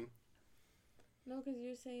 What do you mean? No, because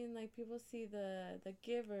you're saying like people see the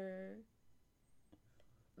giver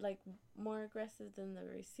like more aggressive than the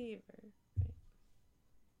receiver. Right?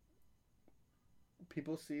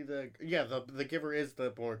 People see the giver is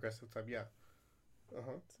the more aggressive type. Yeah. So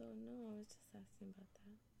no, I was just asking about that.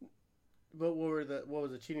 But what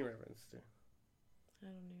was the cheating reference to? I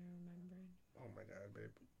don't even remember. Oh my god,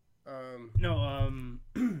 babe.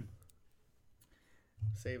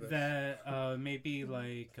 Save us. That maybe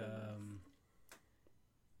like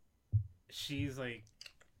she's like,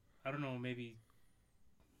 I don't know, maybe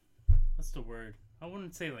what's the word? I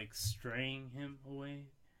wouldn't say like straying him away,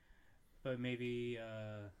 but maybe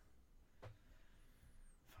I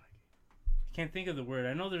can't think of the word.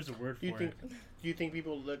 I know there's a word for it. Do you think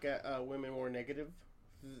people look at women more negative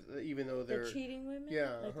even though they're cheating women.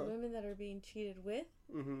 Yeah, like the women that are being cheated with.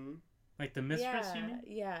 Mm-hmm. Like the mistress, you mean?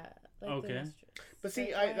 Yeah. Like okay. The mistress. But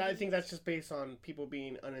see, I think that's just based on people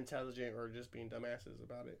being unintelligent or just being dumbasses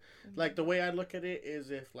about it. Mm-hmm. Like, the way I look at it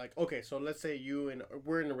is if, like, okay, so let's say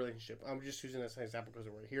we're in a relationship. I'm just using this as an example because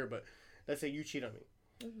we're here, but let's say you cheat on me.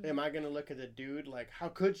 Mm-hmm. Am I going to look at the dude like, how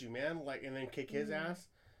could you, man? Like, and then kick his ass?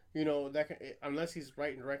 You know, unless he's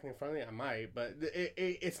right and directly in front of me, I might, but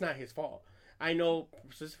it's not his fault. I know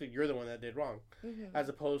specifically you're the one that did wrong. Mm-hmm. As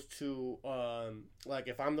opposed to, like,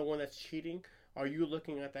 if I'm the one that's cheating, are you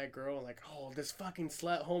looking at that girl like, oh, this fucking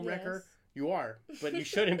slut homewrecker? Yes. You are, but you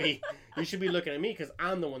shouldn't be. You should be looking at me because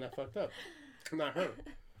I'm the one that fucked up, not her.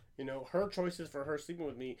 You know, her choices for her sleeping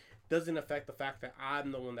with me doesn't affect the fact that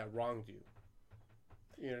I'm the one that wronged you.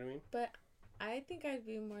 You know what I mean? But I think I'd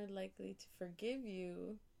be more likely to forgive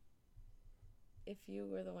you if you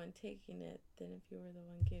were the one taking it than if you were the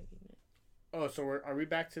one giving it. Oh, so are we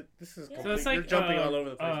back to this? Is so it's like you're jumping all over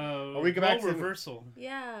the place. Are we back to reversal?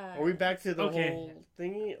 Yeah. Are we back to the whole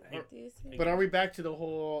thingy? But are we back to the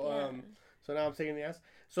whole? So now I'm taking the ass.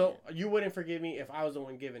 So you wouldn't forgive me if I was the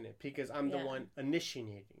one giving it because I'm the one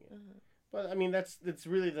initiating it. But I mean that's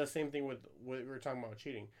really the same thing with what we were talking about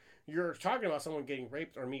cheating. You're talking about someone getting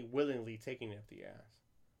raped or me willingly taking it up the ass.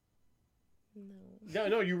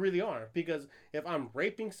 No, you really are. Because if I'm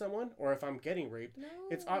raping someone or if I'm getting raped,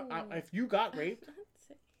 it's if you got raped.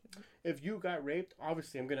 If you got raped,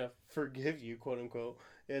 obviously I'm gonna forgive you, quote unquote,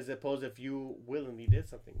 as opposed if you willingly did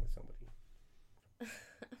something with somebody. I'm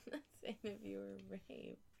not saying if you were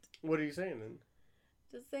raped. What are you saying then?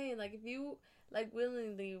 Just saying, like if you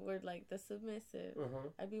willingly were like the submissive,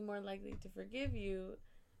 I'd be more likely to forgive you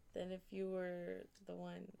than if you were the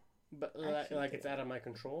one. But like it's out of my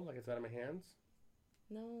control, like it's out of my hands.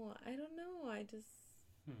 No, I don't know. I just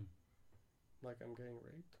like I'm getting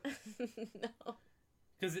raped. No,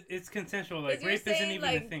 because it's consensual. Like rape isn't even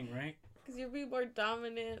a thing, right? Because you'd be more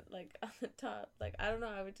dominant, like on the top. Like I don't know.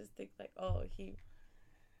 I would just think like, oh, he.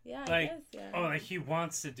 Yeah, like, I guess, yeah. Oh, like he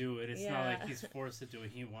wants to do it. It's not like he's forced to do it.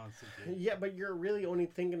 He wants to do it. Yeah, but you're really only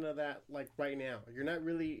thinking of that like right now. You're not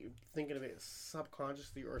really thinking of it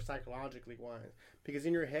subconsciously or psychologically wise. Because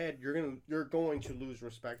in your head, you're going to lose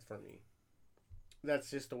respect for me. That's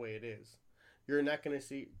just the way it is. You're not going to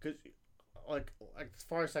see because like as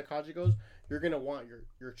far as psychology goes, you're going to want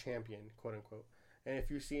your champion, quote unquote. And if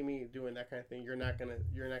you see me doing that kind of thing, you're not gonna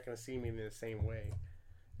see me in the same way.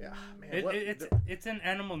 Yeah, man. It's an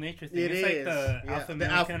animal nature thing. It's like the alpha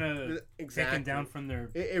male kind of taken down from their...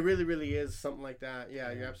 It really, really is something like that.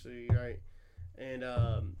 Yeah, you're absolutely right. And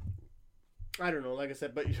I don't know, like I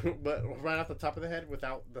said, but right off the top of the head,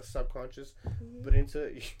 without the subconscious, but into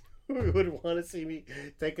it, you would want to see me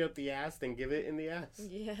take it up the ass, then give it in the ass.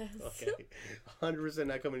 Yes. Okay. 100%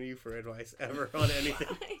 not coming to you for advice ever on anything.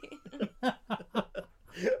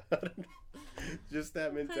 Just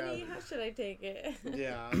that mentality. Honey, how should I take it?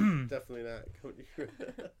 Yeah, definitely not.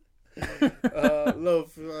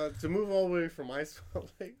 Loaf, to move all the way from ice,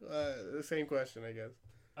 the same question, I guess.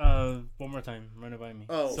 One more time, run it by me.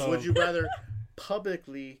 Oh, so would you rather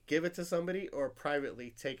publicly give it to somebody or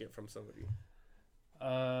privately take it from somebody?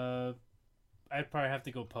 I'd probably have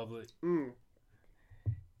to go public.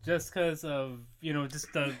 Just because of, just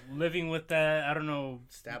living with that, I don't know.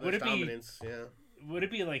 Established dominance, yeah. Would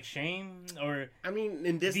it be like shame or I mean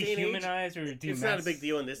in this dehumanize or it's not a big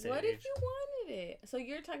deal in this day What and age. If you wanted it? So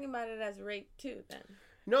you're talking about it as rape too then?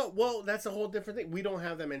 No, well that's a whole different thing. We don't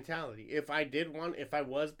have that mentality. If I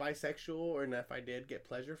was bisexual or if I did get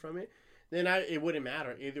pleasure from it, then it wouldn't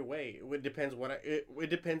matter either way. It depends it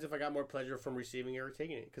depends if I got more pleasure from receiving it or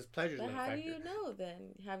taking it because pleasure's not a factor. But how do you know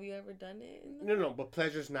then? Have you ever done it? No, but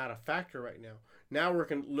pleasure's not a factor right now. Now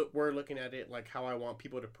we're looking at it like how I want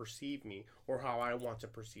people to perceive me or how I want to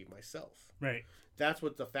perceive myself. Right. That's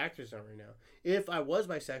what the factors are right now. If I was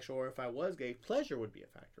bisexual or if I was gay, pleasure would be a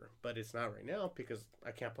factor. But it's not right now because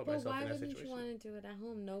I can't put myself in that situation. But why wouldn't you want to do it at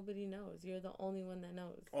home? Nobody knows. You're the only one that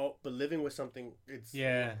knows. Oh, but living with something, it's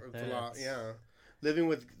a lot. Yeah. Living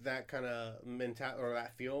with that kind of mentality or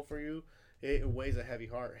that feel for you, it weighs a heavy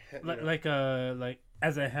heart. Like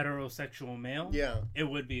as a heterosexual male, yeah, it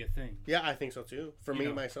would be a thing. Yeah, I think so too. For me,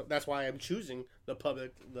 myself, that's why I'm choosing the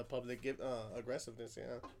public aggressiveness.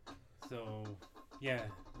 Yeah. So, yeah,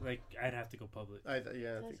 like I'd have to go public. That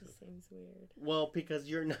just seems weird. Well, because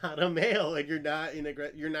you're not a male and you're not in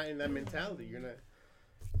that mentality. You're not.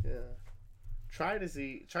 Yeah. Try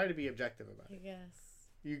to be objective about it. I guess.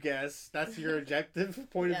 You guess that's your objective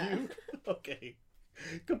point of view. Okay.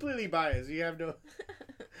 Completely biased. You have no.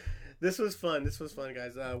 This was fun,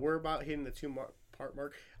 guys. We're about hitting the 2-part heart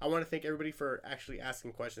mark. I want to thank everybody for actually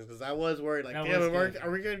asking questions because I was worried like, damn,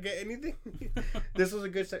 are we gonna get anything? This was a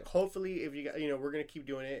good set. Hopefully, if you got, we're gonna keep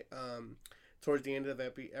doing it. Towards the end of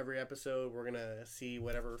every episode, we're gonna see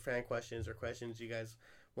whatever fan questions or questions you guys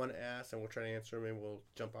want to ask, and we'll try to answer them, and we'll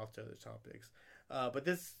jump off to other topics. But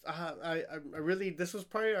this, I really, this was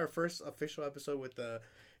probably our first official episode with the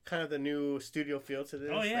kind of the new studio feel to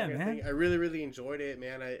this. Oh yeah, man! I really, really enjoyed it,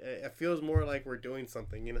 man. It feels more like we're doing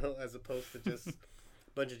something, as opposed to just a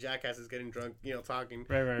bunch of jackasses getting drunk, talking,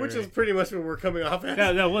 which is pretty much what we're coming off as.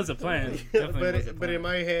 That was a plan. But in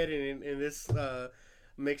my head and in this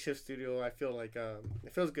makeshift studio, I feel like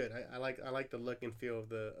it feels good. I like the look and feel of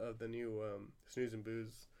the new Snooze and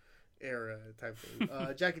Booze era type thing.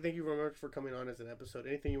 Jackie, thank you very much for coming on as an episode.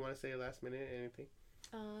 Anything you want to say last minute? Anything?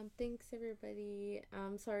 Thanks everybody.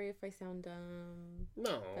 Sorry if I sound dumb.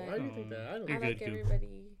 No, why do you think that? I like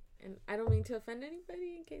everybody, and I don't mean to offend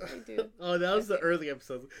anybody in case I do. Oh, that was the early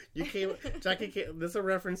episodes. Jackie came. This is a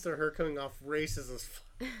reference to her coming off racist as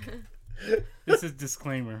fuck. This is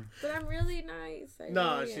disclaimer. But I'm really nice.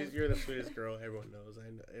 You're the sweetest girl. Everyone knows.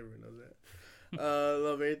 Everyone knows that.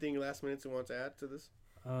 Love, anything last minute you want to add to this?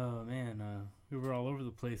 Oh man, we were all over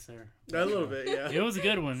the place there. A little bit, yeah. It was a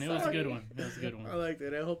good one. It was a good one. I liked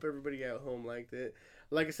it. I hope everybody at home liked it.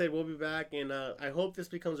 Like I said, we'll be back, and I hope this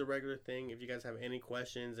becomes a regular thing. If you guys have any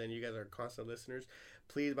questions and you guys are constant listeners,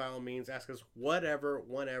 please, by all means, ask us whatever,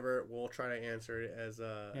 whenever. We'll try to answer it as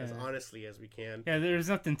honestly as we can. Yeah, there's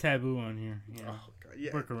nothing taboo on here. Oh, God,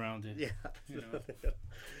 yeah. Work around it. Yeah.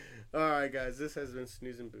 All right, guys, this has been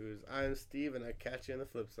Snooze and Booze. I am Steve, and I catch you on the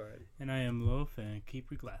flip side. And I am Loaf, and keep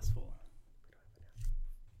your glass full.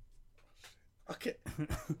 Okay,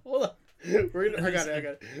 hold on. I got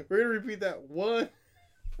it. We're gonna repeat that one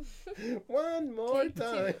more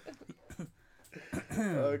time.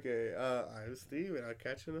 Okay, I'm Steve, and I'll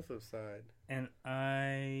catch you on the flip side. And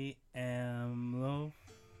I am Loaf,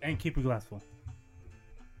 and keep your glass full.